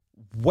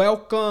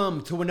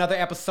Welcome to another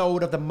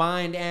episode of the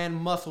Mind and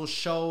Muscle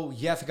Show.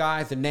 Yes,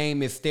 guys, the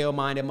name is still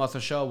Mind and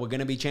Muscle Show. We're going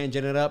to be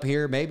changing it up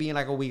here maybe in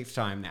like a week's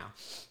time now.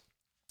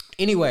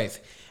 Anyways,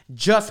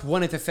 just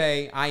wanted to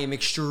say I am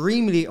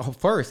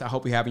first, I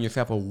hope you're having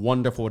yourself a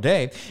wonderful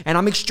day. And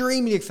I'm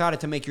extremely excited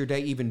to make your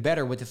day even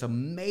better with this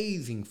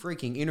amazing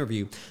freaking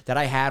interview that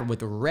I had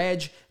with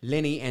Reg,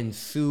 Lenney, and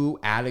Sue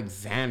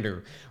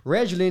Alexander.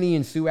 Reg, Lenney,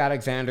 and Sue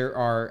Alexander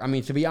are,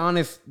 to be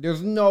honest,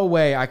 there's no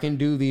way I can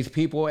do these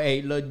people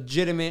a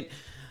legitimate,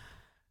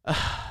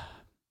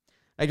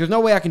 there's no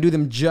way I can do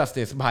them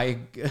justice by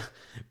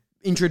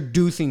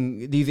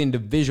introducing these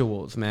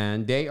individuals,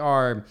 man. They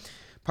are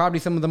probably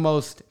some of the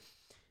most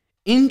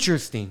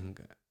interesting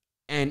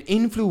and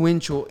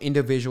influential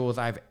individuals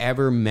I've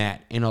ever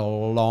met in a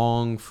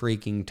long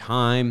freaking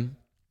time.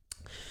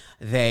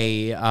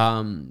 They,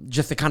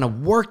 just the kind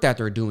of work that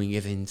they're doing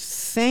is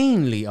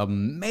insanely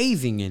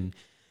amazing and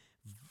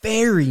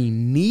very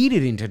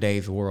needed in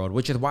today's world,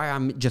 which is why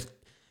I'm just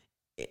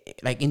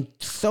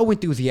so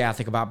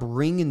enthusiastic about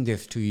bringing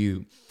this to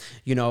you.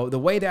 You know, the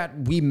way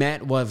that we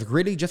met was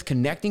really just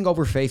connecting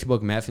over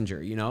Facebook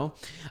Messenger,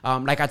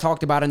 like I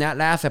talked about in that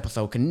last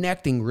episode,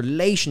 connecting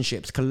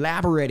relationships,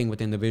 collaborating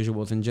with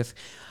individuals, and just,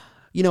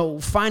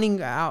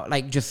 finding out,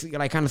 kind of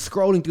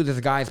scrolling through this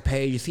guy's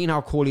page, seeing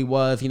how cool he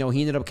was. He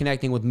ended up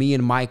connecting with me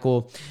and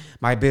Michael,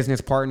 my business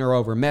partner,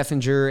 over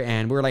Messenger,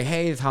 and we were like,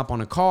 hey, let's hop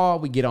on a call.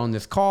 We get on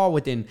this call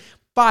within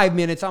 5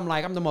 minutes.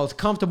 I'm the most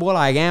comfortable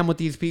I am with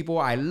these people.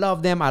 I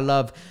love them. I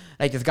love,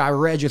 this guy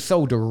Reg is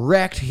so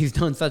direct. He's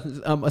done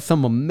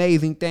some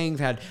amazing things,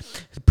 had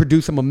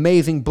produced some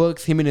amazing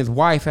books. Him and his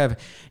wife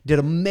did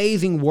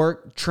amazing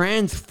work,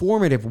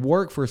 transformative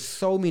work for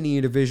so many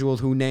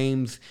individuals whose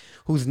names,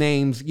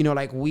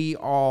 we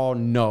all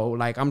know.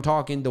 I'm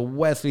talking the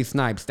Wesley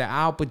Snipes, the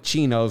Al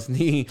Pacinos,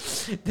 the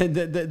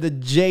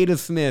Jada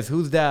Smiths,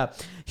 who's the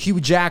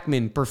Hugh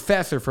Jackman,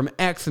 Professor from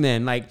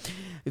X-Men.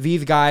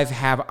 These guys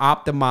have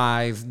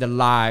optimized the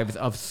lives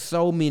of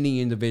so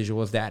many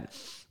individuals that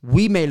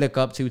we may look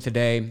up to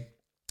today.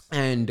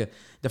 And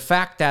the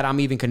fact that I'm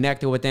even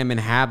connected with them and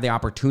have the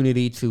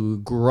opportunity to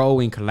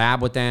grow and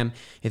collab with them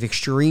is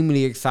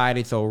extremely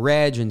exciting. So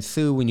Reg and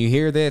Sue, when you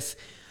hear this,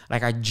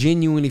 I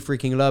genuinely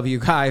freaking love you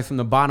guys from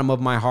the bottom of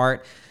my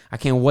heart. I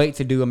can't wait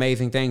to do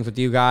amazing things with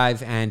you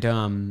guys.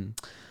 And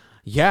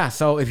yeah,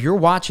 so if you're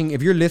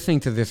listening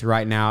to this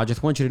right now, I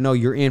just want you to know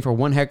you're in for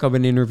one heck of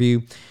an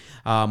interview.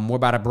 We're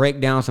about to break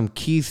down some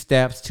key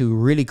steps to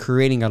really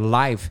creating a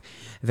life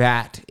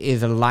that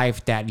is a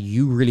life that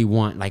you really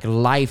want,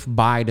 life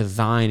by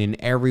design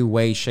in every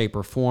way, shape,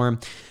 or form.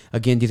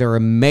 Again, these are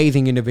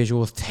amazing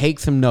individuals. Take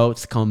some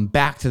notes, come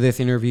back to this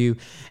interview,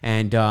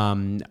 and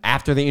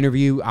after the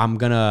interview, you're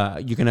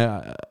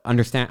gonna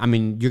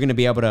understand. You're gonna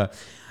be able to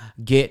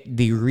get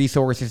the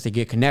resources to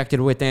get connected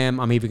with them.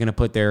 I'm even gonna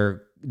put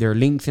their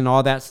links and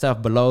all that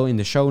stuff below in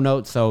the show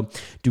notes. So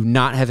do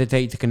not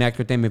hesitate to connect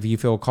with them if you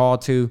feel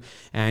called to.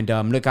 And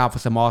look out for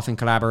some awesome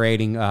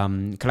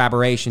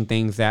collaboration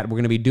things that we're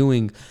going to be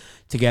doing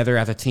together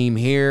as a team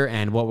here,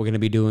 and what we're going to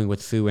be doing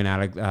with Sue and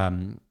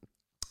Alexander,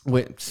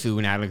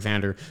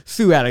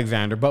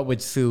 but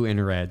with Sue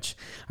and Reg.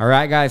 All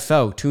right, guys.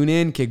 So tune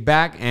in, kick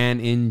back, and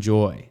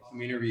enjoy.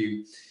 Awesome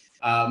interview.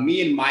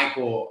 Me and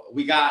Michael,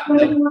 we got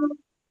the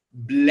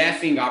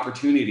blessing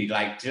opportunity,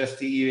 just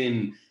to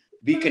even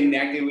be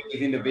connected with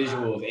these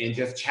individuals and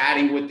just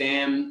chatting with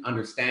them,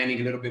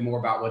 understanding a little bit more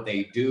about what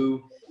they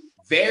do.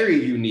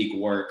 Very unique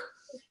work.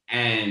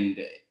 And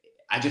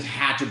I just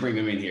had to bring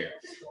them in here.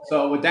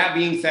 So with that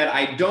being said,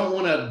 I don't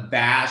want to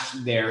bash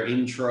their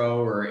intro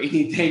or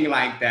anything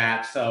like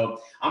that. So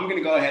I'm going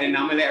to go ahead and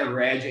I'm going to let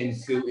Reg and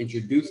Sue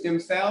introduce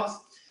themselves.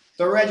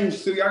 So Reg and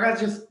Sue, y'all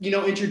guys just,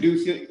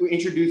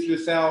 introduce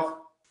yourself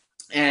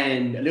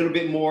and a little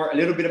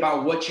bit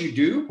about what you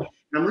do.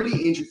 And I'm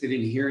really interested in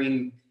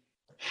hearing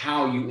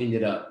how you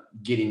ended up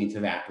getting into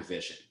that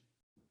position.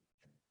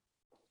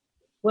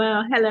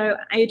 Well, hello,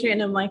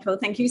 Adrian and Michael.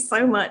 Thank you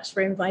so much for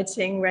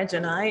inviting Reg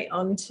and I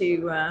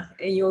onto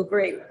your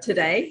group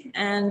today.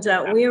 And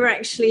we are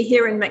actually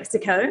here in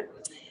Mexico,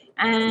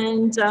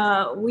 and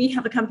we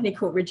have a company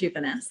called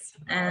Rejuveness.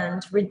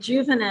 And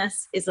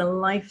Rejuveness is a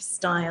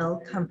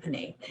lifestyle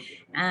company.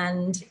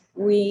 And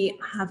we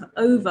have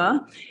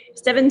over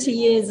 70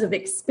 years of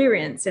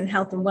experience in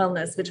health and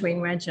wellness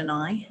between Reg and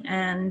I.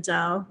 And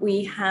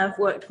we have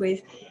worked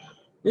with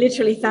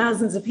literally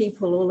thousands of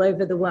people all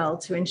over the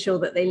world to ensure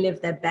that they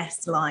live their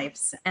best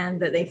lives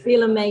and that they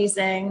feel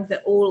amazing,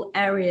 that all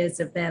areas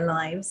of their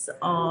lives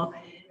are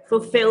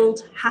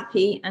fulfilled,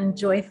 happy, and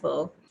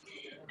joyful.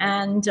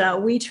 And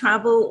we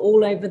travel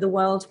all over the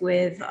world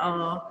with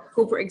our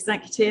corporate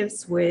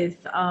executives,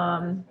 with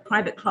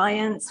private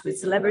clients, with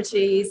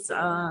celebrities,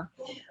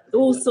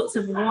 all sorts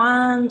of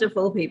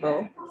wonderful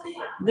people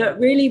that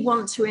really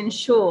want to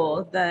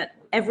ensure that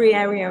every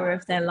area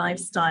of their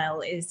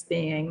lifestyle is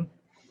being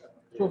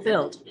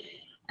fulfilled.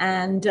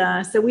 And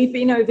so we've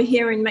been over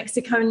here in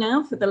Mexico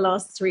now for the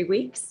last 3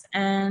 weeks,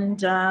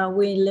 and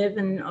we live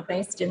and are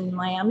based in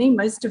Miami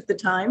most of the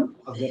time.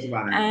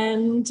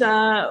 And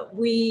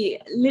we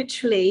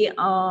literally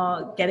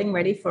are getting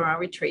ready for our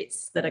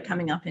retreats that are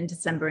coming up in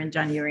December and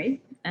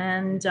January.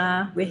 And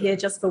we're here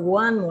just for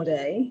one more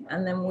day,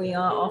 and then we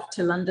are off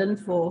to London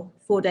for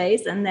 4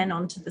 days, and then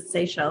on to the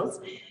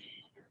Seychelles,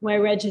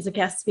 where Reg is a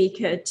guest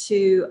speaker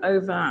to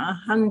over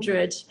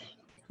 100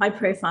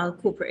 high-profile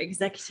corporate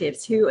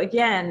executives who,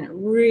 again,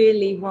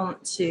 really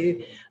want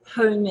to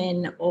hone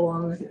in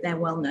on their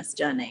wellness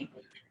journey.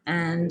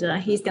 And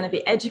he's going to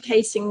be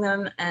educating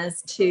them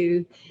as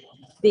to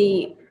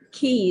the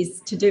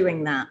keys to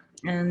doing that.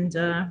 And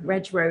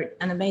Reg wrote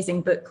an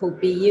amazing book called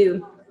Be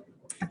You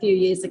a few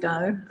years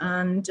ago.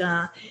 And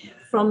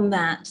from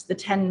that, the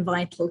 10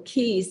 vital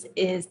keys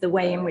is the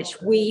way in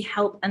which we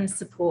help and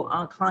support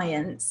our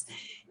clients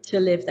to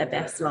live their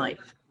best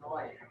life.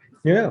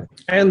 Yeah,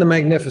 and the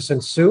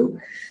magnificent Sue.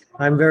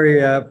 I'm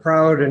very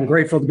proud and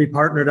grateful to be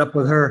partnered up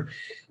with her.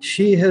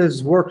 She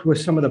has worked with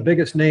some of the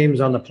biggest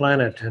names on the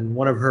planet, and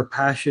one of her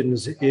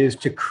passions is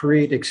to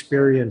create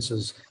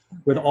experiences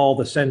with all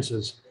the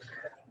senses.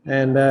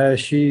 And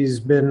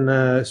she's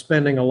been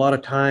spending a lot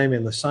of time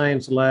in the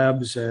science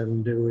labs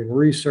and doing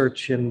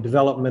research and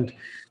development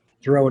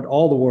throughout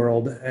all the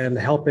world and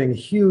helping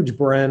huge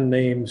brand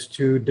names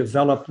to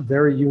develop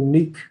very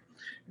unique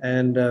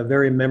and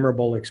very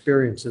memorable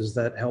experiences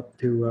that help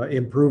to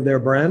improve their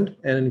brand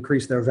and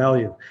increase their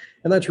value.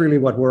 And that's really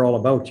what we're all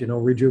about. You know,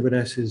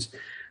 Rejuveness is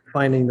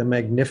finding the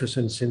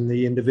magnificence in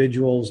the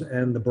individuals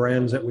and the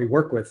brands that we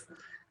work with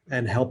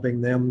and helping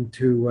them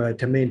to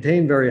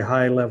maintain very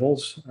high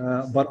levels,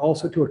 but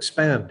also to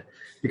expand,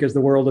 because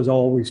the world is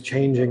always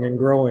changing and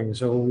growing.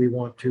 So we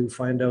want to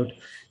find out,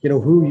 you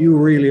know, who you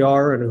really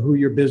are and who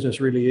your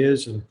business really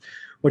is and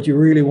what you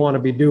really want to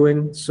be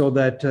doing, so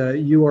that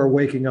you are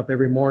waking up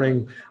every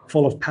morning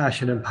full of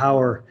passion and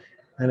power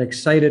and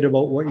excited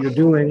about what you're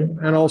doing,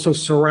 and also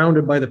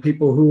surrounded by the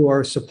people who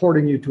are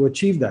supporting you to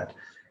achieve that.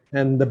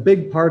 And the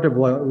big part of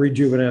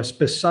Rejuveness,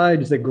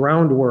 besides the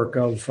groundwork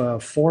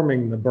of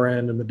forming the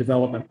brand and the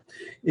development,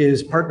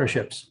 is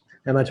partnerships.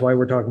 And that's why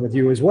we're talking with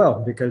you as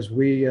well, because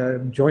we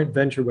joint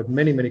venture with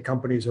many, many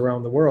companies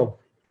around the world.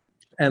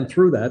 And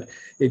through that,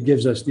 it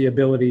gives us the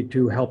ability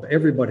to help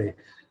everybody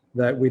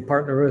that we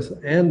partner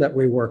with and that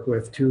we work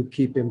with to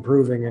keep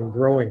improving and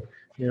growing,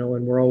 you know,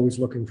 and we're always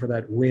looking for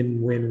that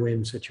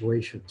win-win-win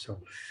situation. So,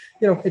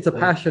 you know, it's a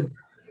passion.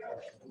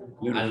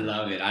 I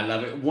love it. I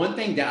love it. One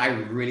thing that I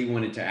really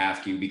wanted to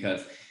ask you,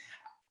 because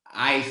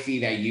I see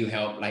that you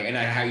help, like, and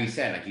how you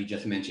said, like you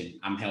just mentioned,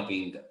 I'm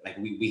helping, like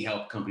we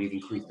help companies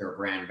increase their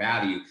brand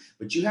value,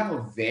 but you have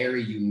a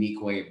very unique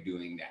way of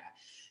doing that.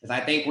 Because I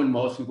think when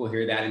most people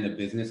hear that in the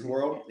business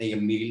world, they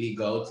immediately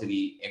go to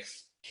the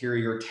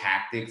exterior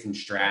tactics and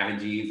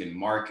strategies and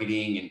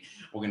marketing, and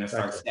we're going to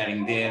start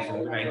setting this,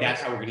 and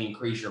that's how we're going to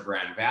increase your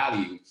brand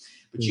value.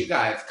 But you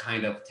guys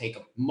kind of take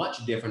a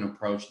much different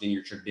approach than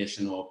your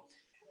traditional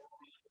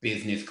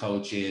business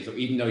coaches, or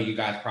even though you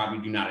guys probably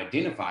do not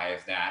identify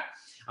as that.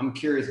 I'm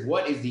curious,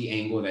 what is the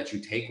angle that you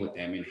take with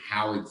them, and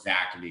how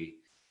exactly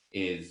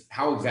do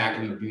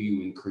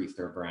you increase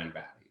their brand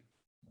value?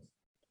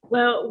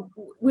 Well,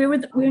 we're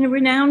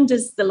renowned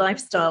as the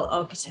lifestyle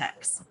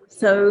architects.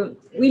 So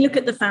we look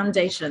at the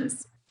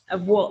foundations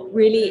of what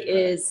really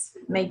is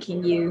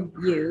making you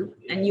you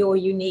and your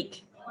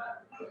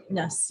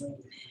uniqueness.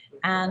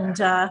 And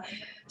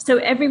so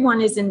everyone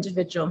is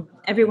individual.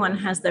 Everyone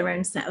has their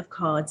own set of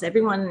cards.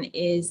 Everyone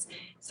is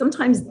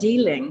sometimes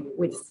dealing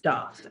with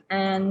stuff.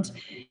 And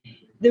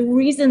the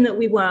reason that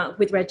we work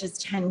with Reg's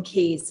 10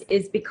 keys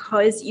is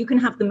because you can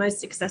have the most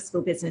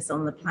successful business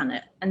on the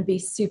planet and be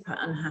super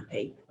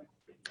unhappy.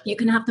 You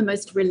can have the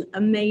most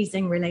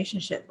amazing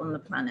relationship on the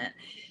planet,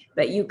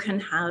 but you can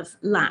have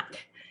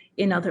lack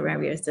in other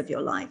areas of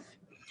your life.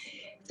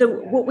 So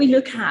what we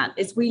look at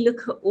is we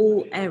look at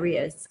all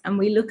areas, and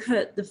we look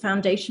at the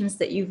foundations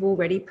that you've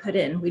already put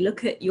in. We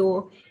look at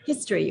your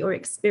history, your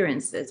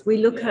experiences. We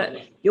look at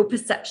your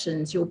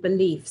perceptions, your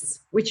beliefs,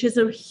 which is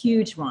a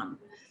huge one.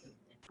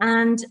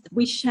 And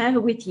we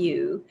share with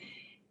you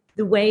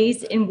the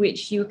ways in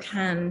which you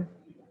can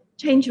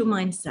change your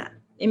mindset,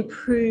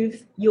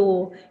 improve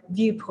your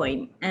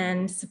viewpoint,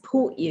 and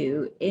support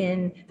you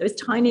in those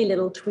tiny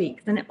little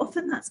tweaks. And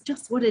often that's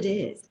just what it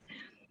is.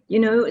 You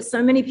know,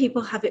 so many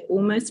people have it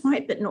almost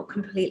right, but not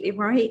completely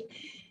right.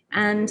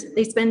 And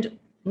they spend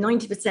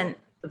 90%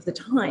 of the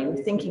time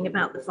thinking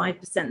about the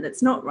 5%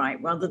 that's not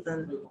right, rather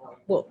than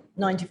what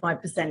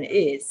 95%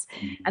 is.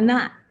 And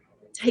that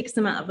takes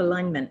them out of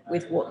alignment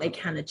with what they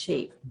can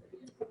achieve.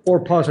 Or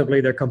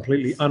possibly they're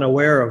completely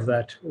unaware of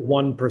that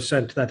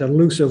 1%, that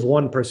elusive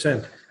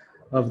 1%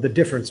 of the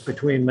difference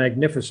between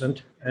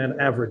magnificent and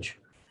average.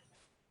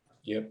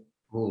 Yep.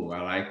 Oh,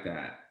 I like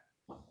that.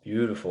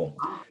 Beautiful.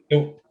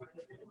 So,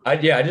 I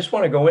just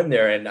want to go in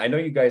there, and I know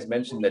you guys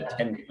mentioned the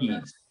 10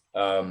 keys.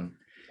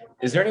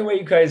 Is there any way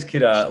you guys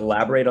could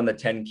elaborate on the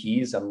 10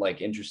 keys? I'm like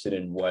interested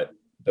in what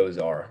those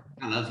are.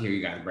 I love to hear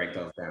you guys break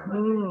those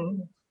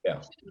down.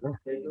 Yeah.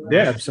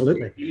 Yeah,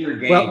 absolutely. Inner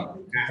game,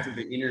 Well, after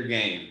the inner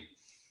game.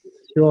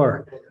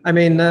 sure. I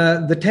mean,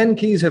 the 10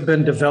 keys have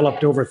been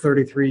developed over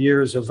 33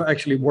 years of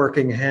actually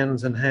working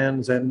hands in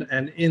hands and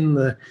in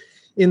the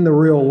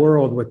real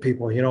world with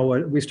people. You know,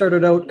 we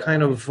started out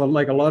kind of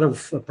like a lot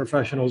of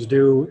professionals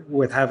do,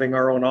 with having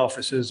our own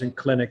offices and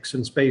clinics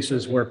and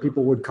spaces where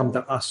people would come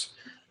to us,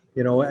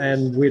 you know,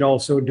 and we'd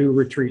also do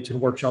retreats and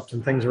workshops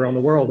and things around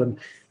the world.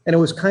 And it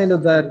was kind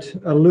of that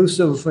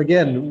elusive,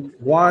 again,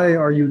 why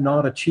are you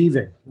not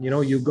achieving? You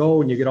know, you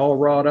go and you get all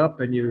wrought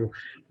up and you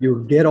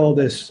get all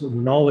this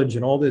knowledge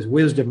and all this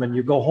wisdom and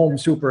you go home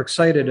super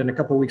excited, and a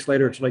couple of weeks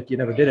later it's like you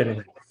never did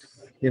anything,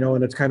 you know.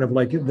 And it's kind of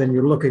like then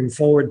you're looking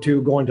forward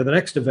to going to the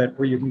next event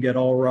where you can get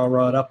all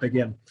wrought up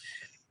again.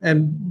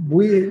 And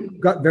we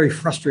got very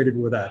frustrated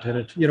with that. And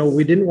it, you know,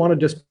 we didn't want to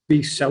just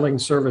be selling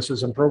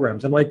services and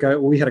programs. And like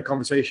we had a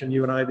conversation,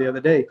 you and I, the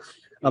other day,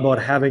 about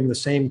having the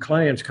same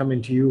clients coming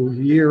to you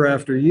year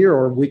after year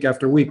or week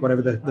after week,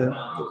 whatever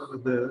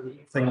the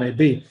thing may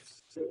be,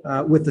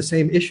 with the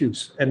same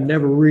issues and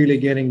never really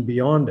getting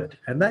beyond it.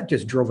 And that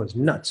just drove us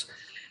nuts.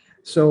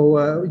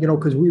 So, you know,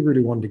 because we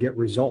really wanted to get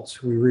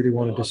results. We really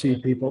wanted to see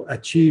people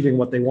achieving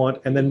what they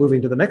want and then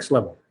moving to the next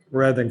level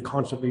rather than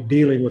constantly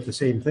dealing with the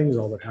same things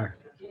all the time.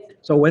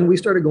 So when we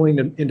started going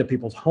into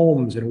people's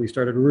homes and we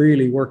started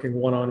really working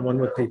one-on-one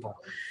with people,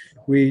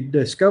 we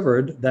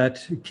discovered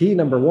that key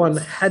number one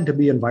had to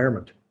be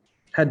environment,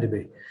 had to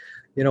be.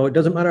 You know, it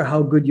doesn't matter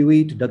how good you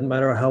eat, it doesn't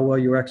matter how well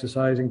you're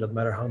exercising, doesn't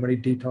matter how many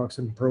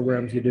detoxing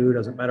programs you do, it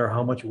doesn't matter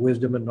how much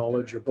wisdom and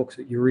knowledge or books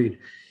that you read.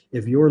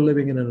 If you're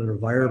living in an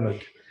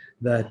environment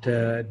that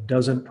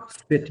doesn't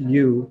fit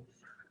you,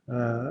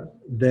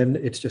 then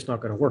it's just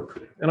not going to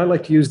work. And I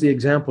like to use the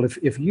example,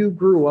 if you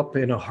grew up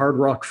in a hard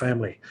rock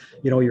family,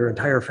 you know, your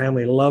entire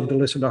family loved to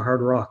listen to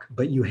hard rock,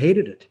 but you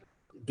hated it,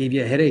 gave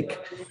you a headache,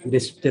 you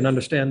just didn't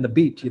understand the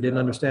beat, you didn't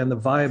understand the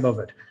vibe of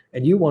it,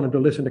 and you wanted to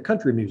listen to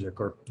country music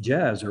or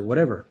jazz or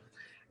whatever,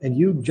 and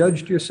you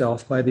judged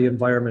yourself by the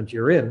environment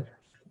you're in,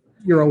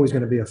 you're always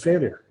going to be a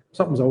failure.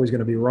 Something's always going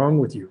to be wrong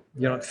with you.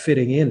 You're not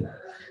fitting in.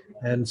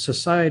 And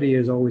society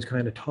has always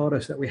kind of taught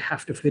us that we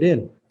have to fit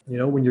in. You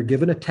know, when you're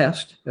given a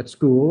test at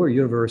school or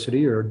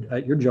university or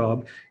at your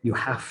job, you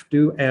have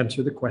to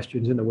answer the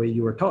questions in the way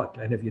you were taught.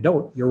 And if you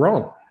don't, you're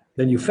wrong.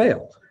 Then you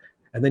fail.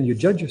 And then you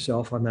judge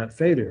yourself on that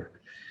failure.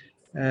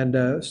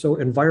 And so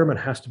environment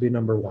has to be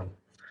number one.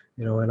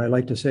 You know, and I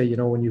like to say, you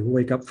know, when you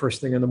wake up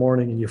first thing in the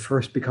morning and you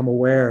first become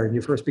aware and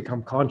you first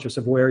become conscious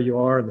of where you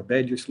are and the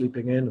bed you're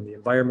sleeping in and the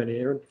environment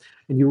you're in,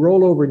 and you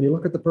roll over and you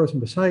look at the person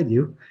beside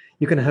you,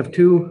 you can have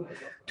two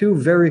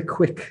very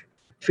quick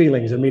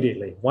feelings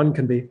immediately. One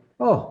can be,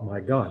 oh my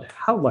God,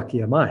 how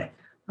lucky am I?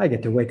 I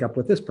get to wake up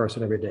with this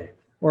person every day.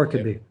 Or it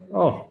could be,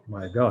 oh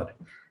my God,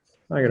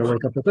 I got to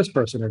wake up with this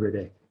person every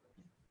day.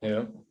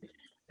 Yeah.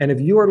 And if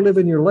you are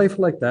living your life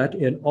like that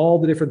in all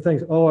the different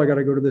things, oh, I got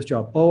to go to this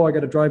job. Oh, I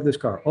got to drive this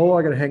car. Oh,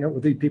 I got to hang out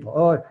with these people.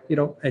 Oh, you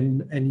know,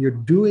 and you're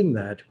doing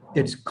that,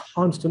 it's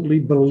constantly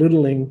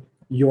belittling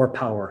your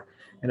power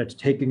and it's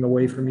taking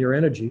away from your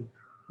energy,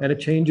 and it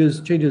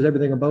changes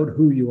everything about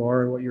who you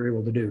are and what you're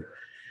able to do.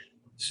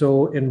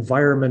 So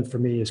environment for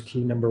me is key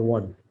number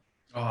one.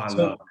 Oh, I So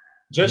love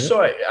just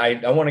so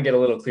I want to get a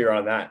little clear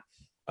on that.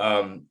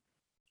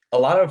 A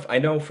lot of, I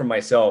know for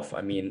myself,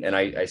 I mean, and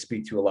I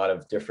speak to a lot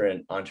of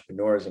different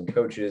entrepreneurs and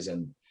coaches,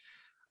 and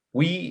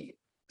we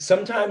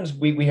sometimes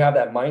we have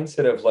that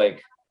mindset of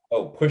like,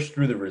 oh, push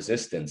through the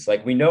resistance.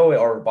 Like we know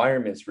our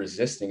environment's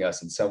resisting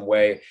us in some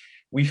way.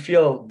 We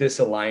feel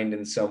disaligned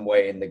in some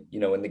way in the, you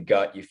know, in the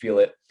gut, you feel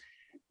it.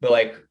 But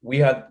like we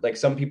have, like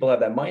some people have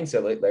that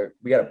mindset, like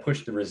we got to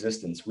push the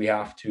resistance. We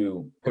have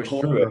to push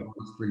through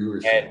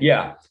it. And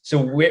yeah. So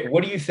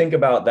what do you think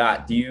about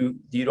that? Do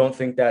you don't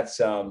think that's,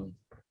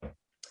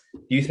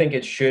 do you think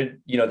it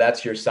should, you know,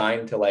 that's your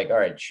sign to like, all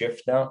right,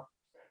 shift now?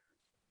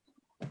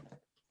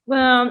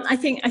 Well, I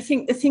think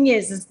the thing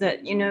is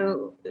that, you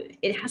know,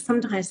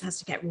 sometimes has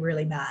to get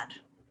really bad.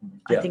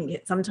 Yeah. I think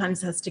it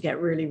sometimes has to get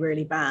really,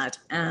 really bad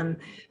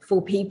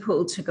for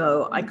people to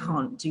go, I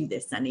can't do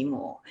this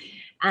anymore.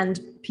 And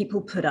people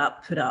put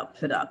up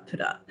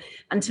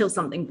until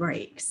something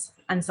breaks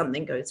and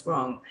something goes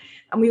wrong.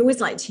 And we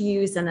always like to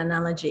use an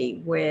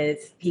analogy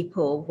with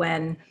people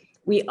when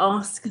we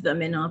ask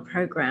them in our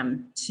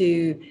program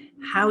to,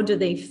 how do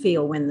they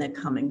feel when they're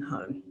coming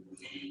home?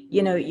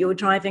 You know, you're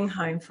driving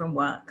home from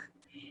work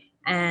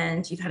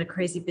and you've had a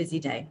crazy busy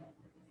day.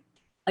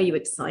 Are you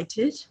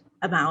excited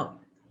about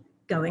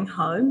going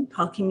home,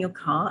 parking your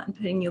car and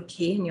putting your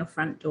key in your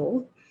front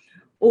door?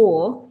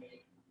 Or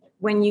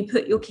when you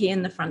put your key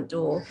in the front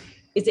door,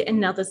 is it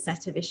another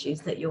set of issues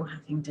that you're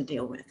having to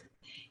deal with?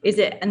 Is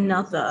it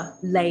another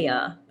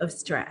layer of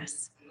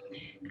stress?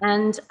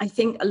 And I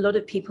think a lot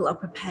of people are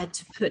prepared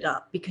to put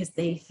up because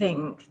they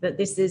think that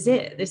this is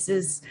it. This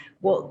is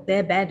what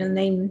their bed, and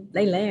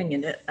they laying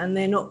in it, and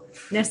they're not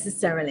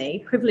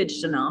necessarily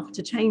privileged enough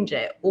to change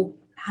it or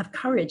have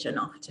courage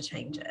enough to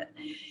change it.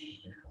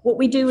 What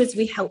we do is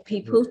we help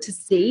people to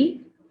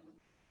see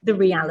the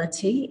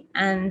reality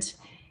and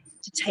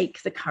to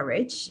take the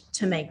courage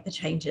to make the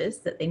changes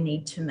that they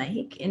need to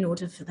make in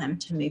order for them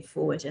to move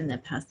forward in their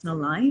personal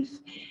life,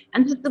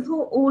 and to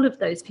support all of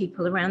those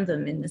people around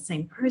them in the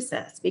same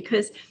process.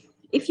 Because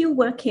if you're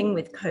working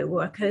with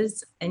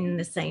co-workers in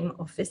the same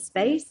office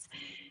space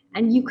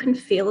and you can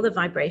feel the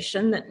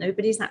vibration that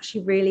nobody's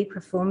actually really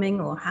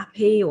performing or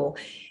happy, or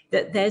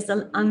that there's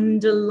an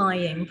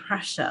underlying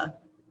pressure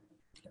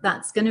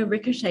that's going to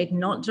ricochet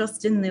not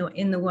just in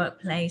the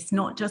workplace,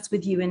 not just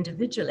with you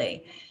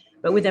individually,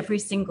 but with every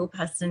single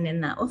person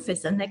in that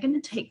office, and they're going to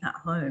take that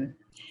home.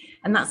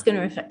 And that's going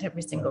to affect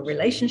every single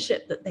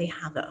relationship that they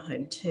have at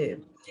home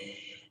too.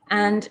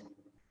 And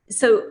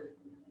so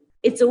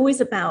it's always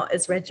about,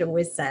 as Reg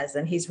always says,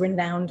 and he's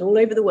renowned all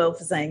over the world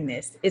for saying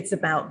this, it's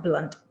about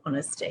blunt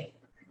honesty.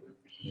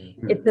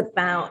 It's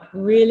about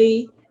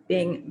really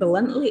being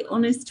bluntly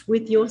honest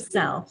with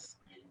yourself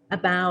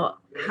about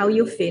how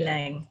you're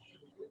feeling,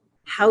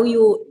 how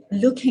you're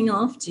looking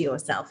after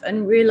yourself,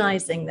 and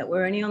realizing that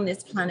we're only on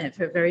this planet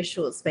for a very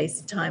short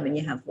space of time and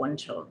you have one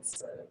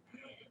chance.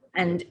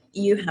 And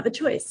you have a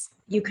choice.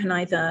 You can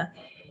either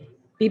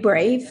be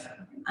brave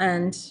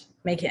and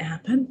make it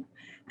happen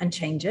and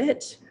change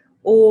it,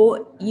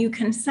 or you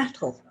can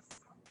settle.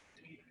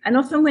 And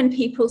often when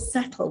people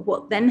settle,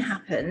 what then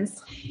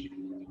happens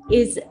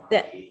is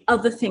that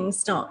other things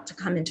start to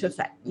come into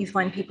effect. You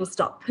find people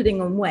start putting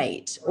on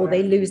weight, or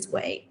they lose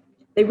weight.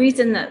 The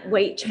reason that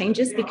weight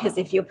changes, because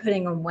if you're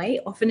putting on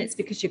weight, often it's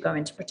because you go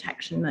into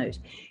protection mode.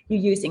 You're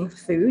using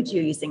food,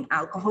 you're using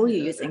alcohol,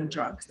 you're using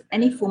drugs,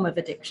 any form of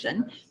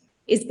addiction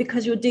is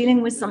because you're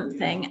dealing with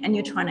something and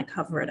you're trying to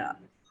cover it up.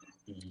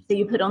 So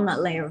you put on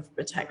that layer of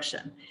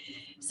protection.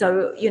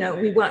 So,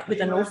 we work with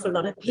an awful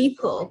lot of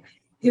people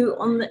who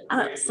on the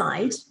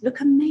outside look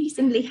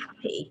amazingly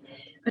happy,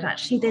 but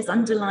actually there's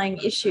underlying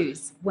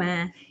issues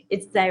where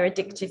it's their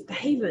addictive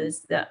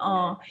behaviors that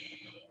are,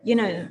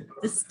 the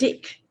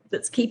stick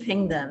that's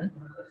keeping them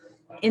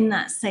in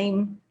that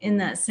same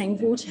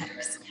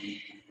vortex.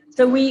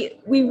 So we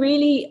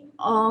really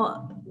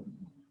are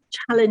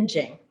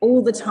challenging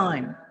all the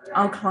time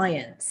our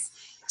clients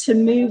to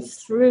move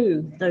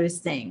through those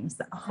things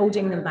that are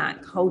holding them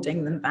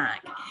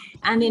back.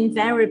 And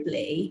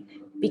invariably,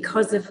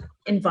 because of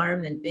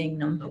environment being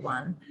number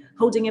one,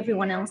 holding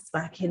everyone else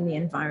back in the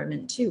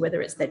environment too,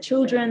 whether it's their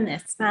children, their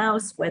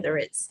spouse, whether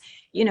it's,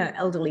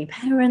 elderly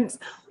parents,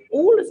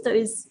 all of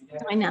those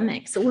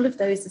dynamics, all of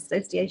those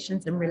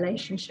associations and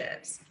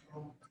relationships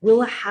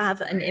will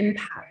have an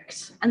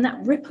impact. And that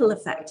ripple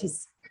effect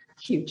is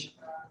huge.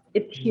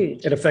 It's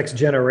huge. It affects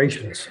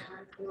generations.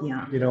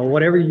 Yeah.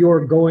 Whatever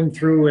you're going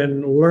through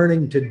and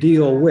learning to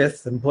deal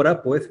with and put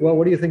up with, well,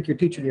 what do you think you're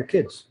teaching your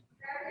kids?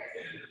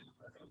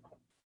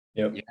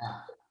 Yep. Yeah.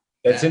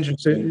 That's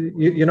interesting. So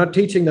you're not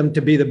teaching them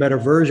to be the better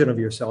version of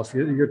yourself.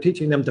 You're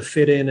teaching them to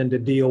fit in and to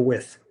deal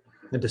with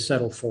and to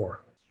settle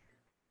for.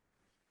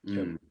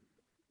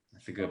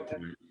 That's a good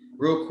point.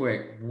 Real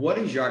quick, what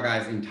is your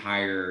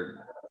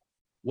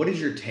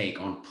take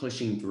on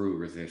pushing through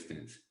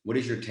resistance? What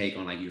is your take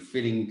on, you're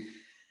feeling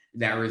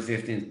that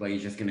resistance, but you're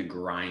just going to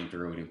grind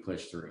through it and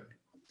push through it?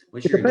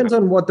 It depends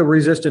on what the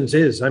resistance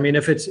is. I mean,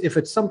 if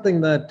it's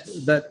something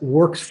that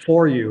works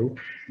for you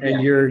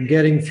and you're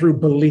getting through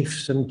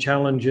beliefs and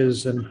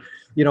challenges, and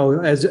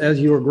as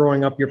you were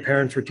growing up, your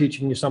parents were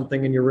teaching you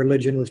something, and your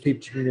religion was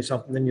teaching you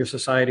something, and your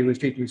society was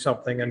teaching you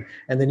something, and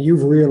then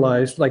you've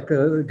realized,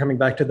 coming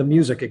back to the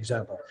music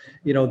example,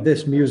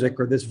 this music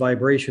or this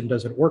vibration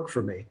doesn't work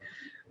for me.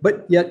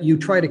 But yet you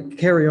try to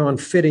carry on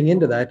fitting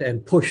into that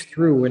and push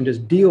through and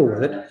just deal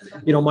with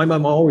it. My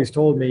mom always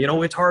told me,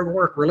 it's hard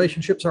work.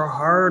 Relationships are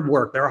hard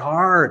work. They're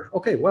hard.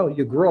 Okay, well,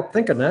 you grew up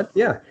thinking that.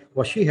 Yeah.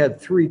 Well, she had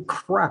 3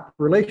 crap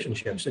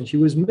relationships and she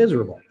was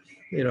miserable.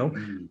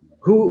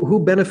 Who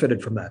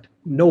benefited from that?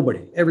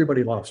 Nobody.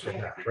 Everybody lost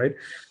in that, right?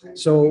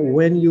 So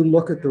when you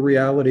look at the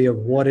reality of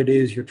what it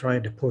is you're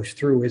trying to push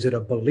through, is it a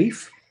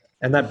belief?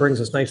 And that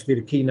brings us nicely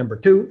to key number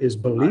 2 is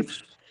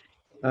beliefs.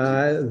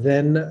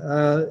 Then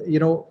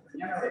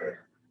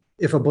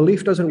if a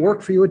belief doesn't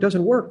work for you, it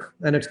doesn't work,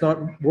 and it's not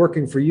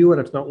working for you,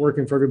 and it's not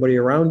working for everybody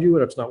around you,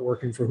 and it's not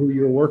working for who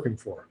you're working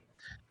for.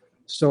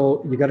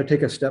 So you got to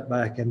take a step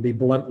back and be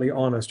bluntly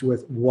honest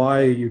with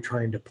why you're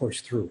trying to push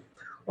through.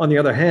 On the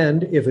other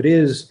hand, if it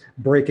is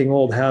breaking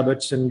old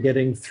habits and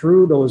getting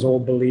through those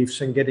old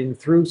beliefs and getting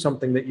through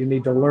something that you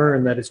need to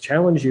learn that has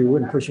challenged you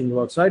and pushing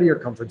you outside of your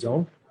comfort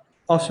zone,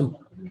 awesome.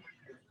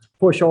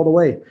 Push all the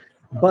way.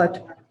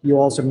 But you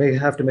also may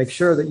have to make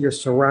sure that you're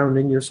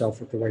surrounding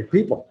yourself with the right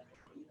people.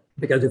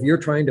 Because if you're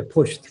trying to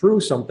push through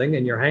something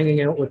and you're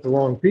hanging out with the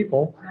wrong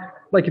people,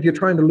 like if you're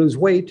trying to lose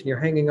weight and you're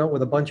hanging out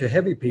with a bunch of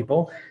heavy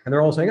people and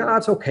they're all saying,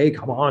 it's okay,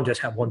 come on,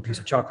 just have one piece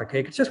of chocolate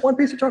cake. It's just one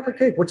piece of chocolate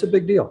cake. What's the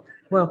big deal?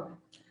 Well,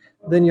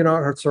 then you're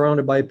not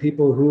surrounded by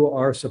people who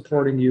are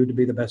supporting you to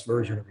be the best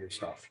version of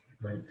yourself,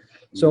 right?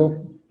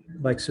 So,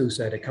 like Sue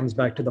said, it comes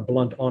back to the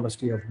blunt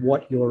honesty of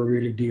what you're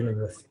really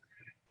dealing with.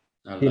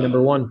 Key number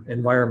 1,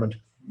 environment.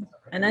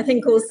 And I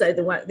think also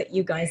the work that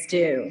you guys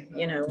do,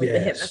 with the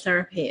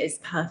hypnotherapy is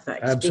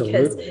perfect. Absolutely.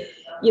 Because,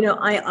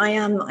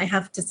 I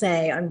have to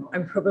say,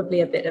 I'm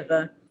probably a bit of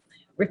a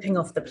ripping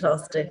off the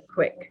plaster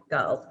quick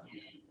girl.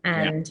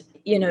 And,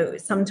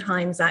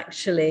 sometimes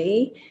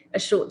actually a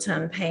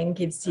short-term pain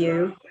gives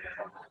you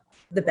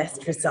the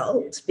best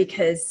result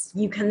because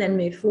you can then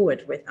move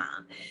forward with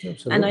that.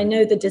 Absolutely. And I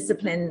know the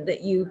discipline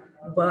that you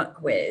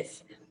work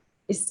with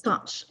is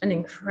such an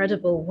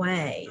incredible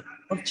way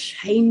of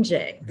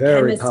changing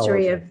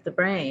chemistry of the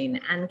brain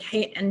and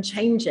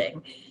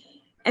changing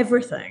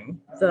everything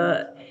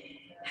that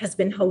has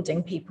been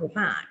holding people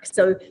back.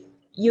 So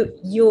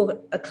you're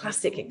a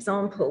classic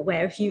example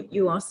where if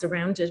you are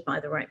surrounded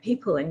by the right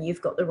people and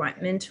you've got the right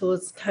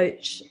mentors,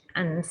 coach,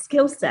 and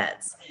skill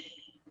sets,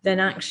 then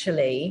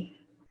actually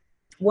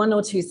 1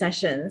 or 2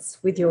 sessions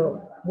with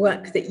your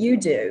work that you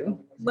do,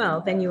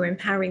 well, then you're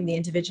empowering the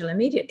individual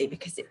immediately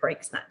because it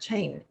breaks that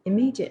chain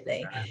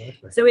immediately.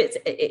 So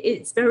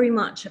it's very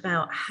much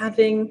about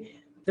having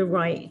the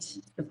right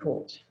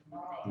support.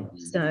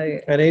 So,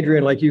 and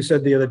Adrian, like you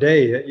said the other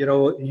day,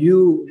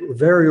 you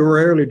very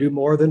rarely do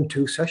more than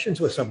 2 sessions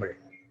with somebody.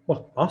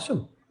 Well,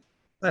 awesome.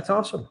 That's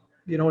awesome.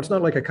 It's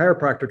not like a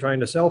chiropractor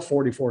trying to sell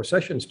 44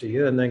 sessions to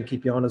you and then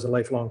keep you on as a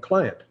lifelong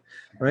client,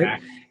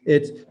 right?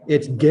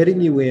 It's getting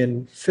you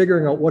in,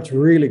 figuring out what's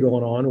really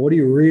going on, what do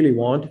you really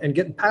want, and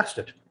getting past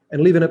it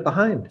and leaving it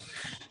behind.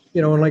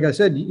 And like I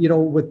said,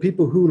 with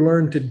people who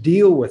learn to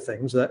deal with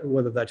things, that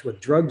whether that's with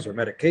drugs or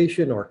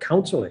medication or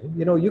counseling,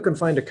 you can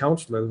find a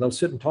counselor that'll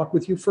sit and talk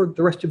with you for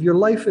the rest of your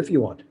life if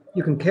you want.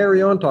 You can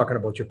carry on talking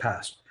about your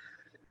past.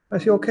 I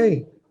say,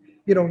 okay,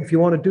 if you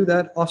want to do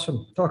that,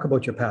 awesome, talk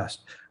about your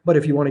past. But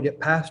if you want to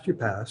get past your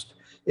past,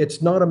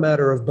 it's not a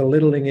matter of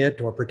belittling it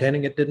or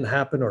pretending it didn't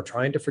happen or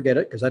trying to forget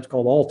it, because that's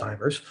called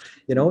Alzheimer's.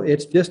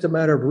 It's just a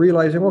matter of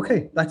realizing,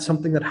 okay, that's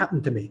something that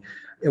happened to me.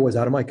 It was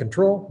out of my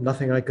control,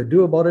 nothing I could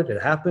do about it.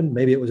 It happened.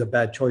 Maybe it was a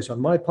bad choice on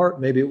my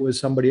part. Maybe it was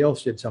somebody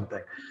else did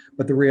something.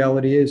 But the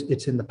reality is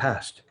it's in the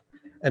past.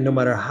 And no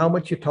matter how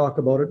much you talk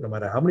about it, no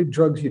matter how many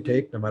drugs you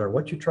take, no matter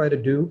what you try to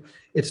do,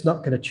 it's not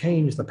going to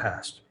change the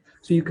past.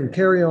 So you can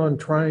carry on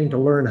trying to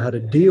learn how to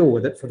deal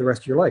with it for the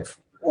rest of your life.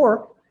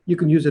 Or you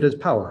can use it as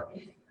power.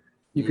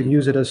 You can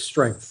use it as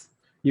strength.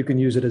 You can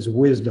use it as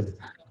wisdom,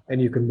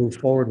 and you can move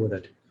forward with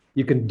it.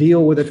 You can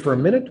deal with it for a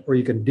minute, or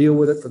you can deal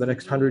with it for the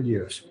next 100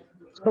 years.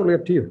 It's totally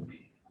up to you.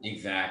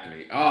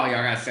 Exactly. Oh,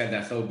 y'all guys said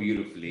that so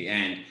beautifully.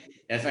 And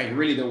that's like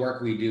really the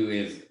work we do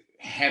is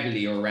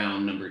heavily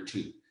around number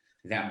 2,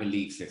 that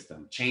belief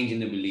system, changing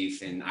the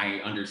beliefs. And I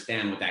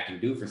understand what that can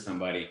do for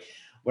somebody.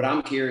 But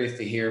I'm curious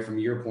to hear from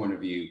your point of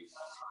view,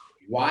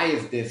 why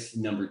is this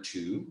number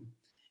 2?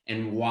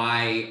 And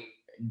why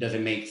does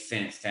it make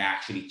sense to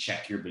actually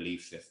check your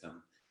belief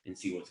system and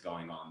see what's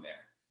going on there?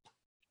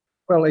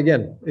 Well,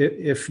 again,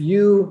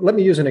 let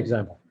me use an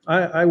example.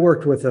 I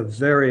worked with a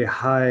very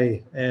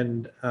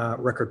high-end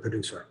record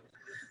producer.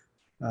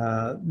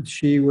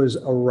 She was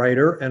a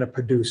writer and a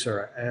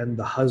producer, and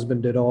the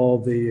husband did all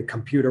the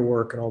computer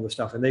work and all the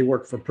stuff. And they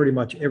worked for pretty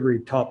much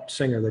every top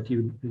singer that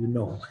you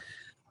know.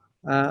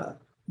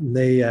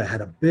 They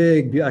had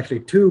actually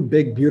 2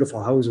 big,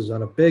 beautiful houses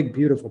on a big,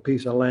 beautiful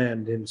piece of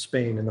land in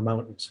Spain in the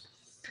mountains.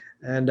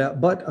 And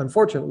but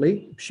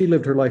unfortunately, she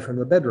lived her life in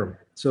the bedroom.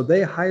 So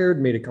they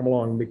hired me to come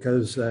along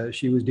because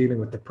she was dealing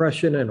with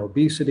depression and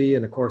obesity,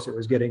 and of course, it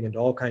was getting into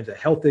all kinds of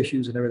health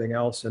issues and everything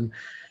else. And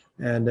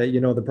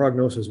the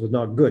prognosis was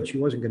not good. She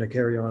wasn't going to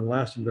carry on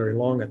lasting very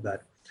long at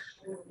that.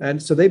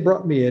 And so they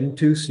brought me in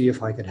to see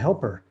if I could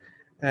help her.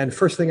 And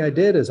first thing I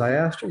did is I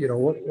asked her,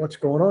 what's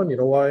going on?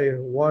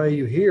 Why are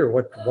you here?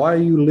 Why are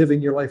you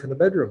living your life in the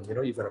bedroom?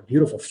 You've got a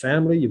beautiful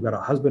family. You've got a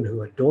husband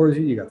who adores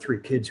you. You got 3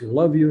 kids who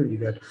love you. You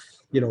got,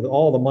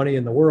 all the money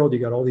in the world. You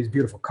got all these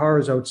beautiful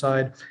cars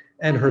outside.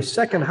 And her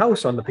second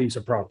house on the piece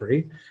of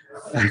property,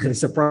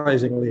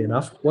 surprisingly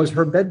enough, was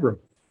her bedroom.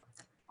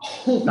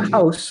 The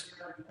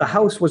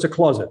house was a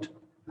closet.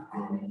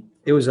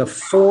 It was a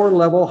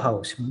 4-level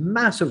house,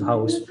 massive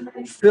house,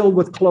 filled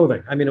with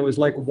clothing. I mean, it was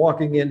like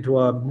walking into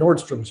a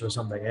Nordstrom's or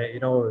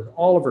something.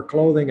 All of her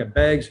clothing and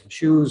bags and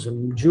shoes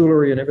and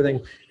jewelry and everything.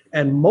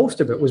 And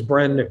most of it was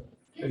brand new.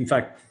 In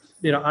fact,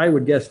 I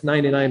would guess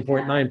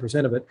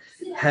 99.9% of it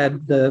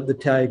had the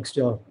tag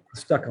still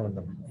stuck on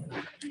them.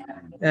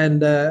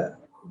 And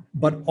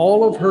but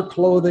all of her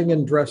clothing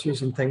and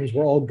dresses and things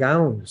were all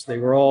gowns. They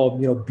were all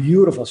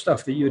beautiful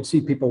stuff that you would see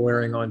people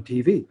wearing on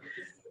TV.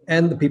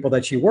 And the people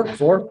that she worked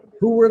for,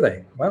 who were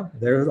they? Well,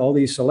 they're all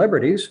these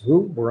celebrities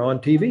who were on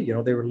TV.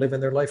 They were living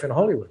their life in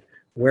Hollywood.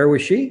 Where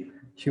was she?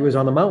 She was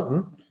on the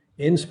mountain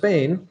in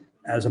Spain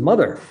as a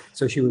mother.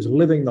 So she was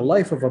living the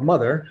life of a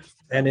mother.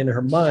 And in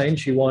her mind,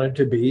 she wanted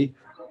to be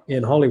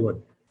in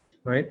Hollywood,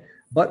 right?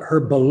 But her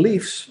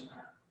beliefs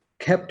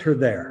kept her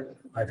there.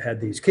 I've had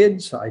these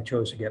kids. I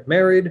chose to get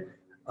married.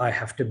 I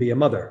have to be a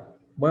mother.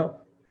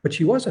 Well, but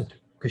she wasn't,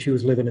 because she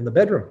was living in the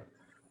bedroom.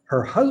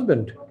 Her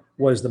husband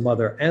was the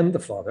mother and the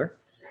father.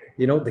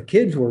 The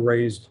kids were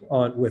raised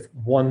with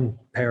one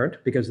parent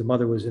because the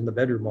mother was in the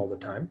bedroom all the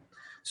time.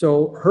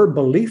 So her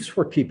beliefs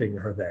were keeping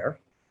her there.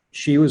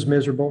 She was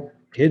miserable.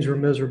 Kids were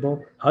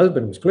miserable.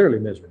 Husband was clearly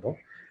miserable.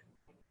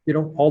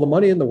 all the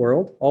money in the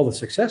world, all the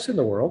success in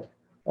the world,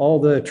 all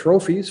the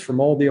trophies from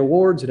all the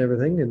awards and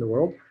everything in the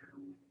world,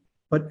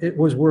 but it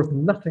was worth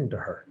nothing to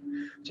her.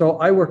 So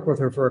I worked with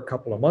her for a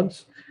couple of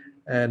months,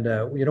 and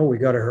we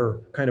got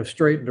her kind of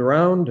straightened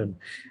around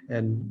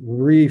and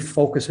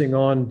refocusing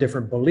on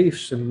different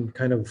beliefs and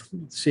kind of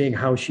seeing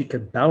how she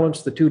could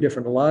balance the two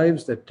different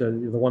lives, that the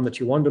one that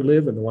she wanted to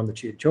live and the one that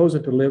she had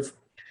chosen to live.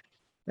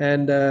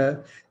 And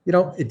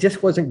it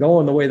just wasn't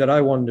going the way that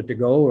I wanted it to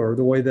go, or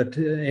the way that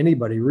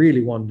anybody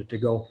really wanted it to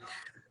go.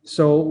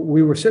 So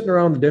we were sitting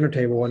around the dinner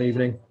table one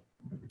evening.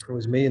 It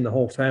was me and the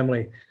whole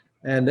family.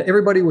 And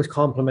everybody was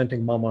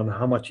complimenting Mom on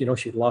how much,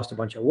 she'd lost a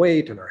bunch of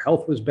weight and her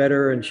health was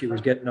better, and she was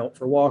getting out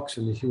for walks,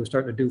 and she was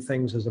starting to do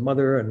things as a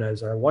mother and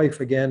as a wife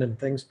again and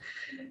things.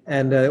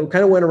 And we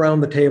kind of went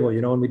around the table,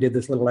 and we did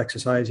this little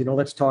exercise,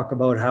 let's talk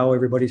about how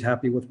everybody's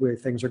happy with where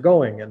things are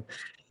going. And,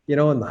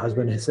 and the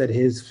husband had said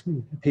his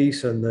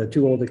piece, and the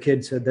two older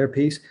kids said their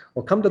piece.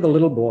 Well, come to the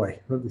little boy,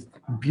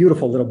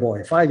 beautiful little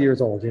boy, 5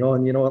 years old,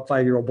 and you know what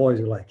 5-year-old boys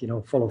are like,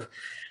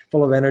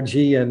 full of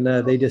energy, and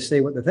they just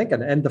say what they're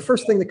thinking. And the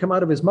first thing that came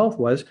out of his mouth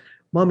was,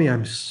 "Mommy,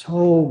 I'm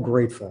so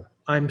grateful.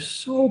 I'm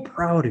so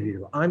proud of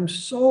you. I'm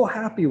so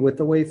happy with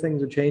the way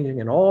things are changing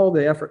and all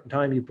the effort and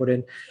time you put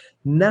in.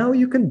 Now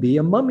you can be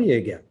a mummy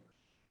again."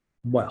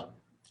 Well,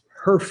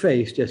 her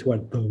face just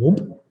went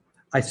boom.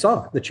 I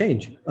saw the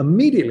change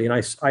immediately, and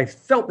I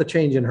felt the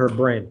change in her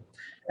brain.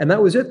 And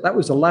that was it. That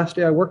was the last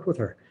day I worked with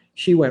her.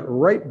 She went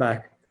right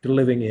back to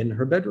living in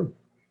her bedroom.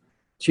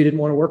 She didn't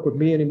want to work with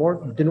me anymore,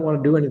 didn't want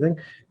to do anything,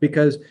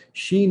 because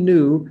she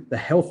knew the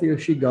healthier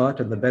she got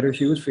and the better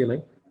she was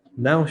feeling.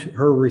 Now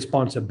her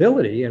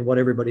responsibility and what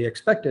everybody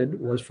expected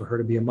was for her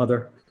to be a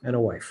mother and a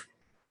wife,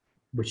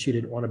 which she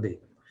didn't want to be.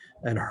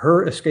 And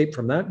her escape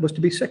from that was to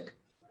be sick.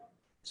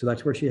 So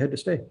that's where she had to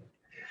stay.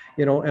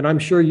 And I'm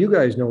sure you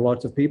guys know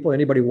lots of people,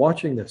 anybody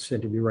watching this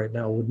interview right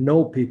now would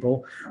know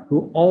people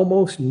who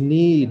almost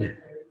need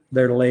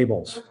their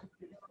labels.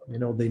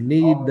 They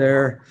need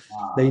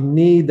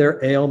their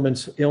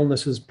ailments,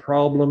 illnesses,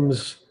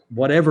 problems,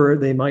 whatever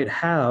they might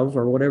have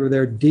or whatever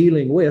they're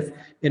dealing with,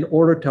 in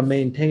order to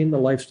maintain the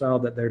lifestyle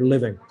that they're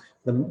living,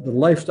 the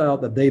lifestyle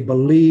that they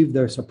believe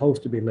they're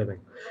supposed to be living.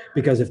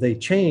 Because if they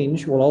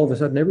change, well, all of a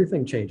sudden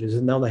everything changes,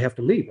 and now they have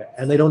to leave it,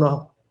 and they don't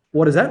know,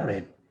 what does that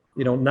mean?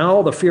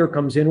 Now the fear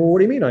comes in. Well, what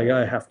do you mean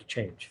I have to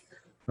change,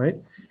 right?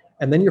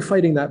 And then you're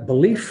fighting that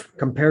belief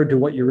compared to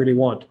what you really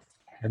want.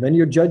 And then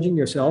you're judging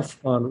yourself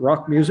on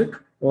rock music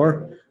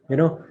or,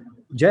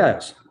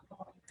 jazz.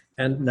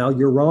 And now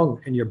you're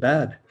wrong and you're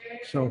bad.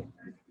 So,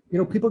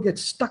 people get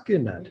stuck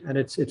in that. And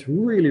it's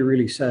really,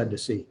 really sad to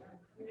see.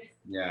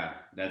 Yeah,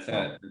 that's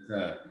a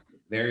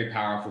very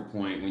powerful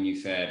point when you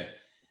said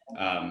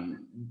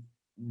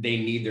they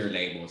need their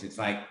labels. It's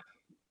like,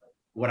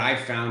 what I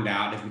found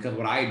out is, because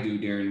what I do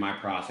during my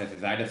process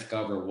is I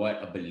discover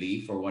what a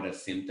belief or what a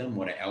symptom,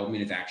 what an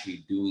ailment is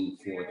actually doing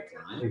for the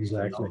client.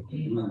 Exactly.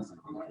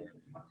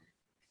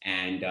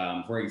 And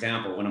for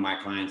example, one of my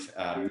clients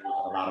has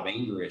a lot of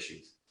anger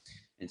issues.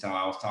 And so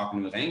I was talking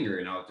to his anger,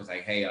 and I was just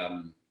like, hey,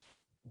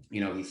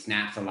 he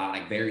snaps a lot,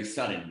 like very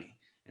suddenly.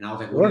 And I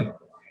was like, sure.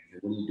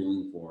 What are you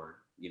doing for,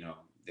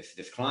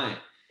 this client?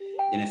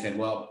 And I said,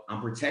 well,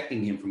 I'm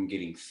protecting him from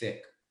getting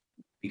sick,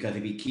 because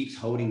if he keeps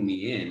holding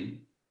me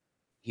in,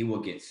 he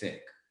will get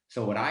sick.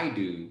 So what I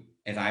do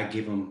is I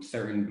give him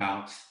certain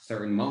bouts,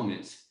 certain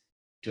moments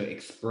to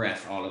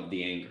express all of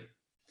the anger.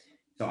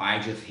 So I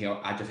just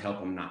help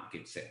him not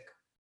get sick.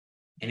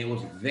 And it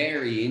was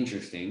very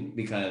interesting,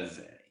 because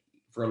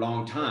for a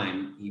long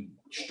time, he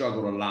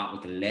struggled a lot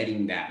with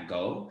letting that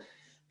go,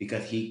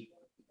 because a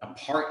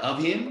part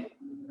of him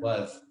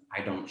was, I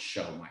don't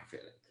show my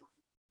feelings.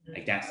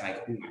 Like, that's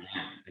like who I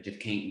am. I just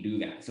can't do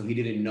that. So he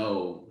didn't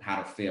know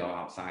how to feel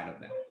outside of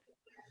that.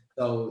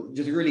 So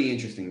just really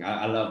interesting.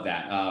 I love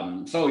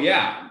that. So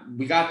yeah,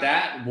 we got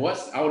that.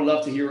 I would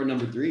love to hear what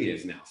number 3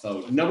 is now.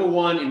 So number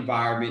 1,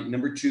 environment.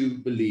 Number 2,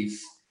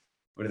 beliefs.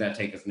 Where does that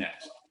take us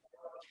next?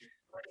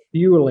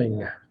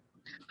 Fueling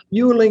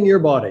your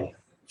body,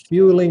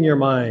 fueling your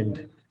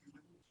mind,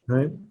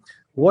 right?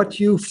 What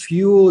you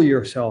fuel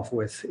yourself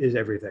with is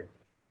everything,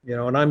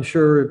 and I'm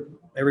sure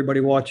everybody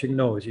watching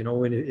knows,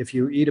 if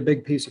you eat a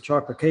big piece of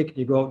chocolate cake and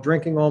you go out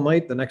drinking all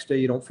night, the next day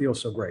you don't feel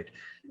so great,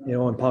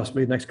 and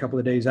possibly the next couple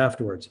of days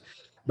afterwards.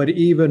 But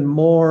even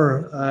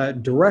more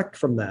direct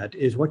from that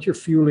is what you're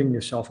fueling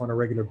yourself on a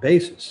regular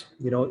basis.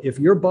 If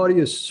your body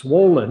is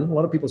swollen, a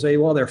lot of people say,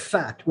 well, they're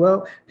fat.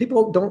 Well,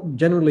 people don't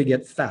generally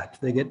get fat,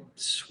 they get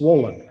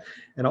swollen.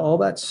 And all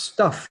that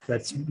stuff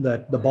that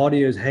the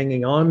body is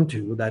hanging on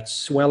to, that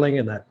swelling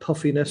and that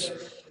puffiness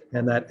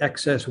and that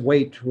excess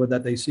weight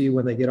that they see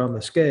when they get on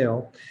the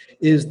scale,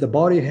 is the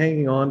body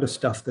hanging on to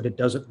stuff that it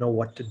doesn't know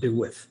what to do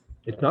with.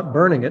 It's not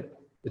burning it.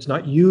 It's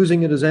not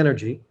using it as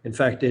energy. In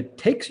fact, it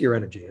takes your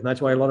energy. And that's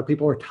why a lot of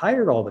people are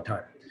tired all the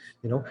time.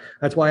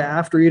 That's why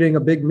after eating a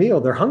big meal,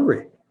 they're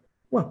hungry.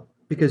 Well,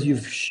 because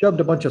you've shoved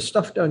a bunch of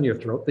stuff down your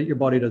throat that your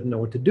body doesn't know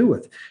what to do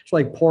with. It's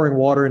like pouring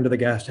water into the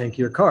gas tank of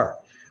your car.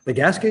 The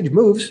gas gauge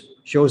moves,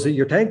 shows that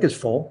your tank is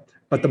full,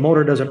 but the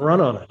motor doesn't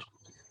run on it.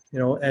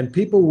 And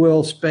people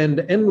will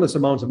spend endless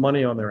amounts of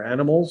money on their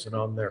animals and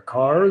on their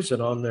cars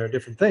and on their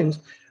different things,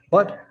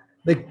 but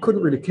they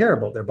couldn't really care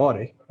about their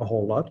body a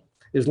whole lot.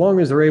 As long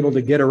as they're able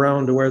to get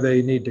around to where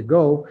they need to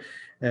go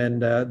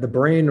and the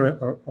brain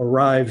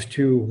arrives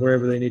to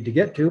wherever they need to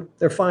get to,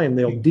 they're fine.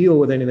 They'll deal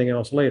with anything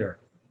else later,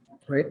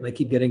 right? And they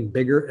keep getting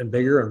bigger and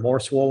bigger and more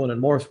swollen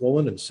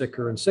and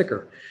sicker and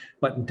sicker.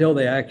 But until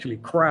they actually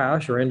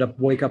crash or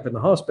wake up in the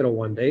hospital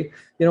one day,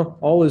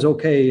 all is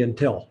okay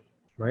until,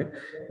 right?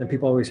 And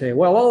people always say,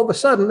 well, all of a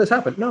sudden this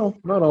happened. No,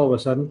 not all of a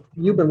sudden.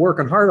 You've been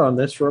working hard on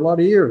this for a lot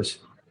of years.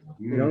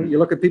 You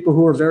look at people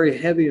who are very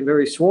heavy and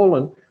very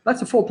swollen,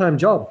 that's a full-time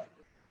job.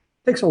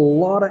 It takes a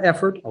lot of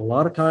effort, a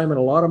lot of time, and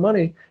a lot of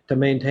money to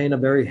maintain a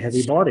very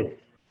heavy body,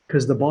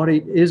 because the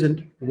body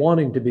isn't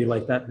wanting to be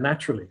like that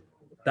naturally.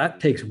 That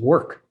takes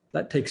work.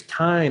 That takes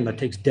time. That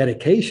takes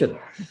dedication.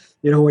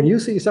 When you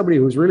see somebody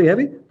who's really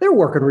heavy, they're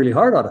working really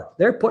hard on it.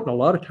 They're putting a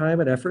lot of time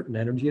and effort and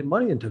energy and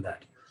money into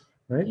that,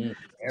 right?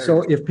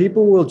 So if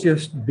people will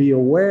just be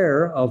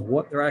aware of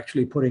what they're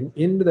actually putting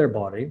into their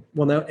body,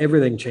 well, now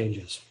everything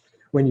changes.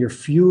 When you're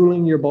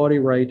fueling your body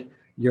right,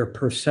 your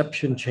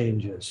perception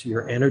changes,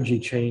 your energy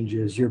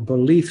changes, your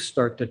beliefs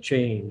start to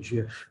change,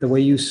 the way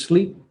you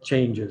sleep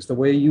changes, the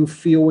way you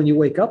feel when you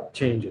wake up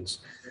changes,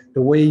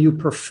 the way you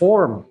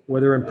perform,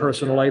 whether in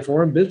personal life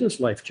or in business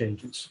life,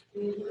 changes.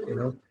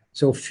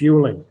 So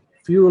fueling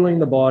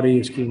the body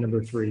is key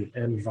number 3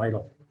 and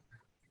vital.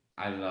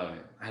 I love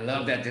it. I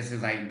love that this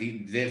is like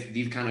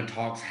these kind of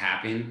talks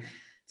happen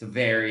to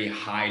very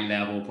high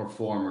level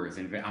performers,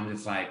 and I'm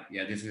just like,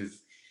 yeah, this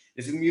is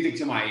music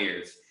to my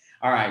ears.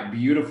 All right,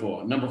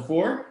 beautiful. Number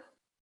 4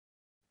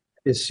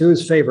 is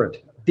Sue's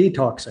favorite,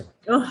 detoxing.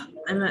 Oh,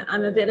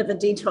 I'm a bit of a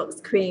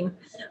detox queen.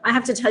 I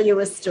have to tell you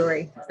a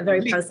story, a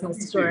very personal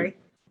story.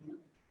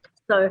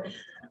 So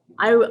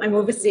I'm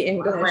obviously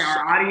English.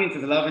 Our audience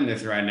is loving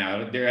this right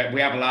now.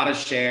 We have a lot of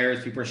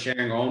shares. People are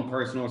sharing their own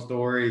personal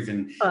stories.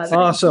 And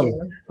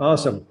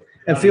Awesome.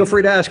 And feel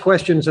free to ask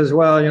questions as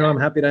well. I'm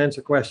happy to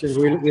answer questions.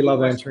 We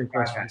love answering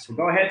questions.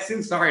 Go ahead,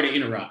 Sue. Sorry to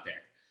interrupt there.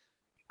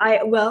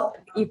 Well,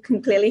 you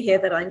can clearly hear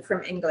that I'm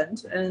from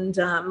England, and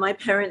my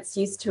parents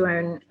used to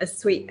own a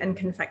sweet and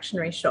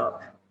confectionery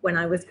shop when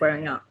I was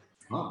growing up.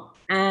 Oh.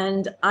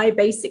 And I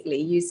basically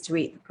used to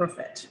eat the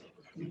profit.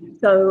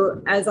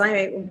 So as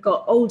I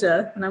got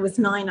older, when I was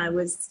 9, I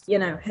was,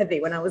 heavy.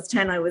 When I was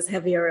 10, I was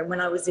heavier. And when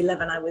I was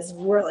 11, I was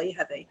really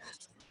heavy.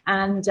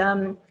 And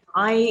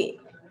I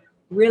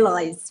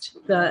realized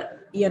that,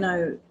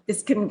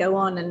 this couldn't go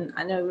on. And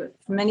I know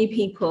for many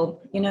people,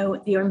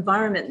 your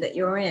environment that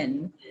you're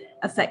in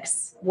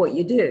affects what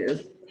you do.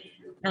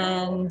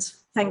 And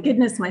thank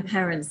goodness my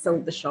parents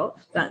sold the shop.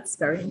 That's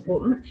very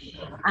important.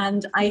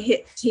 And I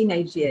hit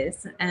teenage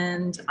years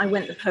and I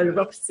went the polar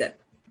opposite.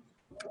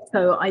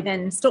 So I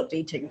then stopped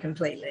eating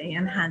completely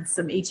and had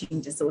some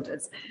eating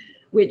disorders,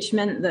 which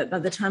meant that by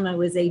the time I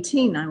was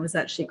 18, I was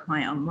actually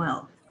quite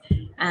unwell.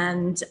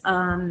 And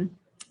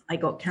I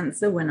got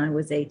cancer when I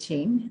was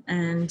 18,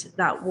 and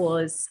that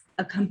was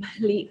a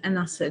complete and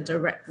utter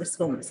direct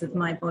response of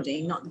my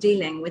body not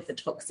dealing with the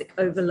toxic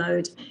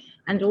overload,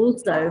 and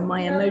also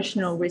my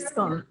emotional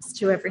response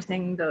to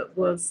everything that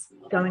was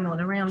going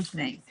on around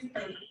me.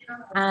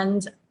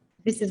 And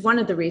this is one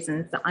of the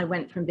reasons that I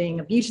went from being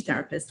a beauty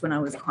therapist when I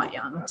was quite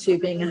young to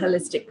being a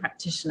holistic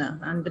practitioner.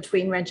 And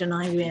between Reg and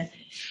I,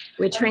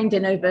 we're trained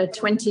in over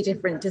 20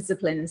 different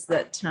disciplines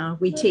that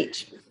we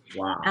teach.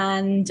 Wow.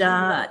 And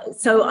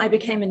so I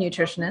became a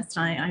nutritionist.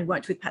 I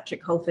worked with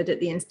Patrick Holford at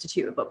the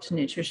Institute of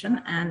Optimum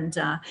Nutrition. And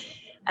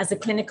as a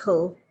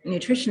clinical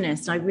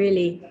nutritionist, I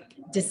really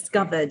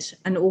discovered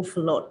an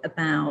awful lot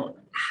about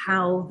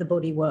how the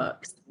body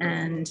works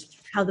and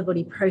how the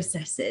body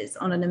processes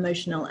on an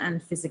emotional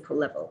and physical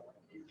level.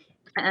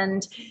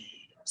 And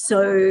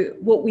so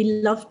what we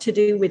love to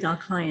do with our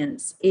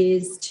clients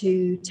is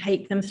to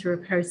take them through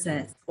a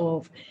process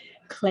of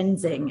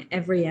cleansing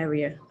every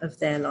area of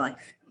their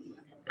life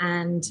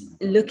and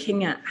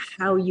looking at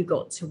how you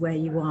got to where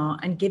you are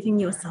and giving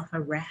yourself a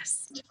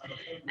rest.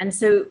 And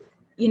so,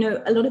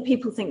 a lot of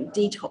people think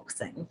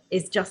detoxing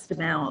is just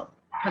about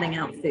cutting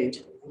out food,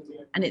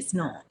 and it's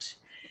not.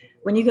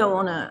 When you go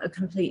on a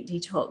complete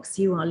detox,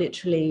 you are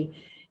literally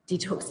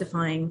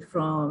detoxifying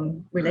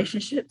from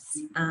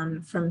relationships,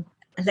 from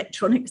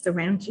electronics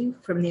around you,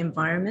 from the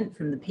environment,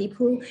 from the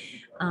people,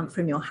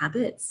 from your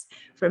habits,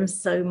 from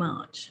so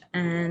much.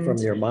 And from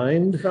your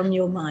mind? From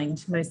your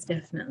mind, most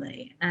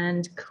definitely.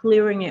 And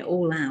clearing it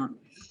all out.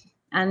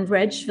 And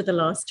Reg, for the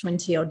last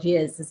 20 odd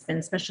years, has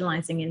been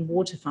specializing in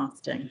water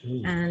fasting.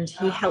 And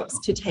he helps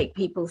to take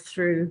people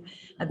through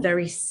a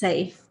very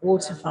safe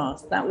water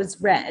fast. That was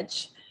Reg.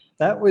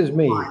 That was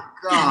me. Oh my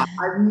God,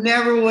 I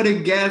never would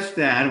have guessed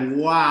that.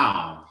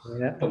 Wow.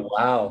 Yeah.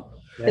 Wow.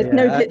 There's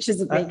no pictures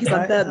of me because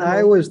I've burnt them all.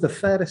 I was the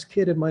fattest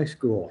kid in my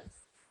school.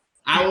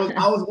 I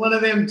was one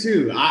of them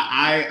too.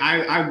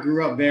 I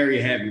grew up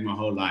very heavy my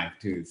whole life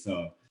too.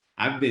 So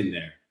I've been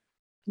there.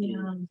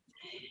 Yeah.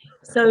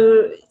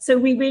 So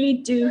we really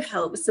do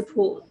help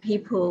support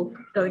people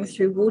going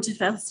through water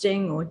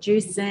fasting or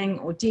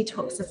juicing or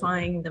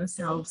detoxifying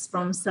themselves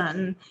from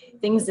certain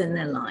things in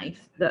their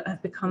life that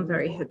have become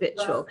very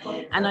habitual.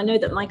 And I know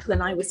that Michael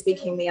and I were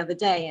speaking the other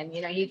day, and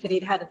you said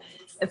he'd had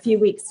a few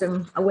weeks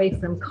away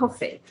from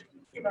coffee.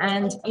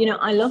 And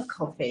I love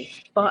coffee,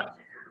 but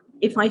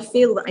if I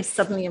feel that I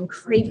suddenly am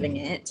craving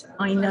it,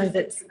 I know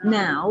that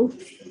now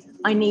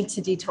I need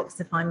to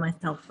detoxify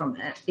myself from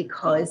it,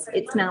 because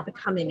it's now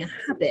becoming a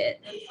habit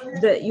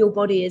that your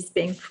body is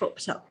being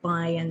propped up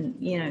by, and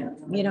you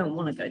don't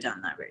want to go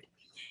down that route.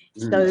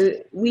 So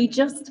we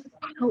just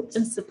help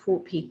and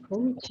support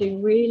people to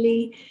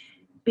really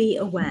be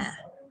aware,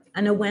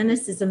 and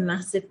awareness is a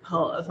massive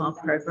part of our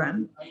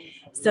program,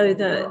 so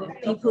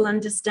that people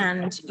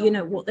understand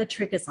what their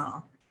triggers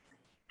are,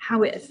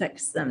 how it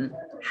affects them.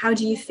 How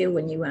do you feel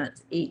when you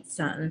eat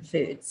certain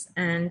foods?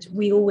 And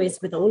we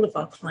always, with all of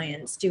our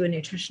clients, do a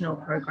nutritional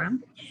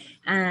program,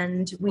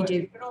 and we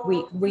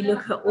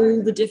look at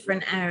all the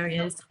different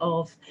areas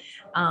of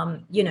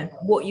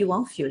what you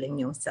are fueling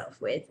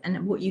yourself with,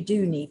 and what you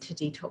do need to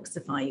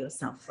detoxify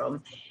yourself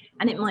from.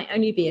 And it might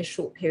only be a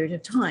short period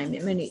of time.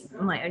 It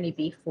might only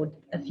be for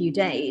a few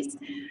days.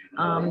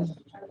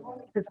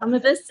 For some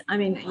of us,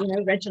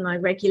 Reg and I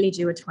regularly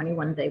do a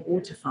 21-day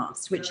water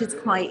fast, which is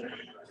quite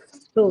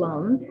full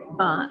on,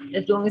 but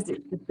as long as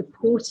it's a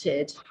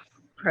supported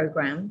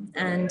program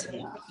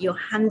and you're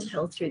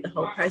handheld through the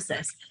whole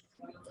process,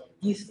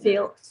 you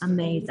feel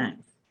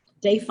amazing.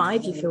 Day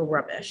 5, you feel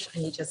rubbish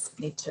and you just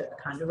need to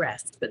kind of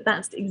rest. But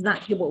that's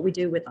exactly what we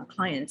do with our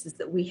clients, is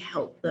that we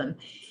help them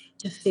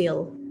to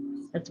feel,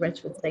 as Reg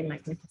would say,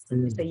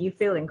 magnificent. So you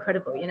feel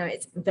incredible.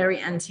 It's very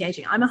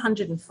anti-aging. I'm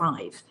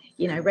 105.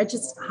 Reg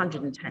is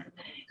 110.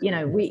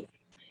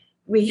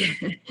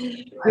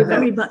 We're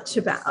very much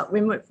about our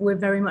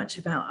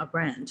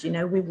brand.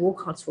 We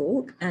walk our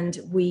talk, and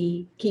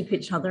we keep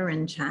each other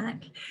in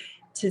check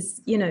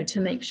to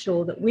make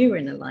sure that we're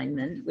in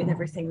alignment with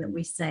everything that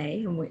we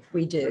say and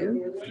we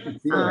do.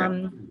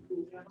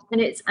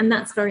 And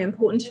that's very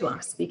important to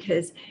us,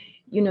 because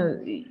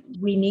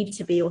we need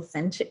to be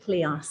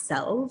authentically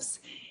ourselves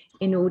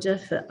in order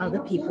for other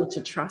people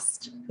to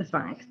trust the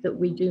fact that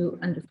we do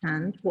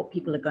understand what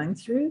people are going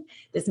through.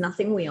 There's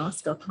nothing we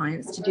ask our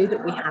clients to do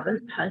that we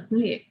haven't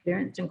personally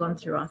experienced and gone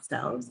through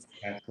ourselves.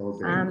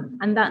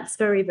 And that's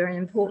very, very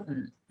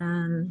important.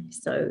 And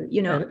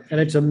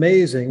it's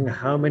amazing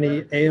how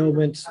many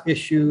ailments,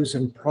 issues,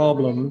 and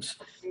problems,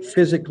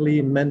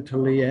 physically,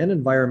 mentally, and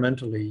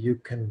environmentally, you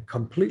can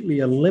completely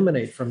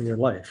eliminate from your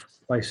life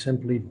by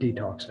simply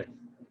detoxing.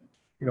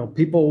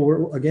 People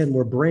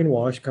were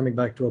brainwashed, coming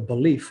back to a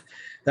belief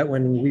that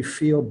when we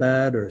feel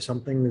bad or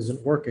something isn't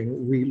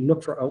working, we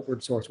look for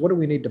outward source. What do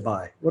we need to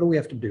buy? What do we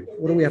have to do?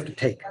 What do we have to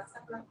take?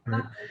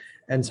 Right?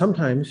 And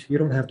sometimes you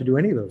don't have to do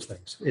any of those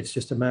things. It's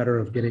just a matter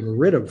of getting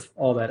rid of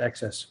all that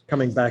excess.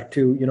 Coming back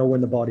to, when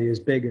the body is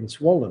big and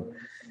swollen,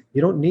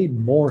 you don't need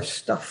more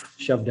stuff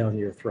shoved down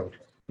your throat.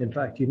 In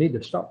fact, you need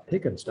to stop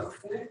taking stuff.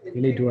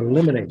 You need to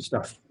eliminate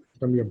stuff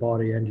from your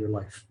body and your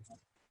life.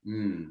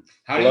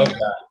 I love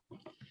that.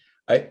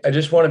 I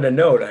just wanted to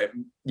note,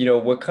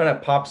 what kind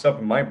of pops up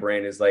in my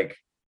brain is like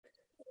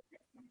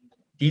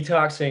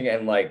detoxing,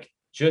 and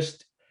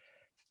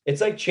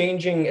it's like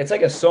changing. It's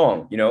like a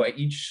song,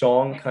 each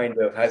song kind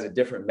of has a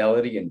different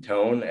melody and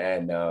tone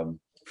and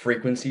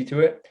frequency to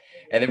it.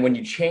 And then when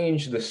you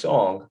change the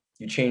song,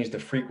 you change the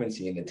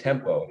frequency and the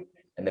tempo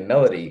and the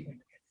melody,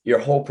 your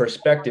whole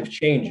perspective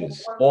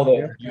changes.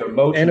 Your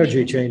emotion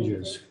energy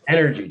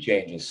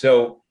changes.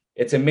 So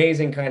it's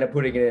amazing kind of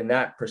putting it in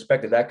that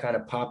perspective. That kind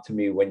of popped to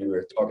me when you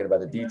were talking about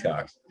the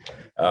detox.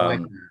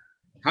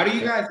 How do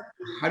you guys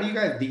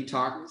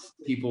detox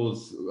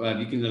people's,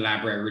 you can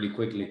elaborate really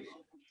quickly,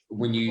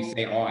 when you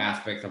say all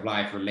aspects of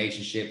life,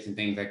 relationships and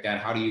things like that,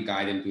 how do you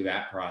guide them through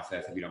that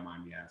process, if you don't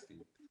mind me asking?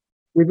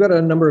 We've got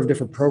a number of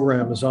different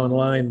programs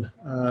online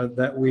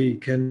that we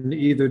can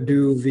either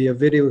do via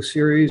video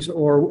series,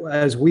 or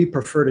as we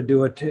prefer to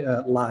do it,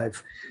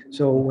 live.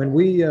 So when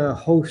we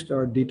host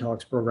our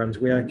detox programs,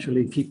 we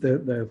actually keep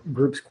the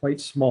groups quite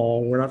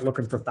small. We're not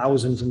looking for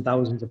thousands and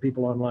thousands of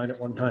people online at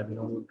one time.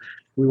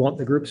 We want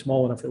the group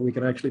small enough that we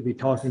can actually be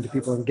talking to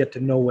people and get to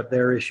know what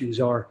their issues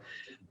are,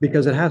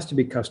 because it has to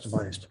be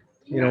customized.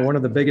 One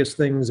of the biggest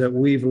things that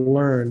we've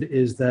learned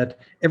is that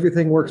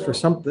everything works for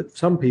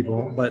some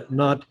people, but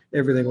not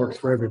everything works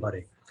for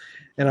everybody.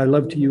 And I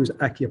love to use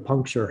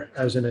acupuncture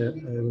as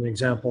an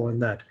example in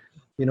that.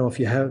 If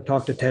you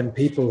talk to 10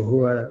 people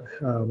who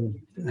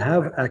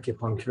have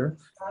acupuncture,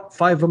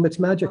 5 of them, it's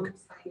magic.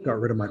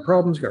 Got rid of my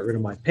problems, got rid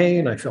of my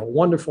pain. I felt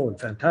wonderful and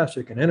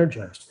fantastic and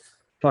energized.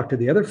 Talk to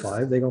the other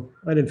 5, they go,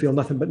 I didn't feel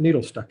nothing but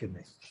needles stuck in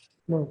me.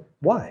 Well,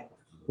 why?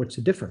 What's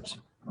the difference?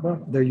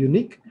 Well, they're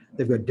unique.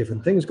 They've got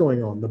different things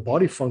going on. The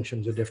body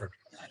functions are different.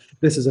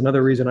 This is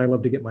another reason I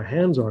love to get my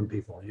hands on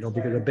people,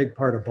 because a big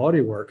part of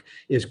body work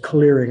is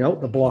clearing out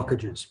the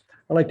blockages.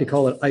 I like to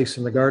call it ice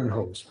in the garden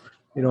hose.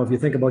 If you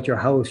think about your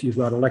house, you've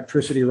got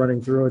electricity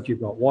running through it, you've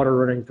got water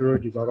running through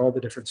it, you've got all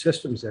the different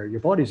systems there. Your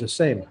body's the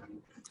same.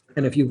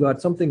 And if you've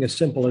got something as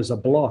simple as a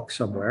block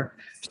somewhere,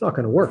 it's not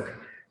going to work.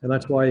 And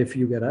that's why if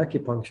you get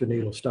acupuncture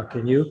needle stuck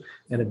in you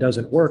and it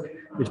doesn't work,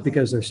 it's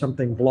because there's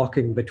something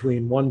blocking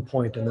between one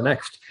point and the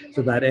next.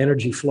 So that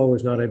energy flow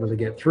is not able to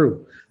get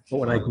through. But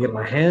when I can get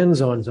my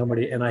hands on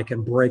somebody and I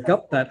can break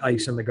up that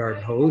ice in the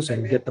garden hose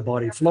and get the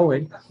body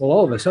flowing, well,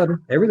 all of a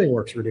sudden, everything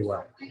works really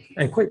well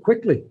and quite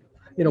quickly.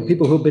 You know,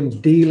 people who've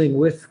been dealing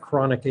with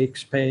chronic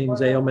aches,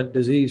 pains, ailment,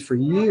 disease for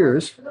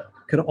years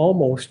can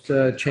almost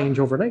change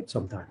overnight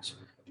sometimes.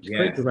 It's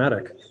quite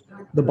dramatic.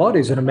 The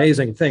body's an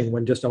amazing thing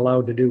when just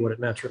allowed to do what it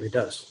naturally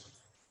does.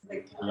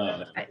 I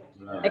love that.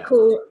 I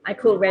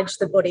call Reg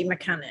the body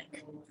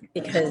mechanic,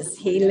 because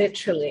he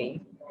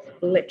literally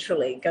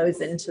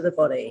goes into the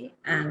body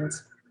and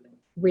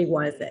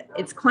rewires it.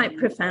 It's quite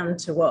profound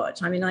to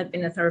watch. I mean, I've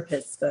been a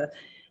therapist for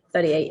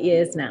 38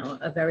 years now,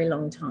 a very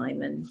long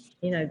time, and,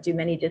 you know, do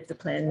many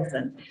disciplines,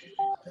 and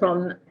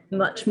from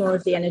much more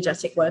of the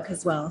energetic work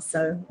as well.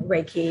 So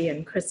Reiki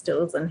and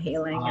crystals and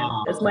healing.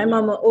 And as my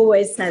mum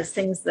always says,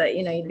 things that,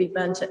 you know, you'd be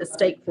burnt at a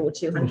stake for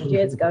 200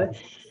 years ago.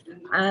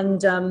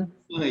 And so,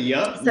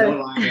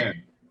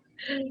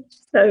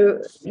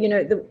 you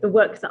know, the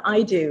work that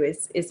I do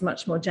is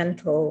much more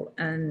gentle,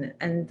 and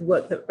the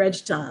work that Reg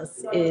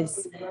does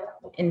is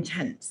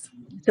intense.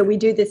 So we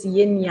do this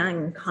yin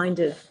yang kind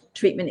of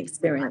treatment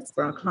experience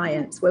for our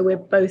clients, where we're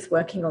both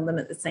working on them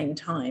at the same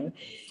time.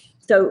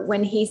 So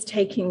when he's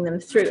taking them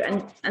through,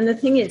 and the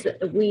thing is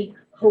that we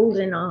hold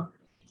in our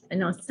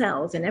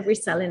cells, in every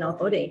cell in our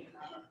body,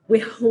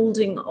 we're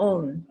holding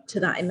on to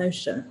that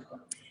emotion.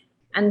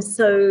 And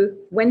so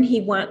when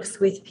he works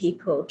with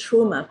people,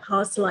 trauma,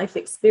 past life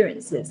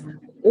experiences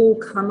all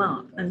come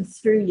up and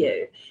through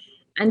you,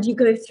 and you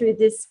go through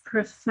this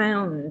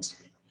profound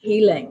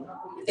healing.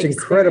 It's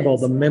incredible,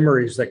 the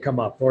memories that come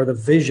up, or the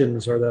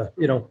visions, or the,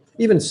 you know,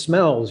 even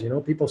smells. You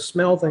know, people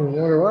smell things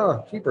and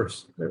wonder,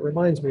 keepers, it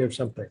reminds me of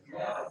something.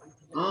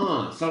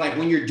 So like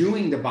when you're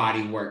doing the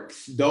body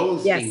works,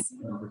 those things.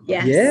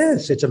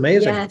 Yes, it's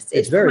amazing. Yes,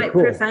 it's very quite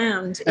cool.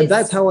 Profound. And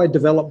that's how I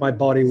developed my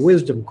body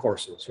wisdom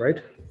courses,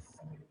 right?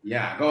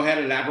 Yeah, go ahead,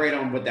 elaborate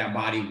on what that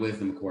body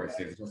wisdom course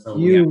is. So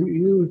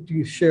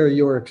you share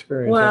your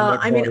experience. Well,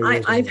 I mean,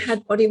 I've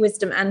had body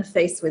wisdom and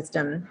face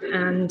wisdom,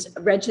 and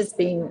Reg has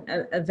been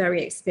a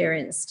very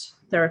experienced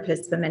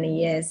therapist for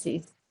many years.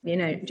 He's, you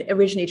know,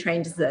 originally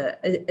trained as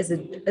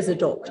a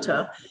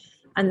doctor,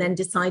 and then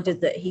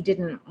decided that he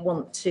didn't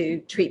want to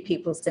treat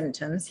people's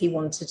symptoms. He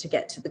wanted to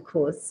get to the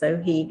cause. So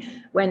he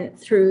went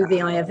through the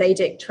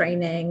Ayurvedic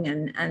training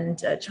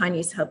and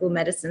Chinese herbal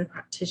medicine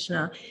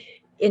practitioner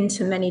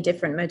into many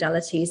different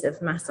modalities of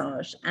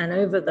massage. And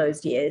over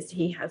those years,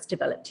 he has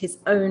developed his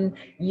own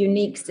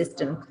unique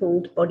system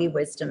called body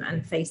wisdom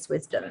and face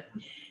wisdom,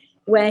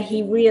 where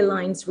he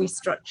realigns,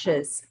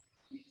 restructures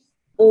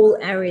all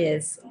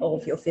areas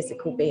of your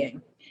physical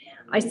being.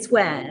 I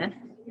swear,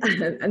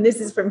 and this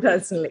is from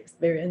personal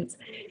experience,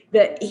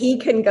 that he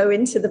can go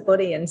into the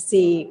body and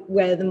see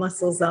where the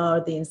muscles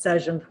are, the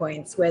insertion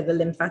points, where the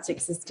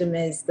lymphatic system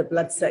is, the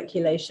blood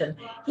circulation.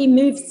 He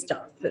moves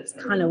stuff that's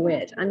kind of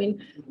weird. I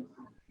mean,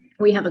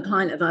 we have a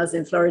client of ours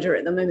in Florida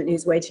at the moment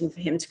who's waiting for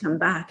him to come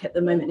back at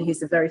the moment,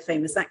 who's a very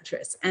famous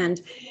actress.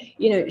 And,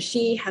 you know,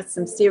 she has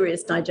some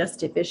serious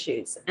digestive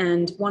issues,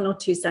 and 1 or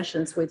 2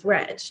 sessions with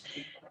Reg,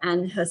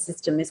 and her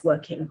system is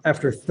working.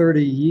 After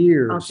 30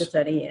 years. After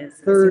 30 years.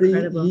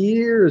 30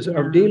 years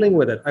of dealing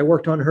with it. I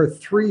worked on her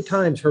 3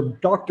 times. Her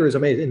doctor is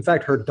amazing. In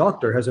fact, her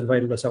doctor has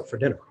invited us out for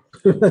dinner.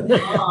 I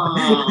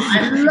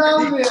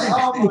love it.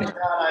 Oh my God,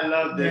 I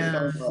love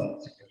this so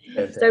much.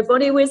 So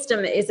body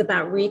wisdom is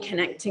about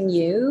reconnecting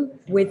you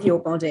with your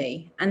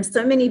body. And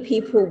so many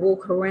people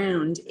walk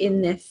around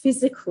in their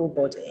physical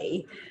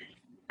body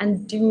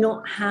and do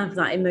not have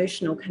that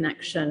emotional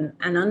connection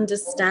and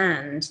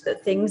understand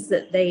that things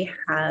that they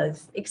have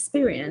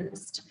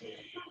experienced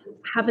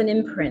have an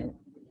imprint.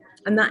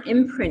 And that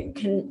imprint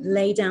can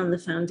lay down the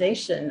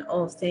foundation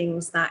of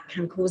things that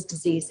can cause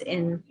disease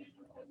in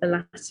the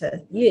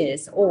latter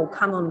years or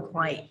come on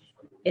quite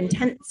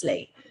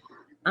intensely.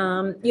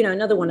 You know,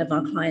 another one of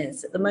our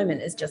clients at the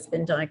moment has just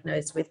been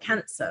diagnosed with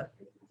cancer.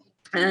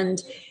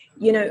 And,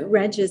 you know,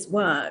 Reg's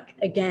work,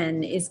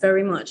 again, is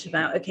very much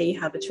about, okay, you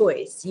have a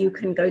choice. You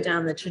can go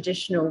down the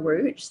traditional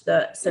route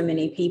that so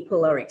many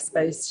people are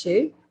exposed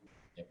to,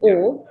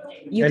 or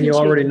you can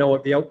already know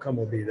what the outcome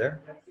will be there.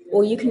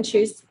 Or you can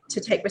choose to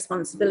take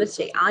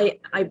responsibility. I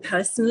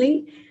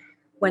personally,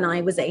 when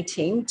I was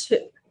 18,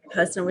 took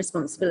personal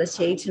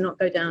responsibility to not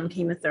go down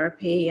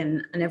chemotherapy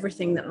and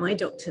everything that my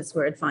doctors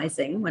were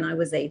advising when I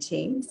was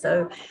 18.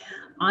 So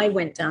I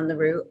went down the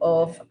route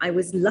of, I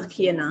was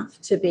lucky enough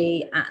to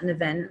be at an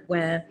event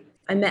where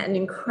I met an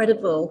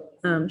incredible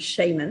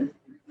shaman,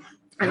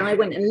 and I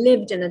went and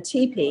lived in a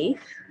teepee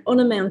on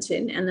a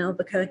mountain in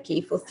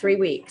Albuquerque for 3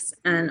 weeks.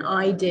 And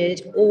I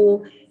did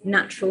all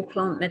natural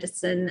plant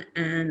medicine,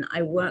 and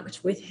I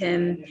worked with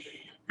him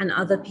and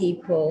other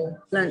people,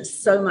 learned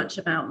so much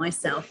about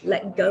myself,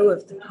 let go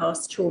of the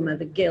past trauma,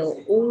 the guilt,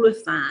 all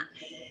of that,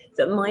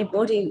 that my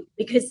body,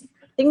 because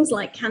things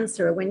like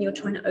cancer are when you're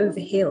trying to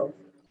overheal.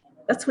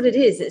 That's what it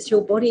is. It's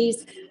your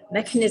body's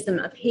mechanism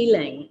of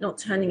healing, not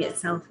turning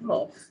itself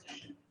off.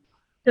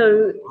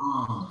 So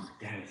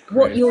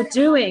what you're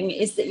doing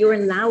is that you're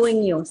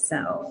allowing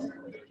yourself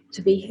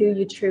to be who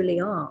you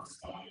truly are.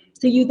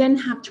 So you then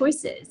have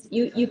choices.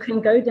 You can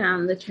go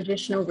down the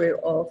traditional route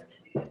of,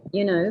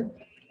 you know,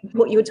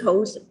 what you're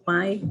told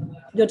by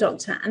your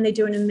doctor, and they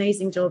do an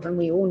amazing job. And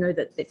we all know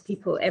that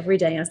people every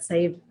day are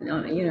saved,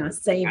 are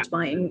saved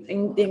by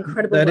the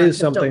incredible that work is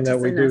something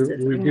of that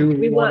doctors we and do nurses.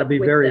 we want to work be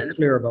with very them.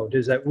 clear about,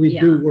 is that we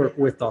do work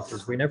with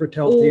doctors. We never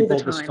tell All the people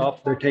to time.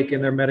 stop their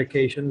taking their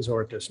medications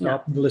or to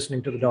stop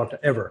listening to the doctor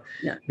ever.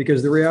 No.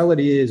 Because the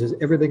reality is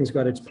everything's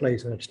got its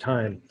place and its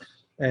time.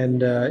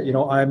 And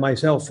I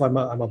myself, I'm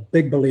a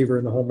big believer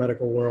in the whole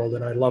medical world,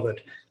 and I love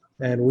it.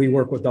 And we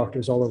work with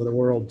doctors all over the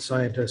world,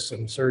 scientists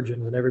and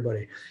surgeons and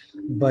everybody.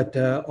 But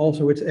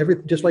also, it's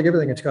just like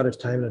everything, it's got its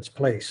time and its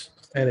place.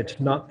 And it's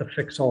not the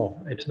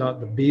fix-all. It's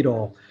not the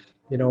beat-all.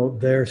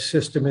 Their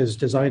system is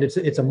designed.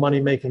 It's a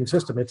money-making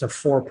system. It's a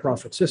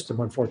for-profit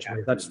system.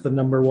 Unfortunately, that's the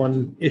number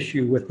one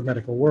issue with the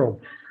medical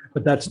world.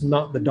 But that's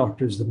not the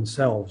doctors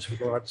themselves.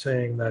 We're not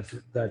saying that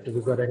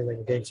we've got anything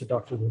against the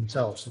doctors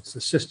themselves. It's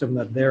the system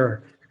that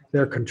they're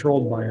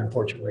controlled by,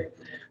 unfortunately.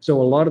 So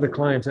a lot of the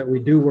clients that we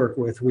do work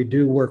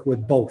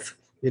with both,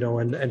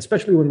 and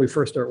especially when we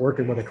first start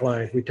working with a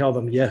client, we tell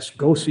them, yes,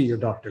 go see your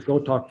doctor, go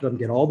talk to them,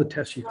 get all the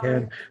tests you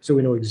can, so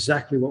we know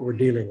exactly what we're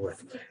dealing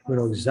with. We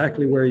know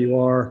exactly where you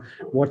are,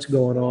 what's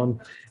going on.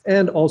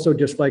 And also,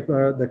 just like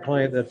the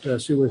client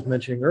that Sue was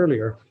mentioning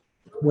earlier,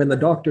 when the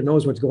doctor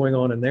knows what's going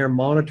on and they're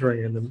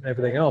monitoring and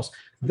everything else,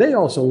 they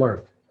also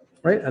learn.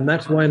 Right. And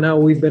that's why now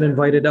we've been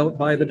invited out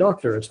by the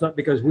doctor. It's not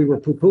because we were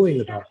poo-pooing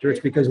the doctor. It's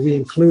because we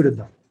included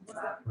them.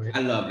 Right? I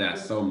love that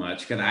so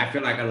much, because I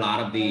feel like a lot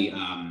of the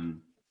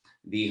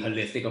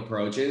holistic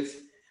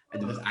approaches,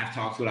 I've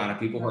talked to a lot of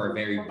people who are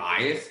very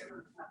biased.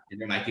 And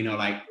they're like,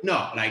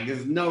 no,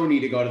 there's no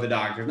need to go to the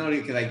doctor. No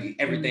need, because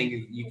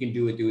everything you can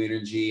do it through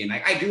energy. And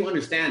I do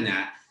understand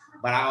that,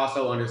 but I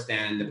also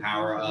understand the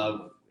power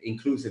of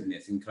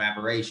inclusiveness and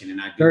collaboration.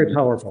 And very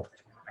powerful.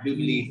 I do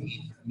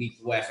believe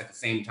East West at the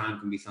same time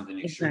can be something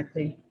extreme.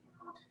 Exactly.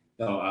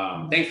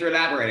 So thanks for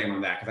elaborating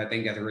on that, because I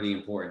think that's really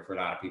important for a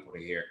lot of people to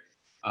hear.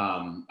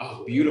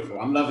 Beautiful.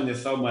 I'm loving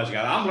this so much,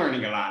 guys. I'm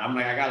learning a lot.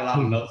 I got a lot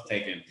of notes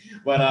taken.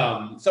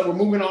 But so we're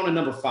moving on to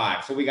number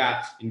 5. So we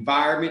got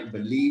environment,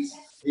 beliefs,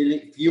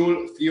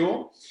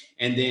 fuel,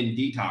 and then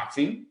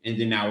detoxing. And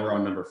then now we're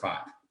on number 5.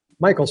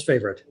 Michael's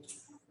favorite,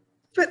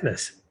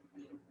 fitness.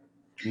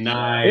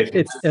 Nice.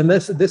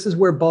 This is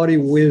where body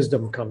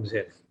wisdom comes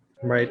in.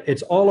 Right.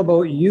 It's all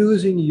about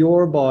using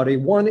your body,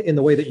 one, in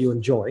the way that you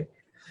enjoy.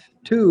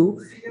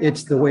 2,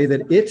 it's the way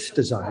that it's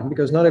designed,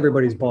 because not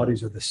everybody's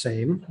bodies are the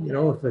same.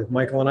 If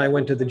Michael and I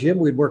went to the gym,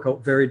 we'd work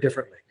out very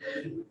differently.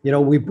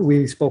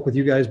 We spoke with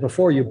you guys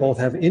before. You both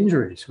have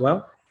injuries.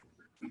 Well,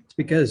 it's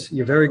because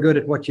you're very good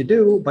at what you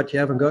do, but you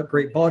haven't got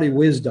great body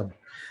wisdom.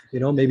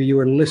 Maybe you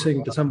were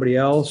listening to somebody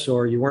else,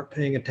 or you weren't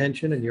paying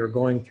attention and you're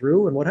going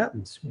through, and what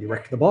happens? You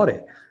wreck the body,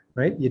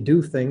 right? You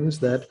do things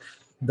that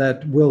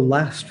will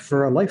last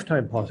for a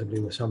lifetime,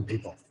 possibly, with some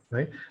people,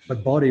 right?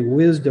 But body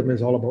wisdom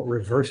is all about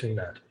reversing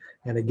that.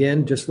 And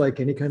again, just like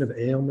any kind of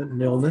ailment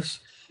and illness,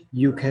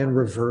 you can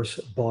reverse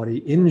body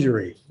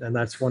injury. And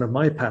that's one of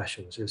my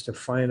passions, is to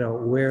find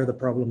out where the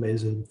problem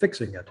is and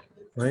fixing it,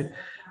 right?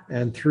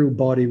 And through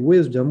body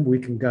wisdom, we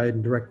can guide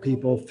and direct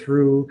people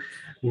through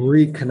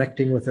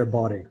reconnecting with their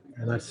body.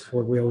 And that's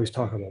what we always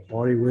talk about.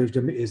 Body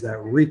wisdom is that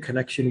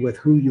reconnection with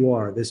who you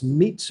are, this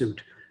meat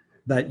suit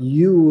that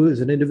you as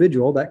an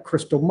individual, that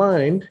crystal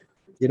mind,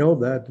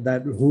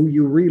 that who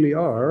you really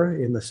are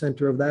in the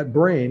center of that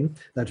brain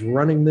that's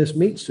running this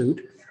meat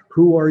suit.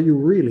 Who are you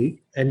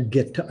really? And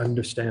get to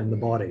understand the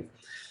body.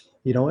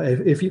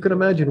 If you can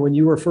imagine when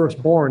you were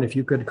first born, if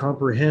you could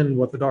comprehend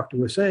what the doctor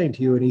was saying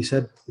to you, and he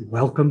said,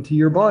 welcome to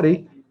your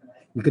body.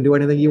 You can do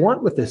anything you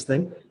want with this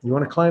thing. You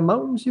want to climb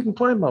mountains? You can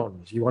climb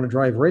mountains. You want to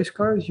drive race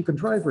cars? You can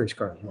drive race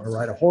cars. You want to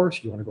ride a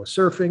horse? You want to go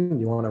surfing?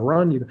 You want to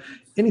run?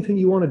 Anything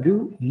you want to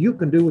do, you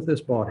can do with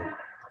this body.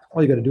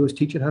 All you got to do is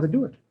teach it how to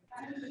do it.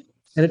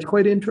 And it's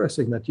quite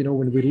interesting that,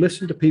 when we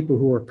listen to people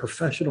who are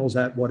professionals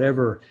at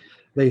whatever,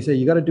 they say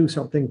you got to do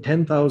something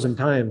 10,000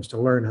 times to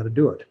learn how to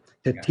do it,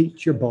 to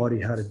teach your body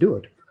how to do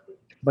it.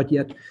 But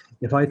yet,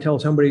 if I tell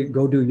somebody,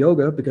 go do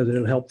yoga because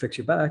it'll help fix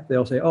your back,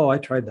 they'll say, oh, I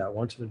tried that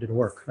once and it didn't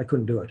work. I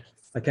couldn't do it.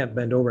 I can't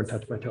bend over and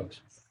touch my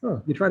toes.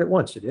 Oh, you tried it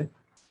once, did you?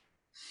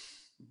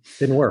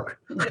 Didn't work.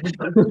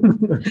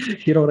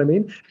 You know what I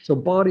mean? So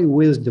body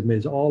wisdom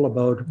is all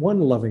about, 1,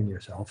 loving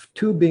yourself,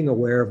 2, being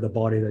aware of the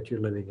body that you're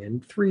living in,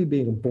 3,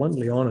 being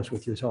bluntly honest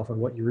with yourself on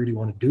what you really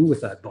want to do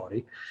with that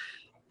body,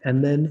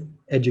 and then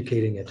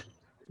educating it,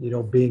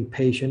 being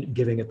patient,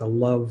 giving it the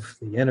love,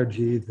 the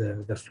energy,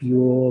 the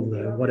fuel,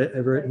 the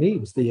whatever it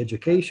needs, the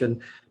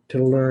education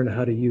to learn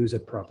how to use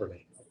it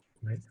properly,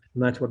 right?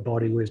 And that's what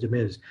body wisdom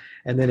is.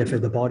 And then if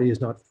the body is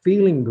not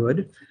feeling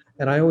good,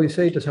 and I always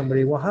say to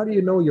somebody, well, how do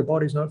you know your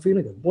body's not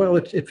feeling good? Well,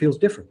 it feels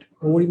different.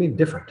 Well, what do you mean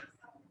different?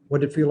 What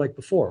did it feel like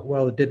before?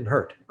 Well, it didn't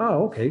hurt.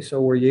 Oh, okay. So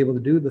were you able to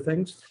do the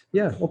things?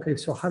 Yeah. Okay.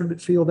 So how did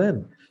it feel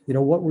then?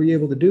 What were you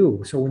able to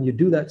do? So when you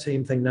do that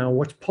same thing now,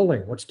 what's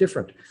pulling? What's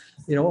different?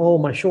 Oh,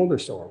 my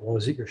shoulder's sore. Well,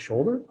 is it your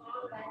shoulder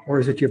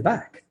or is it your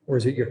back or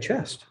is it your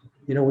chest?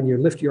 When you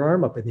lift your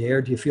arm up in the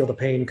air, do you feel the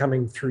pain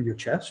coming through your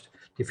chest?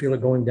 Do you feel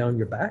it going down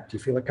your back? Do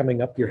you feel it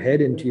coming up your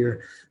head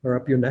or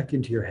up your neck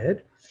into your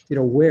head?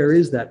 Where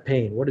is that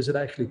pain? What is it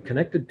actually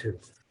connected to?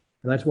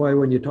 And that's why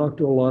when you talk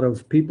to a lot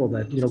of people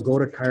that, go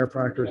to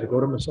chiropractors, they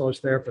go to massage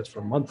therapists for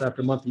month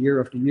after month,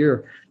 year after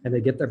year, and they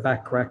get their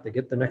back cracked, they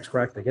get their necks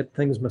cracked, they get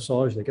things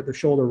massaged, they get their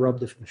shoulder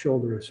rubbed if the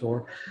shoulder is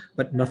sore,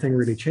 but nothing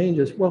really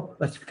changes. Well,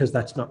 that's because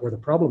that's not where the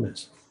problem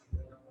is.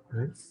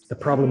 Right? The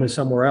problem is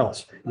somewhere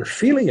else. You're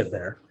feeling it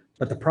there,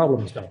 but the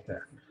problem is not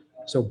there.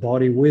 So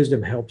body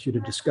wisdom helps you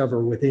to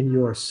discover within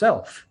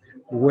yourself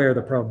where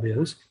the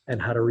problem is and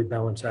how to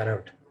rebalance that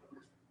out.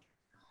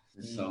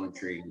 This is so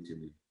intriguing to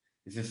me.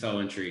 This is so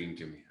intriguing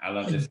to me. I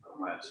love this so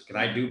much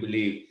because I do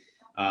believe,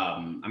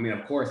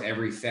 of course,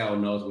 every cell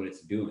knows what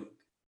it's doing.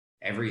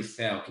 Every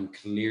cell can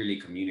clearly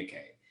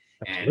communicate.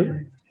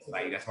 Absolutely.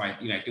 And that's why,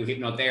 through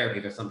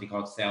hypnotherapy, there's something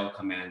called cell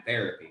command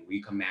therapy.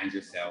 We command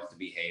your cells to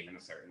behave in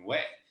a certain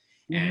way.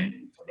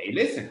 And they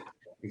listen,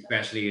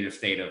 especially in a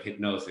state of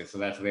hypnosis. So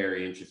that's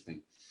very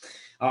interesting.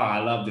 Oh, I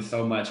love this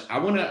so much. I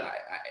want to,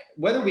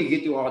 whether we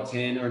get through all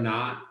 10 or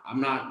not,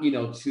 I'm not,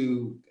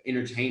 too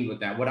entertained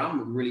with that. What I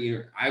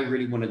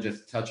really want to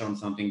just touch on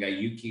something that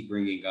you keep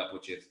bringing up,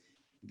 which is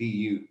be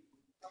you.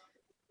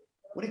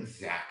 What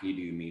exactly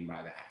do you mean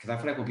by that? Because I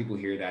feel like when people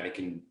hear that, it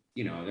can,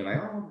 they're like,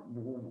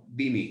 oh,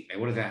 be me. Like,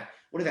 what does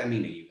that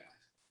mean to you guys?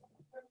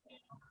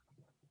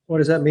 What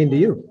does that mean to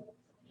you?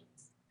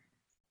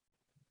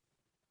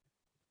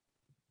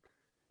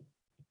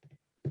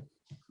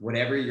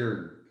 Whatever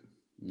your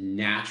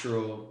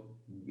natural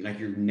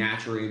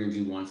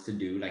energy wants to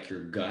do, like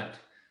your gut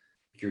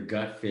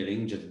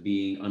feeling, just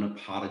being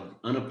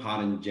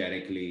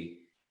unapologetically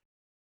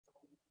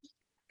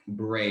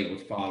brave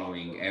with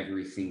following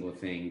every single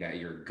thing that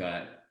your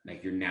gut,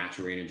 like your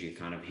natural energy is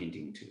kind of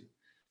hinting to.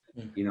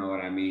 You know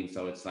what I mean?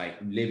 So it's like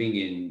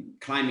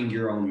climbing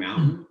your own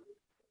mountain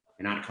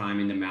and not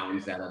climbing the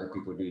mountains that other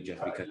people do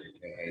just because they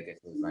say, hey, this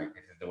is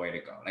the way to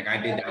go. Like I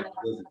did that,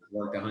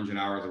 worked 100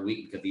 hours a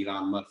week because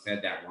Elon Musk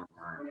said that one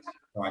time.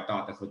 So I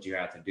thought that's what you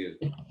had to do.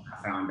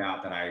 I found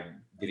out that I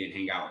didn't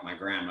hang out with my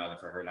grandmother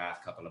for her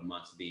last couple of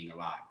months being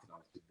alive because I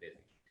was too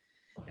busy.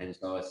 And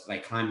so it's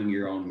like climbing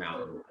your own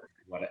mountain,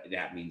 what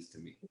that means to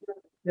me.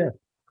 Yeah.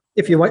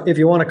 If you want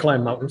to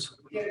climb mountains.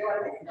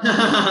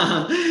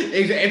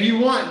 If you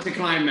want to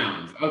climb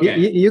mountains. Okay.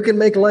 You can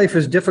make life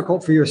as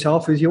difficult for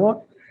yourself as you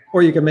want,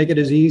 or you can make it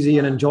as easy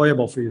and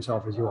enjoyable for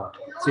yourself as you want.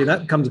 See,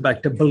 that comes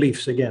back to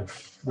beliefs again.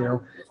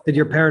 Did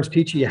your parents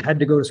teach you had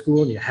to go to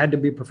school and you had to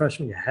be a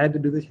professional, you had to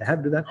do this, you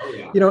had to do that?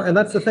 And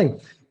that's the thing.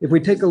 If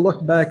we take a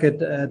look back at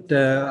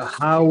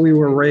how we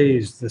were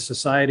raised, the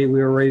society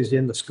we were raised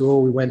in, the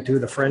school we went to,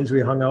 the friends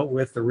we hung out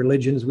with, the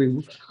religions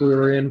we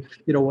were in,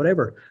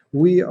 whatever,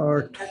 we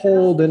are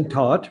told and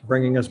taught,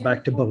 bringing us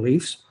back to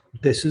beliefs,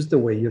 this is the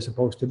way you're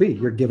supposed to be.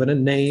 You're given a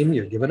name,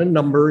 you're given a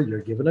number,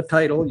 you're given a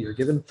title, you're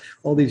given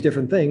all these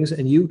different things,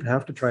 and you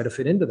have to try to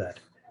fit into that.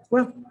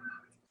 Well,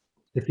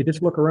 if you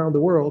just look around the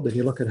world and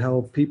you look at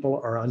how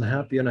people are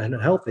unhappy and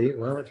unhealthy,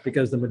 well, it's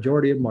because the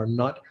majority of them are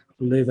not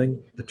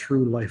living the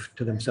true life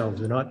to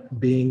themselves. They're not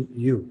being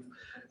you,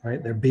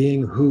 right? They're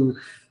being who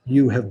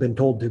you have been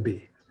told to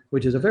be,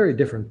 which is a very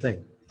different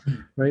thing,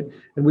 right?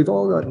 And we've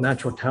all got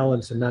natural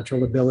talents and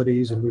natural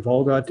abilities, and we've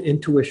all got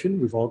intuition.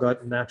 We've all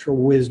got natural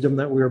wisdom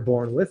that we were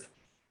born with.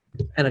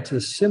 And it's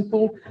as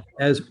simple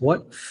as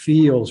what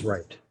feels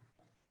right.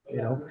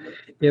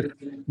 If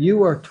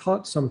you are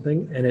taught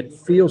something and it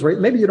feels right,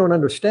 maybe you don't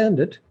understand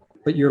it,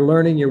 but you're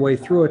learning your way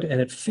through it and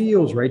it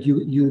feels right.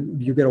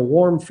 You get a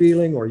warm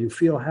feeling or you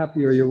feel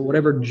happy or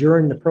whatever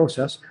during the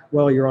process,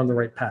 well, you're on the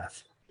right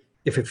path.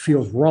 If it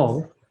feels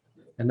wrong,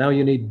 and now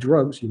you need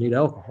drugs, you need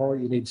alcohol,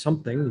 you need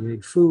something, you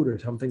need food or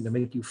something to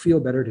make you feel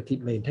better to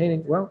keep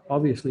maintaining, well,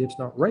 obviously it's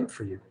not right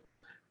for you,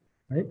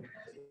 right?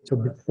 So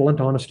blunt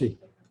honesty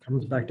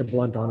comes back to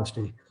blunt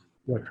honesty.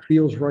 What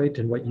feels right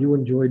and what you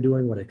enjoy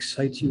doing, what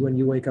excites you when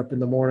you wake up in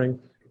the morning,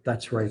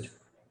 that's right.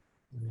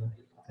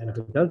 And if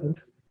it doesn't,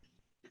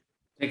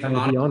 takes a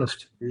lot be of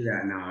honest. To do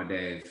that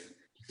nowadays,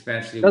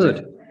 especially. Does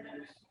it?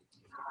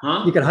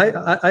 Huh? You can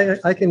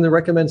I can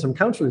recommend some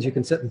counselors you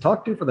can sit and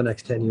talk to for the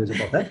next 10 years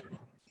about that.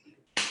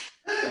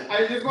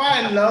 This is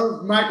why I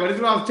love Michael. This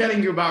is what I was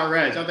telling you about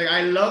Reg. I think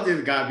I love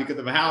this guy because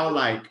of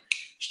how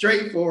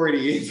straightforward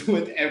he is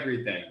with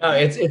everything.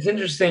 It's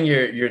interesting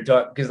you're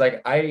talking because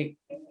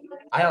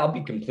I'll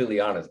be completely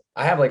honest.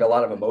 I have a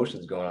lot of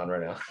emotions going on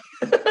right now.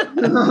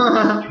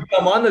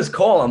 I'm on this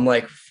call. I'm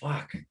like,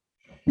 fuck.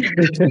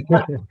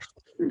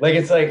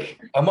 It's like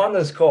I'm on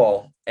this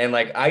call and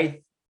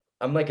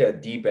I'm a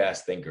deep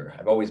ass thinker.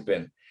 I've always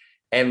been.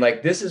 And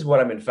this is what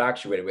I'm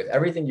infatuated with.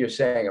 Everything you're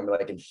saying, I'm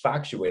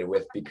infatuated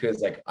with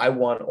because I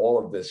want all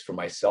of this for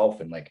myself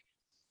and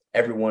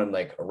everyone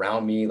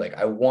around me.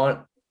 I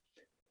want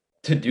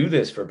to do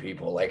this for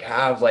people, like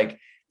have like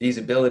these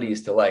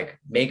abilities to like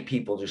make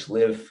people just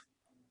live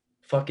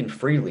fucking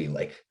freely,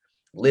 like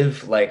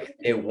live like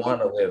they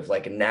want to live,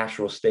 like a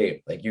natural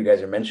state, like you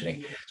guys are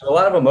mentioning. So a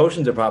lot of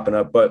emotions are popping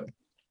up, but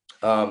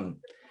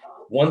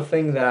one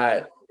thing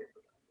that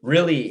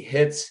really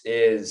hits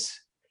is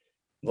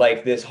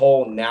like this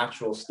whole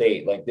natural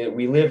state, like that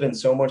we live in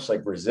so much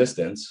like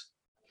resistance,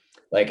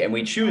 like, and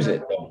we choose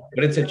it though,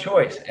 but it's a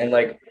choice. And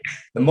like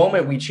the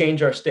moment we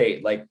change our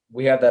state, like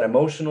we have that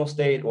emotional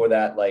state or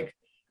that like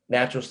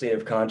natural state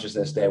of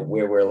consciousness that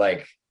where we're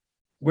like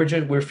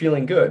we're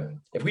feeling good.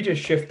 If we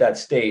just shift that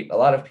state, a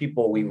lot of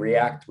people, we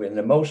react with an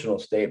emotional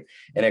state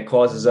and it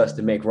causes us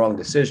to make wrong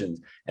decisions.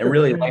 And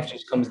really life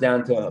just comes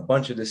down to a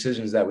bunch of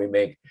decisions that we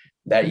make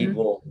that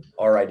equal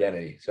our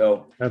identity.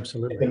 So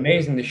Absolutely. it's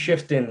amazing the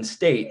shift in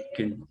state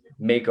can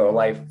make our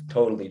life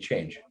totally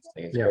change.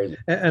 It's crazy.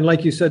 And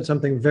like you said,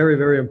 something very,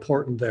 very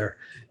important there.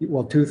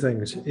 Well, two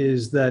things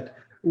is that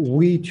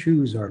we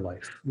choose our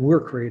life.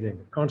 We're creating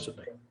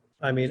constantly.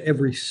 I mean,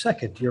 every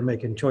second you're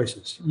making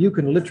choices. You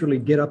can literally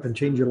get up and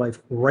change your life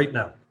right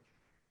now.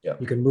 Yeah.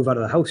 You can move out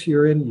of the house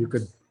you're in. You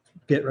could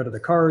get rid of the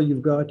car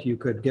you've got. You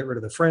could get rid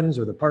of the friends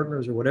or the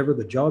partners or whatever,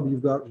 the job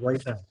you've got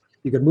right now.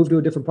 You could move to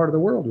a different part of the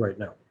world right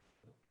now.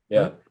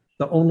 Yeah.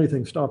 The only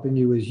thing stopping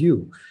you is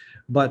you.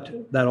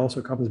 But that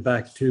also comes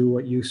back to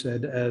what you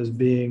said as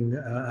being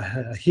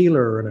a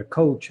healer and a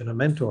coach and a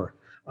mentor.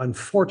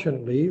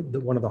 Unfortunately,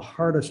 one of the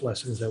hardest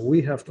lessons that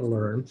we have to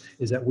learn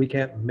is that we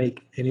can't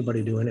make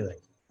anybody do anything.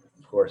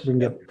 Of course. We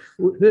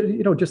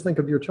can just think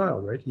of your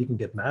child, right? You can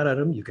get mad at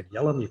them, you can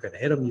yell them, you can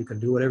hit them, you can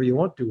do whatever you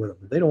want to with them.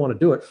 If they don't want to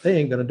do it, they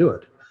ain't going to do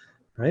it,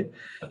 right?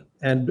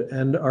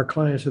 And our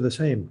clients are the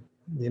same.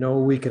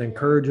 We can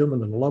encourage them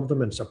and love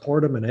them and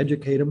support them and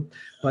educate them.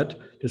 But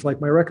just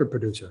like my record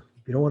producer,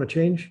 if you don't want to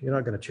change, you're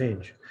not going to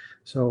change.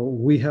 So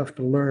we have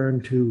to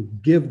learn to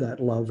give that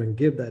love and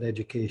give that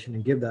education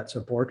and give that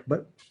support.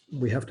 But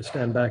we have to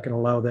stand back and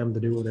allow them to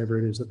do whatever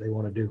it is that they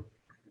want to do.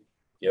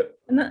 Yep.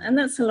 And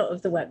that's a lot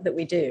of the work that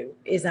we do,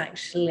 is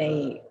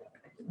actually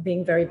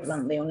being very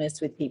bluntly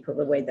honest with people,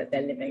 the way that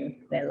they're living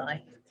their life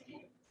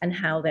and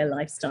how their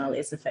lifestyle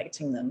is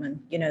affecting them.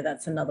 And,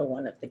 that's another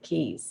one of the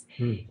keys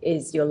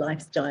is your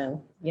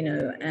lifestyle,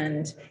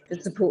 and the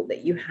support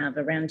that you have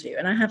around you.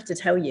 And I have to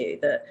tell you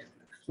that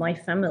my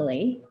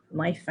family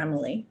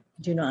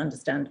do not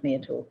understand me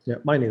at all. Yeah,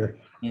 mine either.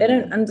 They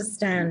don't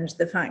understand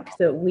the fact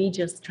that we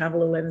just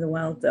travel all over the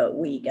world, that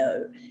we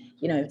go,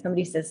 if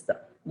somebody says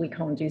that we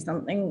can't do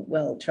something,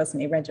 well, trust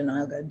me, Reg and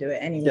I'll go do it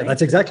anyway. Yeah,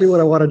 that's exactly what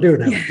I want to do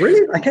now.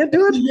 Really? I can't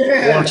do it?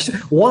 Yeah.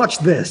 Watch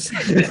this.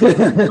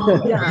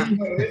 Yeah.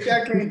 If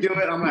I can't do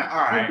it, I'm like,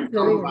 all right, I'm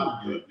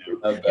about to do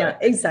it now. Yeah,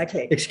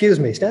 exactly. Excuse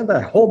me, stand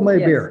back, hold my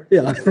beer.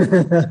 Yeah.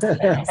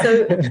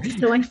 So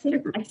I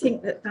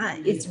think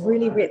that is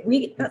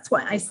really, that's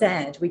what I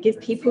said. We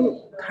give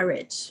people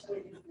courage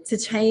to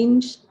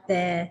change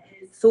their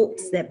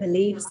thoughts, their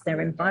beliefs, their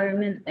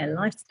environment, their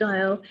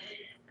lifestyle,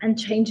 and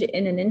change it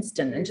in an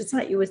instant. And just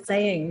like you were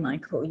saying,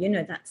 Michael,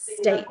 that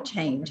state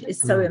change is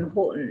so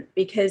important,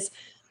 because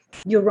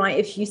you're right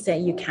if you say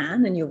you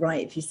can, and you're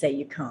right if you say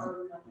you can't.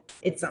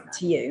 It's up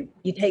to you.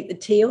 You take the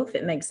T off,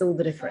 it makes all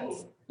the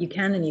difference. You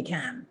can and you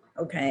can.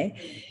 Okay.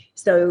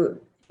 So,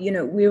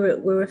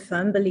 we're a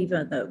firm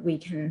believer that we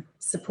can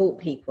support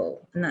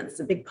people. And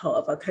that's a big part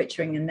of our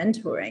coaching and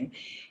mentoring,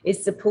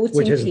 is supporting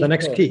Which is people. the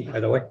next key,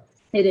 by the way.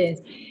 It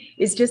is.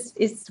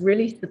 It's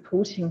really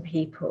supporting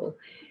people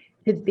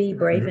to be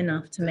brave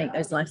enough to make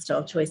those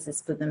lifestyle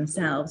choices for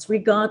themselves,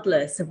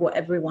 regardless of what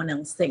everyone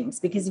else thinks.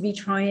 Because if you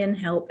try and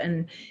help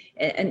and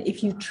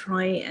if you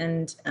try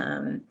and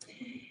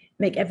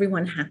make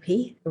everyone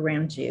happy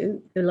around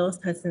you, the last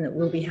person that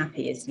will be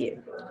happy is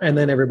you. And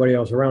then everybody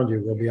else around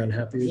you will be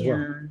unhappy as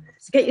well.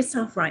 So get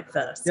yourself right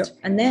first. Yep.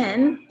 And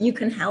then you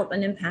can help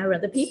and empower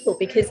other people,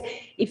 because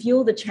if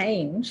you're the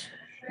change,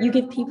 you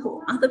give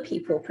other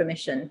people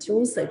permission to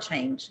also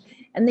change,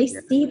 and they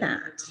see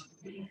that.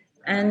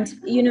 And,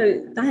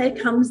 there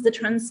comes the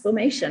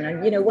transformation.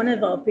 And, one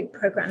of our big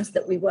programs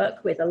that we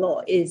work with a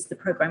lot is the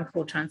program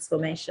called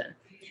Transformation.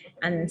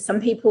 And some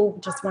people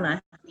just want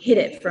to hit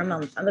it for a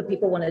month. Other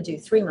people want to do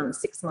 3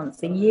 months, 6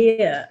 months, a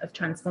year of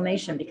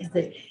transformation, because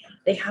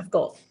they have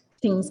got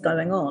things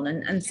going on.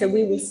 And so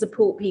we will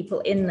support people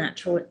in that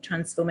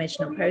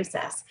transformational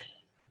process.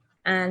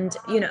 And,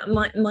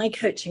 my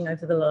coaching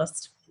over the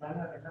last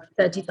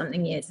 30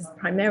 something years has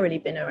primarily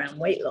been around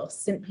weight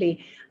loss, and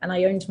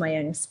I owned my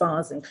own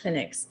spas and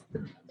clinics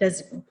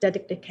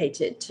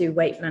dedicated to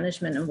weight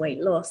management and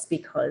weight loss,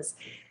 because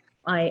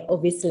I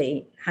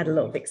obviously had a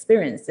lot of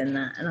experience in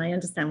that, and I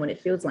understand what it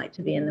feels like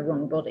to be in the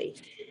wrong body,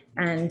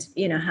 and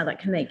how that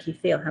can make you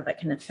feel, how that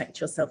can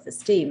affect your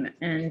self-esteem.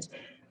 And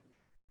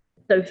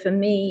so for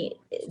me,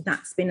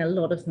 that's been a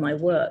lot of my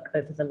work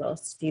over the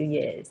last few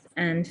years,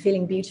 and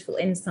feeling beautiful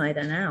inside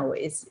and out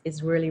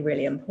is really,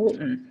 really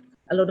important.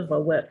 A lot of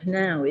our work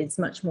now is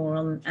much more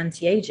on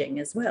anti-aging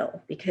as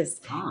well,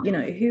 because,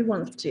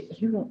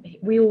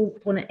 we all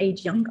want to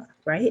age younger,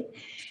 right?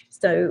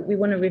 So we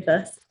want to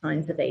reverse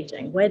signs of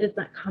aging. Where does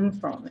that come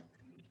from?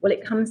 Well,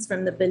 it comes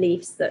from the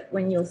beliefs that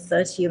when you're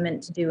 30, you're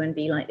meant to do and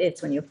be like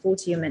this. When you're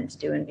 40, you're meant to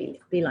do and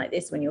be like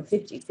this. When you're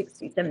 50,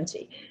 60,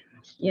 70,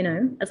 you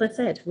know, as I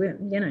said, we're,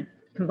 you know,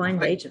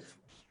 combined age of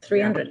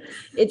 300.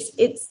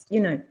 It's,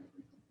 you know,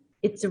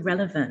 it's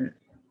irrelevant.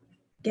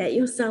 Get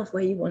yourself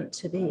where you want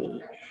to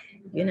be,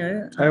 you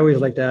know. I always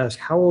like to ask,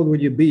 how old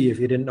would you be if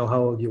you didn't know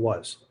how old you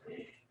was?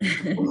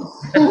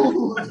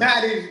 Ooh,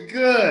 that is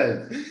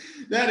good.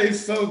 That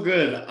is so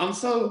good.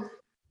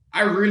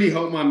 I really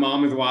hope my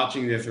mom is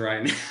watching this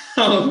right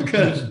now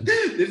because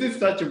this is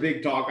such a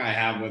big talk I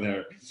have with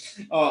her.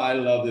 Oh, I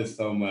love this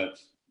so much.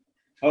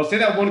 I'll say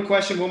that one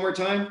question one more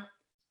time.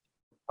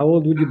 How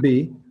old would you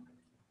be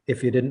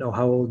if you didn't know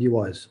how old you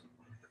was?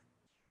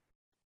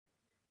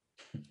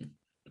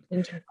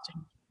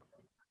 Interesting.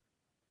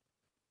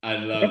 I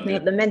love Definitely it.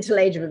 at the mental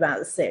age of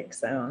about 6,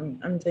 so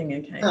I'm doing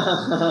okay.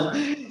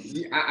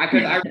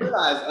 I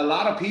realize a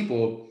lot of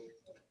people,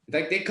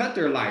 like, they cut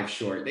their life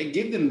short. They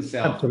give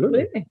themselves.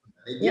 Absolutely.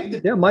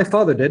 Yeah, my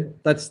father did.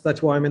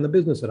 That's why I'm in the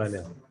business that I'm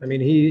in. I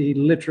mean, he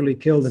literally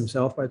killed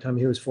himself by the time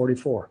he was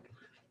 44.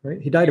 Right?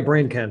 He died of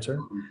brain cancer,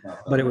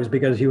 but it was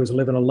because he was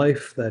living a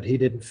life that he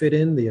didn't fit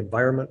in. The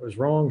environment was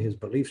wrong. His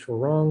beliefs were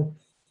wrong,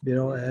 you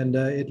know, and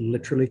it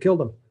literally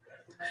killed him.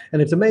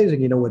 And it's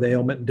amazing, you know, with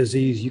ailment and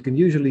disease, you can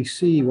usually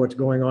see what's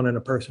going on in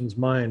a person's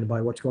mind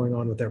by what's going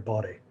on with their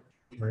body,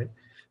 right?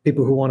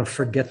 People who want to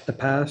forget the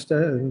past,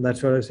 and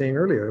that's what I was saying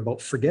earlier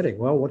about forgetting.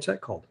 Well, what's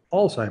that called?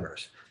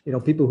 Alzheimer's. You know,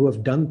 people who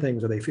have done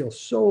things or they feel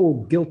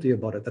so guilty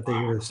about it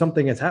that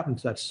something has happened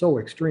that's so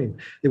extreme,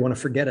 they want to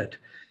forget it.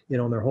 You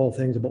know, and their whole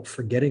thing's about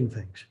forgetting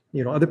things.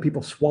 You know, other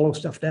people swallow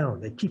stuff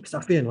down. They keep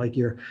stuff in, like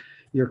your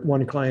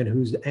one client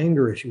who's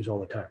anger issues all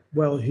the time.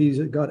 Well, he's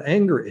got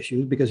anger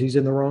issues because he's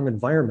in the wrong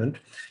environment,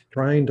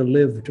 trying to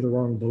live to the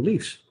wrong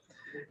beliefs.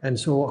 And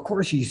so, of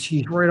course,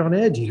 he's right on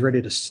edge. He's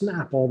ready to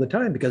snap all the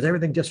time because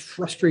everything just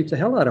frustrates the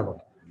hell out of him.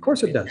 Of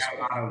course it does.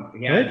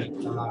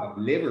 A lot of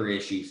liver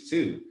issues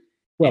too.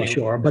 Well,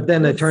 sure, but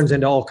then it turns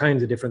into all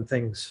kinds of different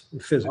things,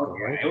 physical,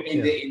 right?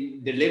 And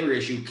the liver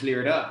issue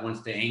cleared up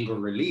once the anger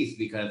released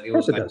because it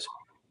was like,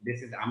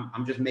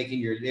 I'm just making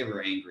your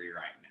liver angry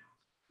right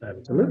now.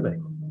 Absolutely.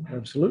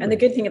 Absolutely. And the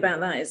good thing about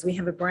that is we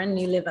have a brand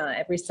new liver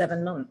every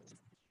 7 months.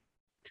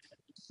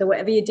 So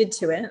whatever you did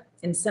to it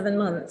in 7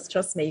 months,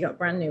 trust me, you got a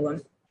brand new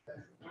one.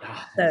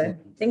 So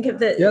think of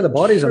the the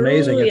body's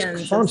amazing.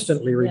 It's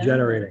constantly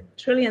regenerating.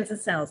 Trillions of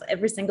cells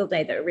every single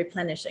day that are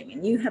replenishing,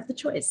 and you have the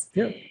choice.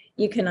 Yeah.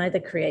 You can either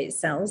create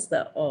cells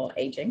that are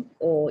aging,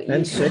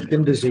 and sick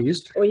and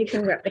diseased, or you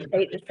can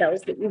replicate the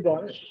cells that you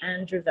want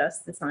and reverse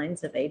the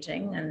signs of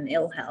aging and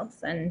ill health,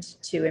 and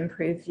to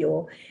improve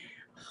your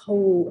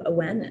whole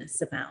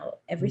awareness about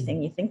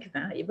everything you think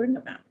about, you bring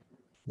about.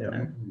 Yeah.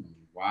 So.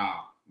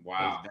 Wow.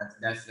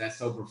 That's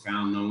so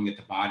profound, knowing that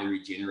the body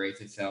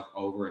regenerates itself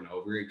over and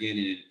over again.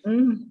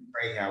 And it's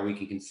crazy how we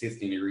can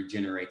consistently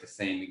regenerate the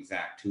same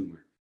exact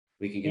tumor.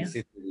 We can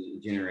consistently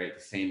regenerate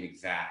the same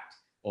exact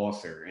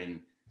ulcer.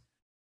 And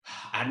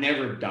I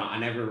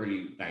never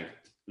really like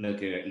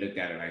looked at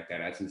it like that.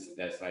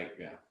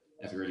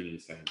 That's really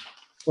insane.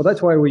 Well,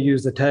 that's why we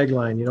use the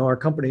tagline. You know, our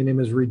company name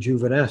is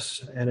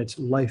Rejuveness, and it's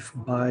life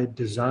by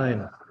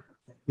design,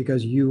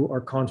 because you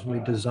are constantly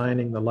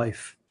designing the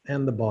life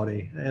and the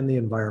body and the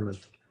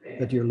environment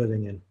that you're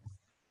living in.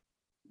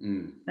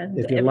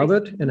 If you love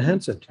it,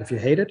 enhance it. If you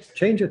hate it,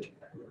 change it.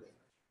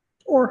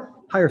 Or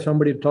hire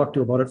somebody to talk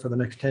to about it for the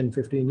next 10,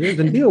 15 years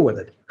and deal with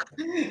it.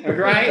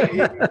 Right?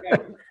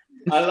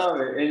 I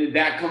love it. And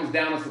that comes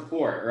down to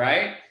support,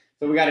 right?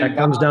 So we got that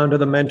comes down to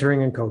the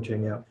mentoring and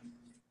coaching. Yeah.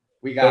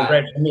 We got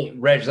Reg,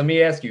 let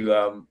me ask you,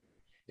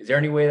 is there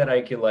any way that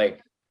I could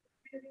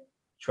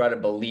try to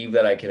believe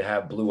that I could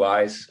have blue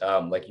eyes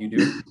like you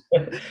do?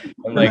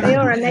 They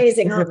are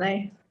amazing, aren't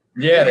they?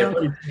 Yeah,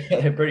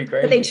 they're pretty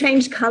crazy. But they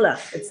change color.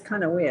 It's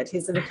kind of weird.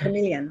 He's a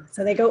chameleon.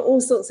 So they go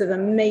all sorts of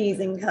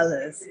amazing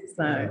colors.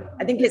 So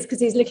I think it's because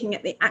he's looking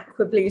at the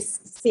aqua blue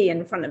sea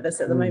in front of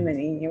us at the moment.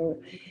 And you're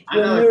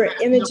mirror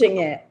imaging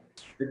it.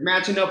 It's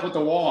matching up with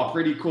the wall.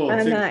 Pretty cool.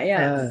 And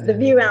the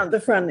view out the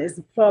front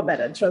is far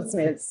better. Trust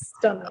me, it's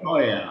stunning. Oh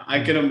yeah, I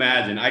can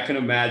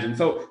imagine.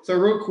 So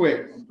real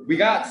quick, we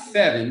got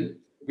 7.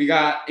 We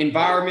got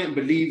environment,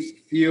 beliefs,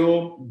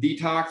 fuel,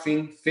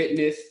 detoxing,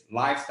 fitness,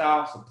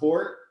 lifestyle,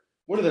 support.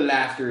 What are the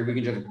last 3? We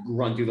can just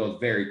run through those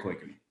very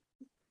quickly.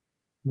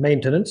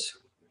 Maintenance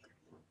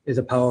is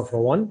a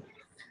powerful one,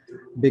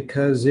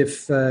 because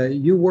if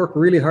you work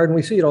really hard, and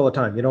we see it all the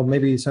time, you know,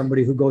 maybe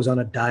somebody who goes on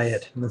a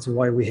diet, and that's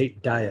why we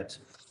hate diets.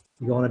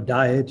 You go on a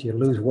diet, you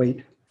lose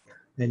weight,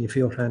 and you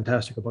feel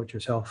fantastic about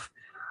yourself.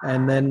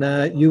 And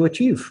then you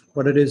achieve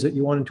what it is that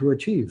you wanted to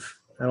achieve.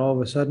 And all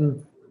of a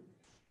sudden,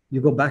 you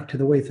go back to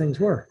the way things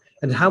were.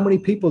 And how many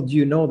people do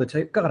you know that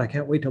say, God, I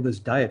can't wait till this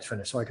diet's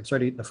finished so I can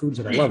start eating the foods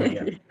that I love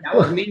again? That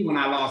was me when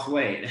I lost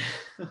weight.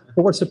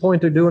 But what's the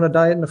point of doing a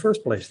diet in the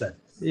first place then?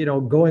 You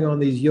know, going on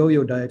these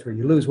yo-yo diets where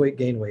you lose weight,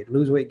 gain weight,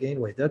 lose weight, gain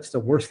weight. That's the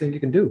worst thing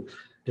you can do.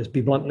 Just be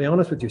bluntly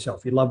honest with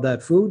yourself. You love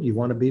that food. You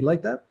want to be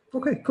like that.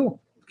 Okay,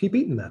 cool. Keep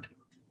eating that,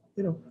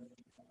 you know.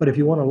 But if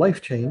you want a life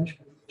change,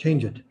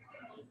 change it.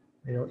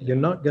 You know, you're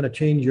not going to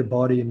change your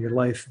body and your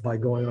life by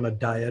going on a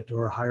diet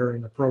or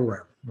hiring a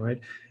program, right?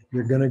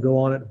 You're going to go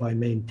on it by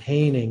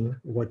maintaining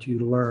what you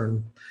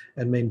learn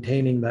and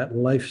maintaining that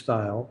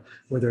lifestyle,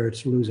 whether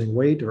it's losing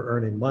weight or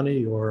earning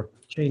money or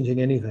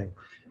changing anything,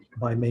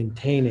 by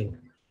maintaining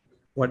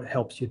what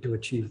helps you to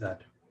achieve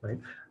that, right?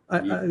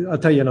 I'll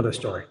tell you another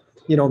story.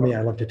 You know me,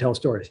 I love to tell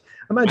stories.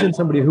 Imagine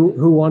somebody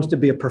who wants to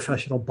be a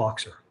professional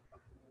boxer,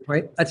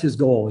 right? That's his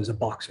goal, is a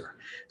boxer.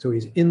 So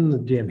he's in the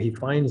gym. He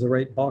finds the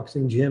right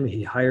boxing gym.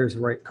 He hires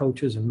the right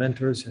coaches and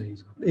mentors, and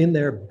he's in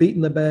there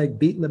beating the bag,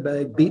 beating the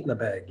bag, beating the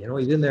bag. You know,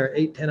 he's in there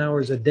 8, 10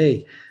 hours a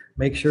day.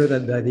 Make sure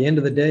that by the end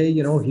of the day,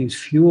 you know, he's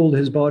fueled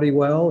his body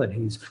well and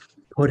he's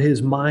put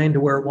his mind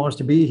to where it wants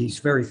to be. He's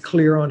very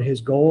clear on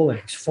his goal and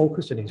he's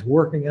focused and he's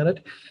working on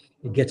it.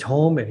 He gets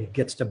home and he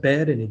gets to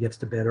bed, and he gets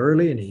to bed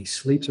early, and he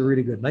sleeps a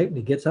really good night, and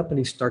he gets up and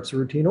he starts the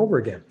routine over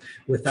again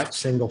with that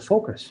single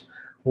focus.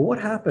 Well,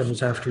 what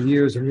happens after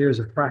years and years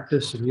of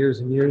practice and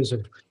years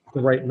of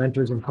the right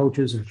mentors and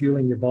coaches and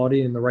fueling your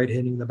body and the right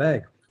hitting the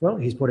bag? Well,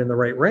 he's put in the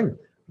right ring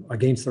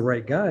against the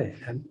right guy,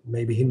 and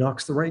maybe he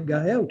knocks the right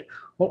guy out.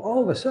 Well,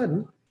 all of a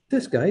sudden,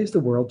 this guy is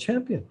the world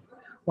champion.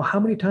 Well, how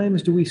many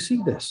times do we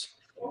see this?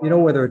 You know,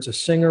 whether it's a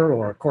singer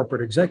or a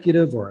corporate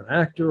executive or an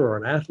actor or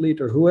an athlete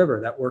or whoever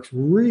that works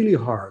really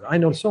hard. I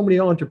know so many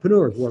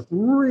entrepreneurs work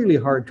really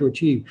hard to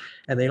achieve,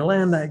 and they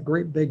land that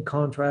great big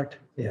contract.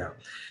 Yeah.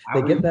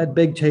 They get that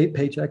big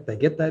paycheck. They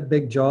get that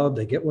big job.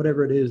 They get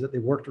whatever it is that they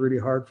worked really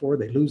hard for.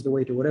 They lose the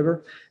weight or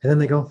whatever. And then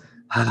they go,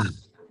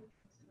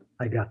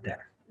 I got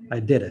there. I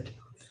did it.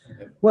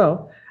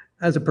 Well,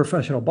 as a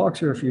professional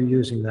boxer, if you're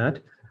using that,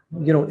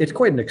 you know, it's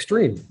quite an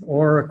extreme,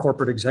 or a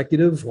corporate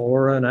executive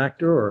or an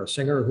actor or a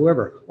singer or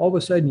whoever. All of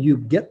a sudden you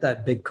get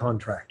that big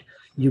contract.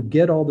 You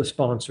get all the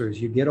sponsors,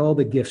 you get all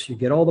the gifts, you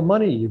get all the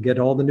money, you get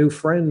all the new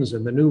friends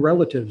and the new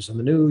relatives and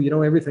the new, you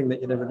know, everything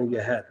that you never knew you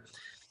had.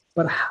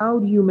 But how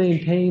do you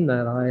maintain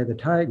that eye of the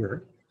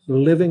tiger,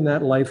 living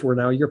that life where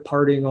now you're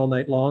partying all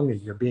night long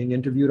and you're being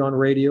interviewed on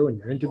radio and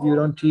you're interviewed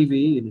on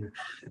TV and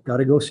you've got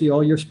to go see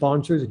all your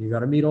sponsors and you got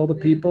to meet all the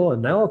people.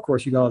 And now, of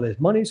course, you got all this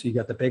money. So you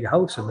got the big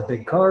house and the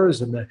big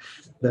cars and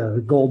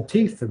the gold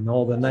teeth and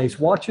all the nice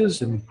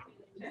watches.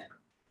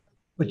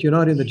 But you're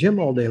not in the gym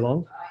all day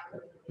long.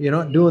 You're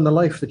not doing the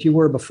life that you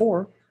were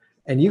before.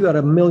 And you got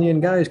a million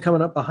guys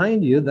coming up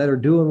behind you that are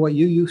doing what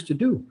you used to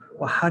do.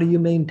 Well, how do you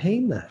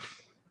maintain that?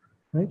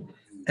 Right?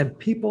 And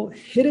people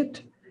hit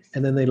it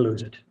and then they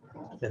lose it.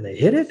 Then they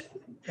hit it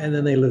and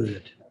then they lose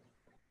it.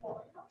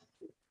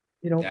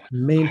 You know,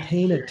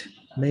 maintain it,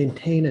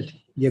 maintain it.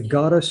 You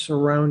gotta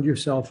surround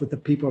yourself with the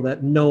people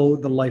that know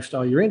the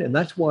lifestyle you're in. And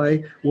that's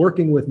why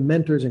working with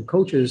mentors and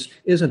coaches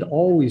isn't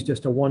always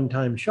just a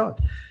one-time shot.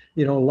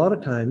 You know, a lot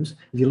of times,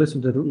 if you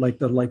listen to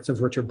the likes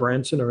of Richard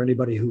Branson or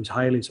anybody who's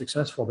highly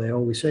successful, they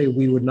always say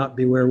we would not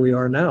be where we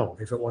are now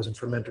if it wasn't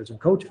for mentors and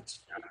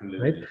coaches,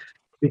 right?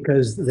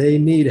 Because they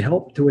need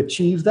help to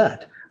achieve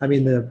that. I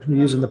mean,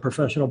 using the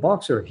professional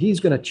boxer, he's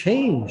going to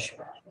change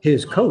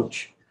his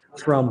coach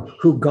from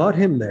who got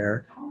him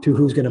there to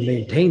who's going to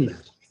maintain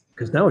that.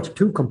 Because now it's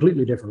two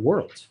completely different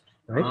worlds,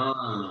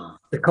 right?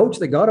 The coach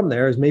that got him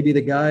there is maybe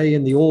the guy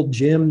in the old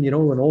gym, you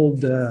know, an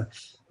old,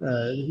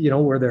 you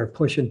know, where they're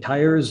pushing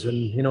tires and,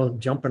 you know,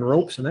 jumping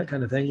ropes and that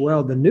kind of thing.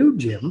 Well, the new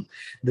gym,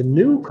 the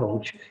new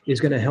coach is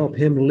going to help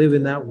him live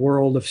in that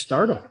world of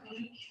stardom.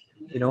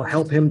 You know,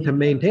 help him to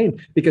maintain,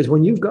 because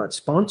when you've got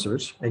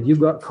sponsors and you've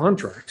got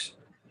contracts,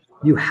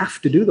 you have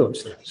to do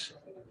those things,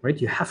 right?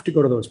 You have to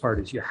go to those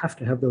parties. You have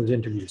to have those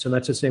interviews. And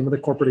that's the same with a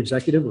corporate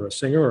executive or a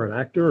singer or an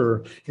actor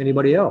or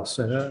anybody else,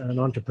 an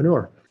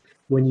entrepreneur.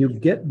 When you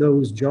get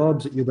those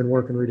jobs that you've been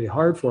working really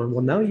hard for,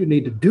 well, now you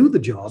need to do the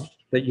job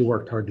that you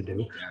worked hard to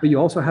do, but you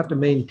also have to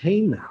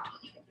maintain that,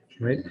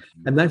 right?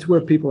 And that's where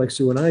people like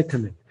Sue and I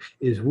come in,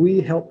 is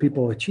we help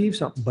people achieve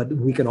something, but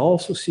we can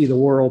also see the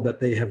world that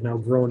they have now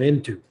grown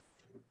into.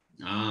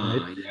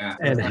 Right? Yeah.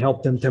 And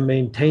help them to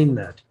maintain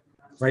that,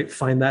 right?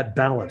 Find that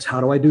balance. How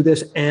do I do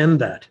this and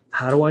that?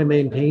 How do I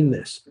maintain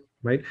this,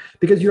 right?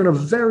 Because you're in a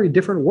very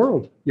different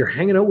world. You're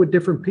hanging out with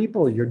different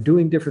people. You're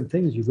doing different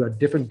things. You've got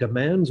different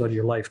demands on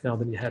your life now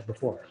than you had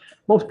before.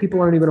 Most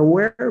people aren't even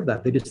aware of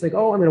that. They just think,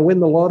 oh, I'm going to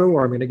win the lotto,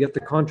 or I'm going to get the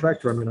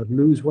contract, or I'm going to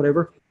lose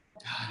whatever.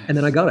 And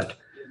then I got it,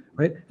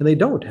 right? And they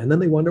don't. And then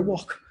they wonder,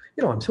 well,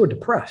 you know, I'm so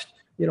depressed.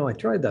 You know, I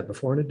tried that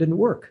before and it didn't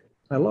work.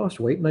 I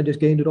lost weight and I just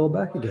gained it all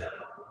back again.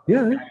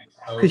 Yeah.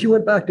 Because you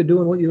went back to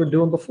doing what you were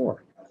doing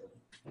before.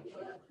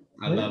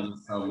 I love it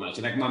so much.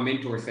 Like my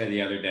mentor said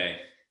the other day,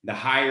 the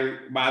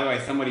higher, by the way,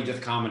 somebody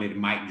just commented,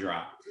 mic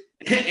drop.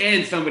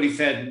 And somebody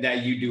said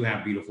that you do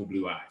have beautiful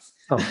blue eyes.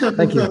 Oh,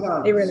 thank you.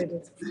 He really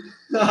did.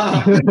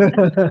 My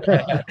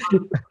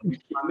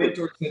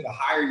mentor said the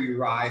higher you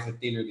rise, the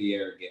thinner the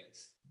air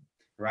gets.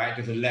 Right?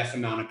 There's a less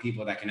amount of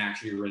people that can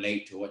actually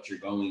relate to what you're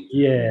going through.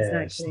 Yes,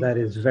 exactly. That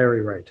is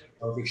very right.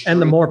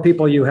 And the more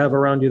people you have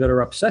around you that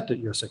are upset at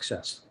your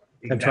success.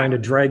 Exactly. And trying to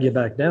drag you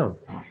back down.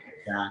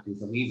 Exactly.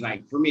 So he's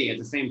like, for me, at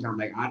the same time,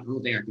 like, I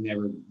don't think I can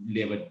ever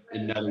live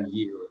another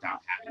year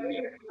without having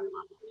me.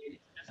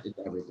 It's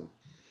everything.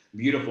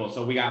 Beautiful.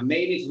 So we got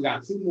maintenance, we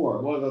got two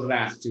more. What are those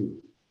last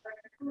two?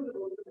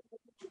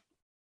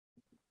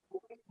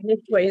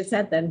 That's what you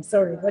said then.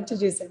 Sorry, what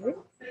did you say? So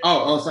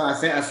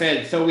I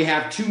said, so we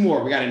have two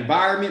more. We got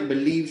environment,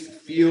 beliefs,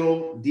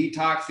 fuel,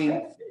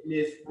 detoxing,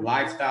 fitness,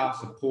 lifestyle,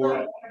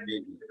 support.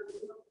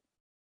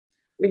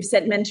 We've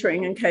said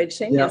mentoring and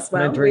coaching Yeah, as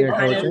well. mentoring and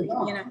Kind coaching.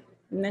 of,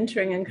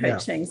 mentoring and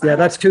coaching. Yeah,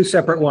 that's two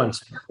separate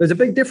ones. There's a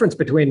big difference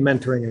between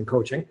mentoring and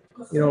coaching.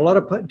 A lot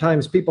of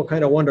times people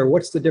kind of wonder,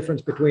 what's the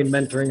difference between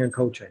mentoring and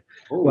coaching?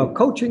 Well,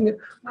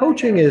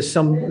 coaching is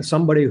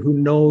somebody who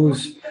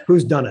knows,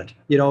 who's done it.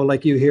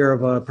 Like you hear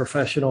of a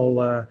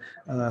professional,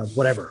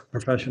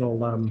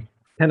 professional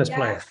tennis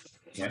player,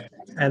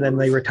 and then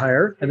they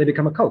retire and they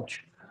become a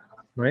coach,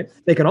 right?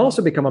 They can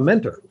also become a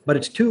mentor, but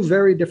it's two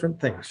very different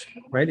things,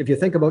 right? If you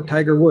think about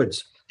Tiger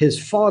Woods, his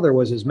father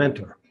was his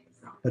mentor,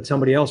 but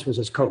somebody else was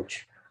his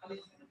coach.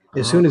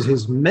 As soon as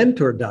his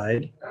mentor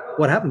died,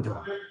 what happened to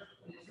him?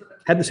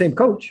 Had the same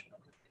coach.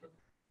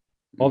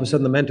 All of a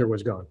sudden, the mentor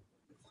was gone.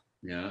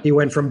 Yeah. He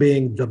went from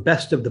being the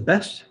best of the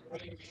best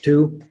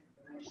to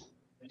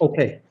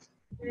okay.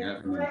 Yeah.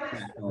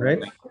 Right?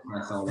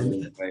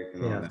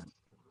 Yeah.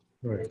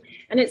 Right.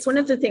 And it's one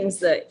of the things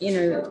that,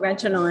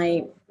 Reg and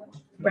I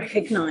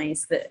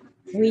recognize, that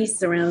we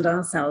surround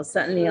ourselves,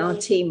 certainly our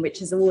team,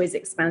 which is always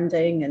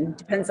expanding and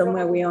depends on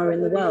where we are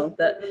in the world,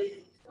 that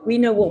we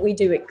know what we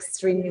do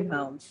extremely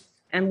well.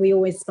 And we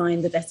always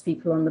find the best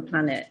people on the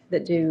planet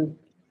that do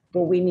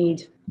what we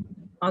need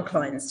our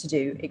clients to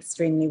do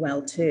extremely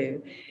well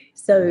too.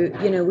 So,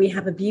 we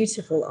have a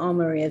beautiful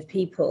armory of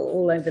people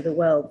all over the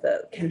world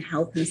that can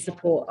help and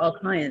support our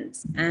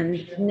clients.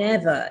 And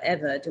never,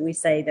 ever do we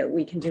say that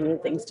we can do all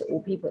things to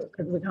all people,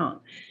 because we can't.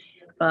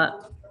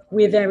 But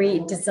we're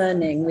very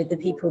discerning with the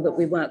people that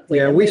we work with.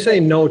 Yeah, we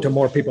say no to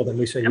more people than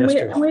we say yes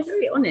to. And we're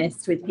very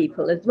honest with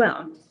people as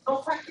well,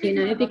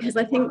 because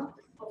I think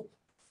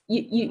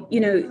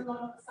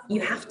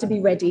you have to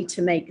be ready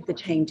to make the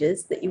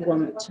changes that you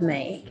want to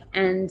make,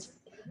 and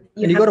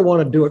you got to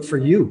want to do it for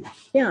you.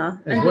 Yeah,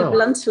 and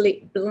well.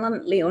 be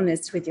bluntly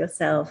honest with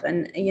yourself.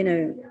 And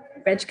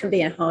Reg can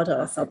be a hard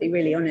ass. I'll be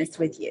really honest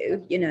with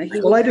you.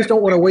 I just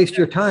don't want to waste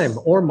your time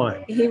or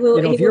mine. He will.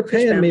 If you're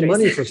paying me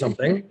money for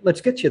something,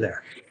 let's get you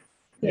there.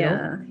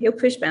 He'll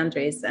push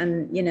boundaries,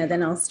 and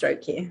then I'll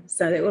stroke you,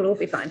 so it will all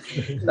be fine.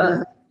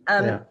 But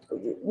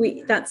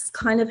that's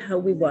kind of how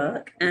we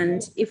work.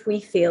 And if we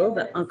feel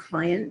that our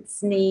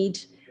clients need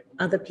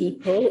other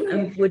people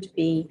and would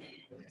be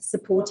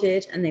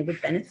supported, and they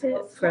would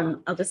benefit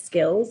from other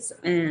skills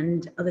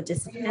and other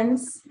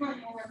disciplines,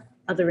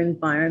 other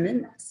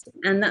environments,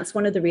 and that's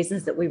one of the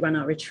reasons that we run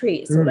our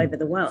retreats all over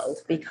the world,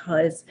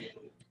 because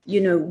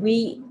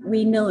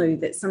we know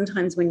that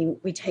sometimes when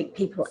we take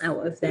people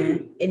out of their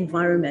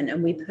environment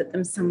and we put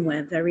them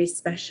somewhere very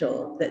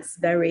special, that's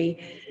very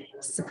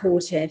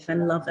supportive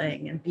and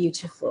loving and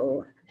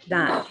beautiful,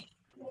 that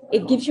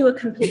it gives you a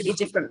completely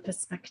different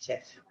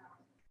perspective.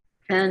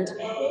 And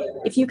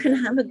if you can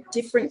have a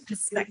different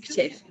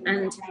perspective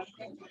and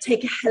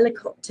take a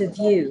helicopter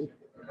view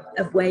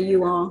of where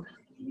you are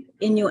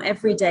in your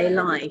everyday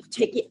life,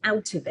 take it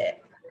out of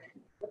it,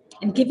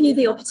 and give you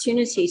the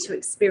opportunity to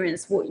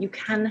experience what you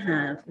can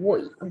have,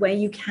 where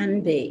you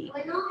can be,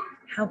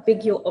 how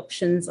big your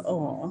options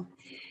are.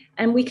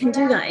 And we can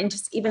do that in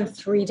just even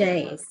 3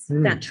 days.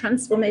 That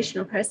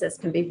transformational process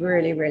can be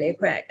really, really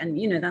quick. And,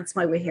 that's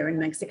why we're here in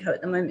Mexico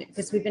at the moment,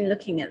 because we've been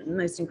looking at the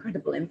most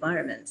incredible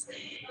environments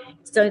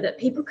so that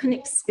people can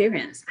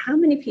experience. How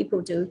many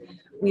people do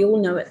we all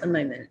know at the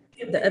moment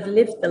that have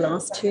lived the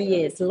last 2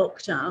 years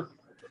locked up,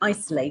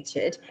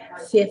 isolated,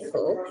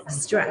 fearful,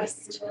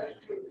 stressed,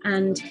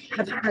 and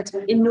have had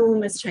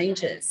enormous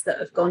changes that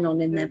have gone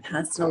on in their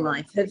personal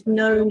life, have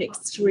known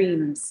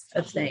extremes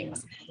of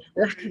things,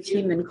 lack of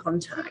human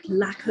contact,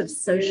 lack of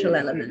social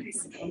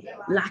elements,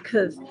 lack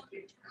of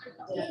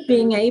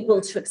being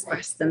able to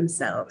express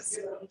themselves.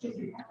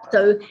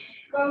 So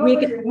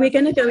we're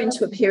going to go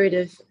into a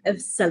period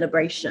of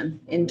celebration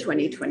in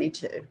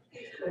 2022.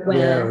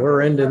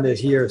 We're ending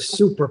this year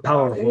super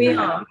powerful. We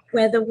are,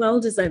 where the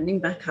world is opening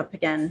back up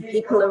again.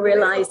 People are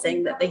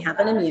realizing that they have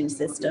an immune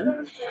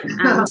system,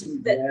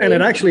 and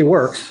it actually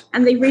works.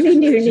 And they really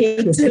do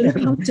need to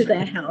look after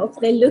their health.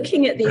 They're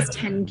looking at these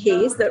 10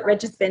 keys that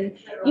Reg has been,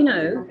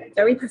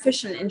 very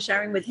proficient in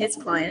sharing with his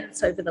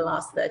clients over the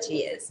last 30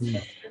 years,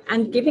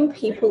 and giving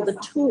people the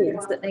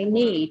tools that they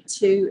need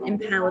to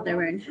empower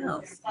their own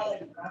health.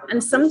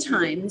 And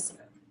sometimes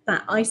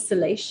that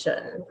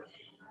isolation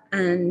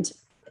and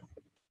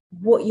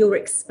what you're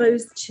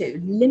exposed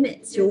to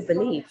limits your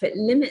belief. It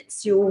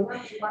limits your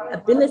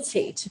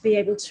ability to be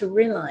able to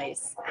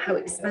realize how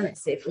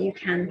expansive you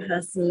can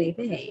personally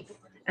be.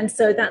 And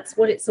so that's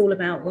what it's all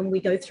about when we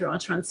go through our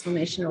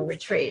transformational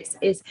retreats,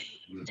 is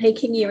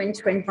taking you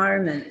into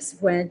environments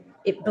where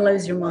it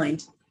blows your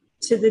mind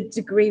to the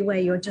degree where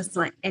you're just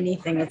like,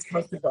 anything is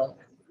possible.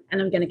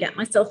 And I'm going to get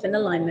myself in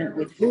alignment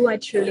with who I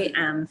truly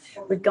am,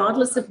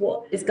 regardless of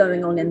what is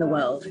going on in the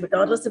world,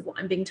 regardless of what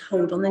I'm being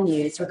told on the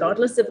news,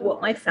 regardless of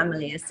what my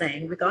family is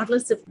saying,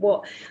 regardless of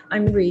what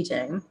I'm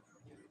reading.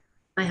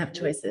 I have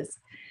choices,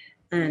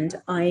 and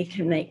I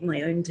can make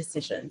my own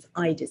decisions.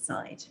 I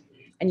decide,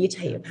 and you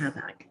take your power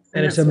back.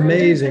 And it's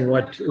amazing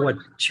what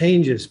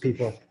changes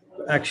people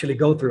actually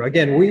go through.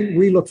 Again,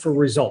 we look for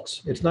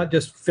results. It's not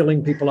just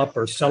filling people up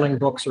or selling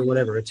books or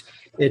whatever.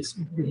 It's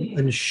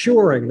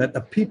ensuring that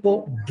the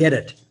people get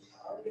it.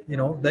 You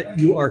know, that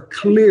you are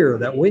clear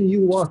that when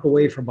you walk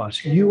away from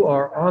us, you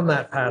are on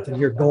that path and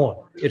you're going.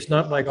 It's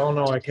not like, oh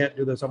no, I can't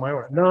do this on my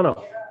own.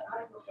 No.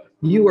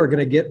 You are going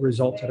to get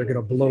results that are going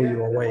to blow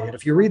you away. And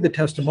if you read the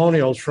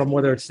testimonials from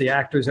whether it's the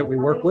actors that we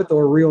work with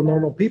or real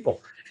normal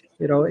people,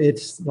 you know,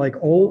 it's like,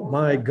 oh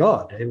my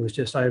God, it was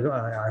just, I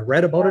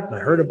read about it and I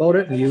heard about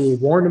it and you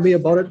warned me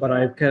about it, but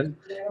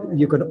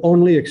you could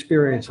only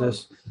experience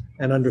this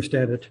and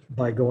understand it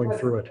by going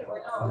through it.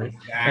 Right?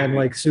 And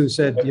like Sue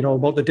said, you know,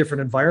 about the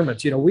different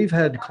environments, you know, we've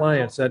had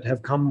clients that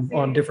have come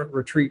on different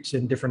retreats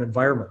in different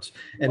environments.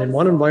 And in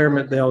one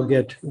environment, they'll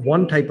get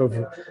one type of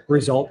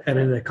result. And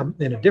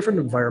in a different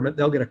environment,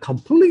 they'll get a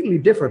completely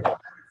different,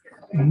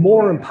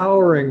 more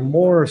empowering,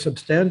 more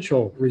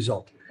substantial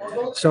result.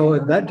 So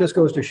that just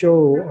goes to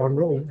show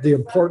on the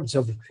importance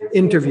of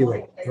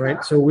interviewing,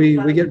 right? So we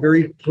get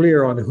very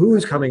clear on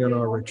who's coming on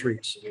our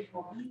retreats,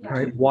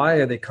 right? Why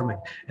are they coming?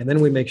 And then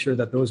we make sure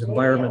that those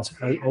environments,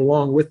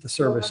 along with the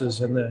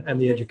services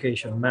and the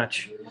education,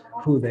 match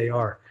who they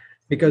are,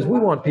 because we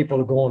want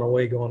people going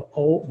away going,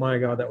 oh my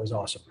God, that was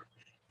awesome.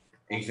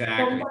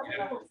 Exactly.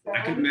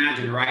 I can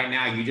imagine right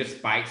now you just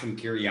spiked some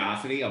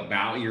curiosity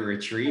about your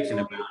retreats and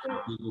about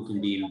how people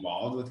can be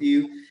involved with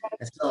you.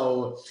 And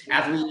so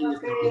as we end this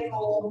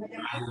conversation,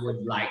 I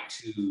would like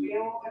to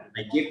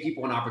give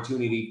people an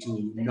opportunity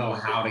to know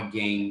how to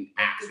gain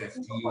access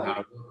to you, how to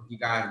work with you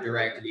guys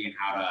directly, and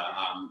how to,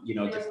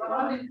 just.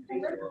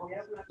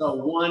 So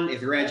one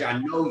is, Reg, I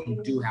know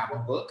you do have a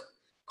book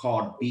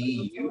called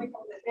Be You.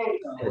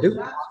 I do.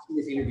 Watching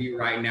this interview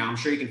right now, I'm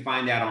sure you can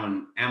find that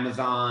on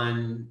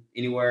Amazon,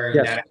 anywhere.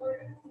 Yes.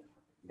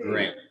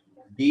 Great.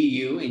 Be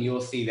You, and you'll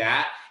see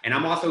that. And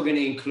I'm also going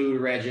to include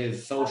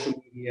Reg's social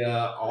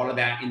media, all of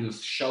that in the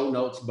show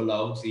notes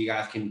below, so you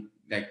guys can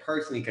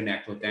personally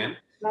connect with them.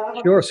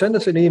 Sure. Send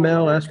us an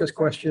email, ask us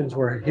questions.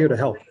 We're here to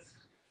help.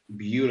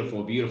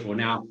 Beautiful, beautiful.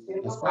 Now,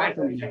 aside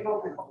from that,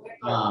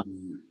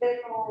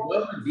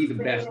 what would be the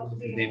best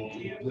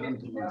way for them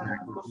to get into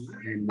contact with you,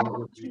 and what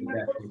would be the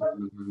best way for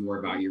them to learn more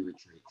about your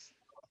retreats?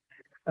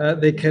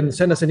 They can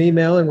send us an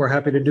email and we're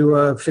happy to do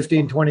a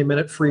 15-20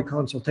 minute free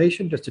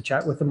consultation just to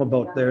chat with them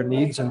about their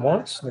needs and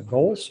wants, their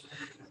goals.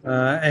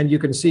 And you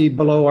can see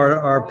below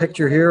our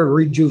picture here,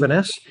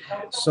 Rejuvenesce.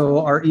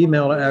 So our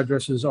email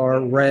addresses are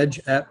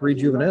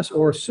reg@Rejuvenesce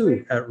or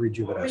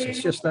sue@Rejuvenesce.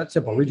 It's just that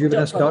simple,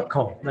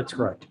 rejuvenesce.com. That's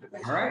correct.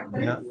 All right.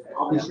 Yeah.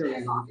 I'll be sure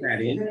to lock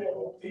that in.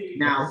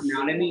 Now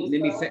let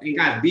me say, and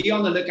guys, be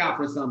on the lookout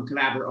for some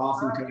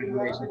awesome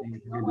collaboration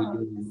things we're going to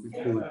be doing with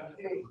Sue. I'm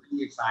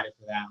really excited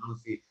for that,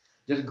 honestly.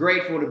 Just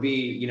grateful to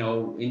be,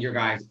 in your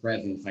guys'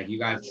 presence. Like, you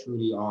guys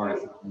truly are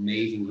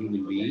amazing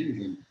human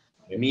beings.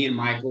 And me and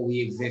Michael, we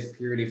exist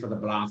purely for the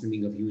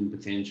blossoming of human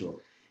potential.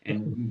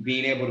 And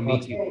being able to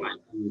meet people like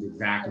you is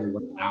exactly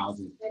what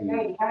allows us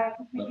to.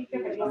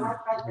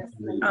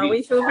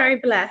 We feel very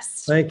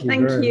blessed. Thank you.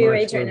 Thank very you,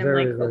 much. Adrian and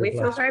very, Michael. very We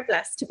blessed. feel very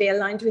blessed to be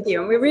aligned with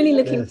you, and we're really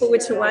looking forward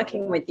to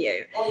working with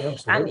you.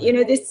 Absolutely.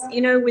 And this,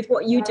 with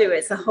what you do,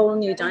 it's a whole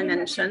new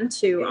dimension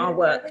to our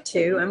work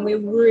too, and we're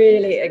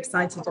really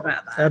excited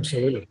about that.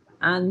 Absolutely.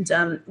 And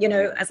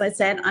as I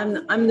said,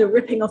 I'm the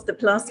ripping off the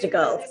plaster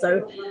girl.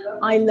 So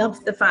I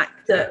love the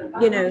fact that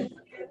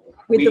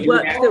with the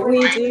work that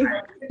we do.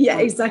 Yeah,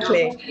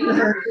 exactly.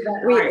 Yeah.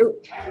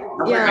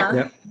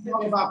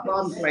 Talk about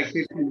problems for like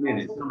 15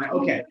 minutes. I'm like,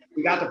 okay,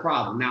 we got the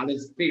problem. Now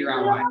let's figure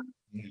out why.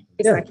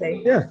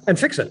 Exactly. Yeah, and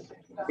fix it.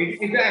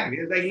 Exactly.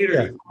 It's like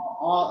literally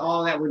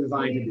all that we're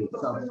designed to do.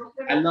 So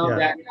I love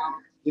that.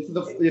 This is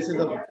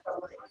the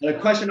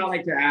question I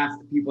like to ask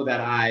people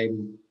that I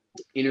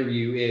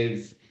interview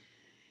is,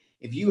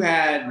 if you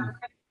had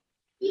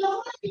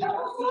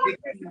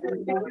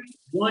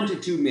 1 to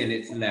 2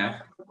 minutes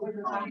left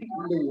in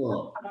the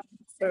world.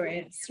 Sorry,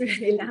 it's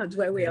really loud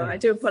where we are. I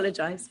do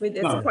apologize.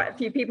 There's quite a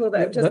few people that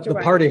have just the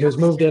party has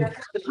moved in.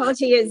 The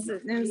party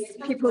there's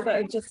people that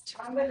have just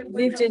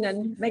moved in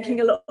and making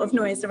a lot of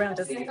noise around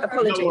us.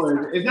 Apologies. No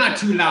worries. It's not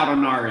too loud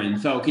on our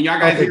end. So can y'all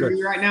guys hear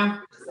me right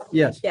now?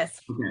 Yes. Yes.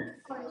 Okay.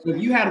 So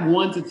if you had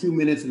 1 to 2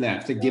 minutes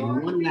left to give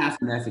one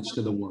last message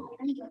to the world,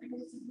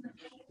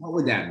 what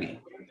would that be?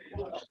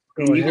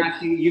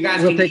 You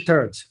guys we'll take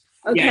turns.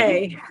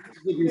 Okay. Yeah,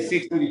 give you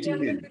 60 to 2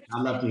 minutes.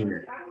 I'd love to hear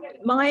it.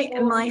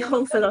 My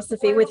whole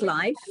philosophy with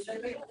life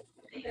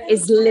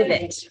is live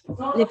it.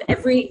 Live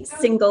every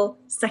single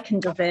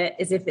second of it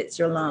as if it's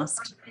your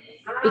last.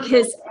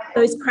 Because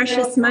those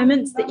precious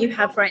moments that you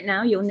have right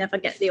now, you'll never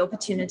get the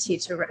opportunity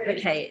to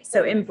replicate.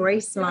 So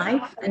embrace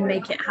life and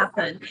make it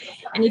happen.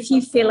 And if you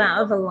feel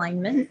out of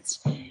alignment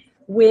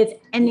with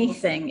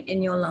anything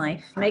in your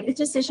life, make the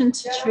decision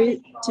to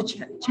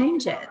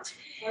change it.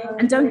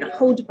 And don't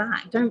hold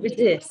back, don't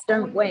resist,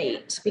 don't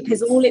wait,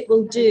 because all it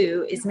will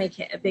do is make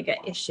it a bigger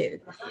issue.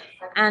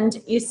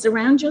 And you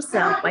surround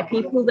yourself by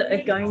people that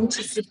are going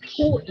to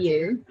support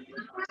you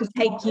to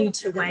take you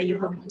to where you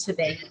want to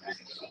be.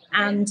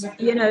 And,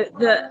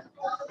 that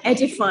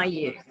edify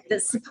you,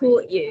 that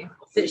support you,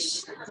 that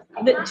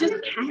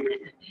just care.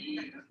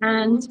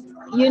 And,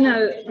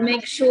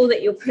 make sure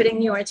that you're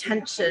putting your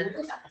attention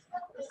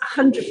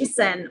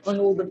 100% on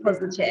all the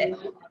positive,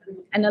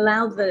 and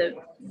allow the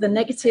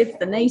negative,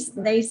 the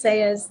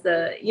naysayers,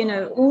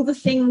 all the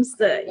things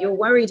that you're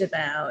worried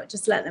about,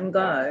 just let them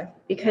go,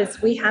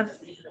 because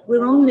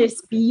we're on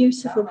this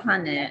beautiful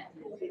planet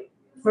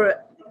for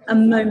a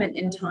moment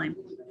in time.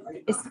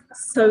 It's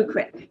so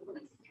quick.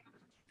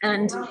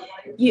 And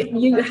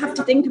you have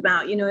to think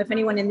about, if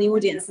anyone in the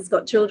audience has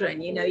got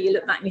children, you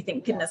look back and you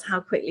think, goodness, how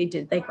quickly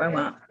did they grow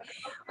up?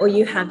 Or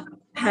you have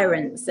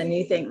parents and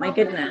you think, my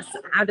goodness,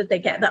 how did they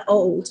get that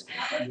old?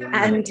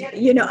 And,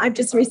 I've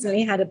just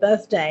recently had a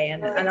birthday,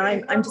 and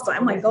I'm just like,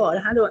 oh my God,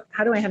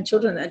 how do I have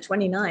children that are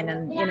 29?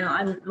 And,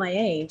 I'm my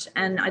age,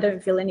 and I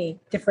don't feel any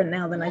different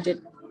now than I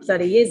did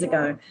 30 years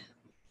ago.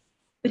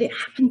 But it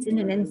happens in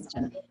an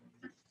instant.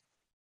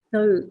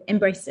 So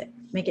embrace it,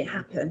 make it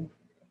happen.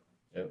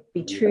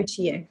 Be true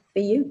to you.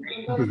 Be you.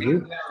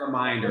 That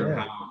reminder of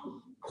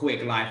how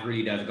quick life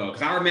really does go.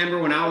 Because I remember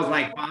when I was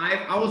like 5,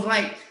 I was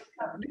like,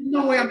 there's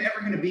no way I'm ever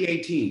going to be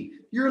 18.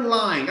 You're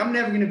lying. I'm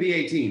never going to be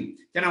 18.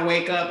 Then I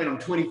wake up and I'm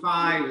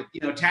 25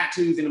 with,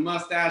 tattoos and a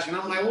mustache. And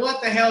I'm like,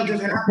 what the hell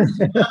just happened?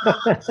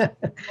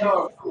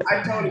 So,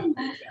 I totally,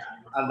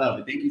 I love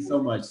it. Thank you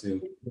so much,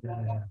 Sue.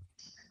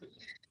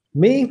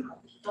 Me,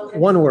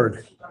 one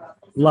word,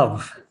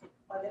 love.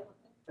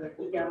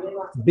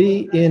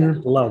 Be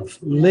in love.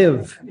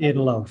 Live in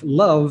love.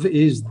 Love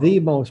is the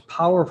most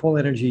powerful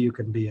energy you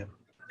can be in.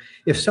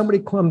 If somebody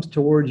comes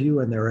towards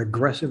you and they're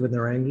aggressive and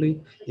they're angry,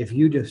 if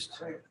you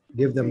just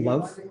give them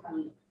love,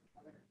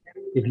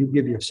 if you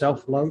give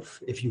yourself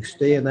love, if you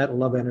stay in that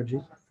love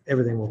energy,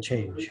 everything will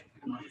change.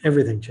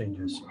 Everything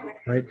changes,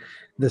 right?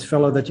 This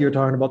fellow that you're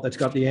talking about that's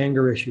got the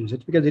anger issues,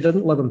 it's because he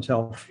doesn't love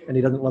himself and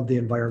he doesn't love the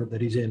environment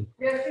that he's in.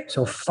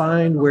 So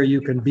find where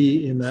you can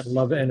be in that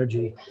love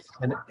energy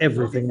and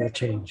everything will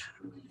change.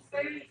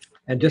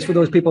 And just for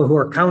those people who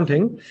are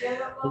counting,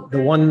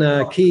 the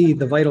one key,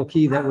 the vital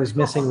key that was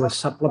missing was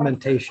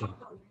supplementation.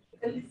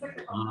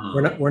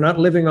 We're not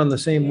living on the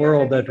same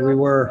world that we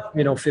were,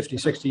 50,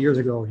 60 years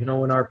ago.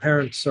 When our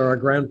parents or our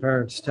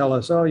grandparents tell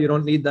us, oh, you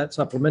don't need that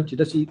supplement, you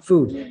just eat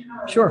food.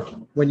 Sure,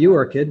 when you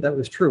were a kid, that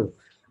was true.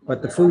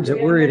 But the foods that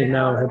we're eating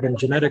now have been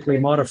genetically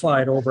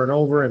modified over and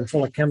over and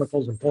full of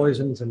chemicals and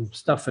poisons and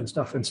stuff.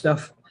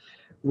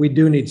 We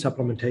do need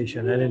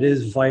supplementation, and it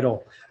is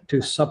vital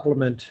to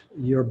supplement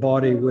your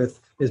body with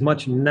as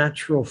much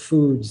natural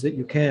foods that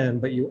you can,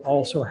 but you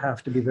also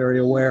have to be very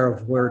aware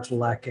of where it's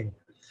lacking.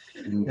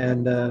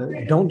 And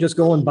don't just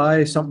go and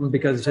buy something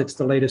because it's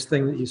the latest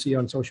thing that you see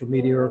on social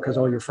media or because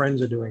all your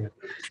friends are doing it.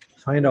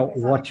 Find out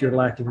what you're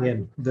lacking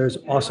in. There's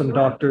awesome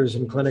doctors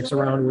and clinics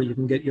around where you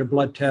can get your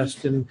blood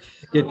test and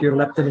get your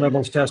leptin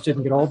levels tested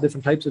and get all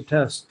different types of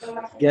tests.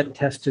 Get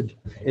tested.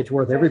 It's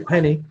worth every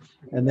penny.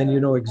 And then you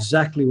know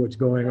exactly what's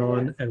going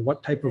on and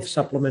what type of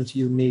supplements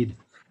you need.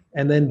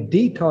 And then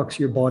detox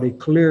your body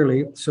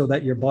clearly so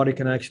that your body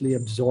can actually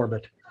absorb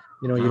it.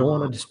 You don't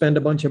want to spend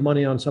a bunch of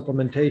money on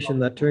supplementation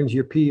that turns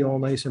your pee all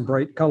nice and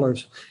bright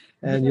colors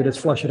and you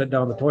just flushing it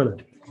down the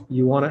toilet.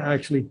 You want to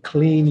actually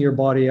clean your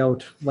body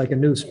out like a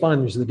new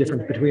sponge. The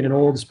difference between an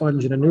old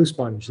sponge and a new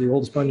sponge. The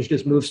old sponge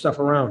just moves stuff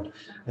around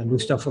and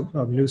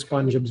a new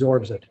sponge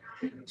absorbs it.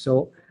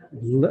 So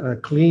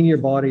clean your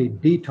body,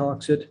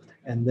 detox it,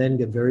 and then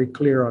get very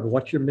clear on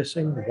what you're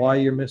missing, why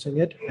you're missing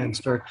it, and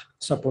start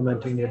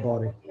supplementing your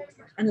body.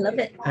 And love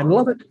it. And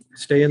love it.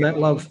 Stay in that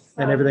love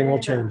and everything will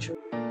change.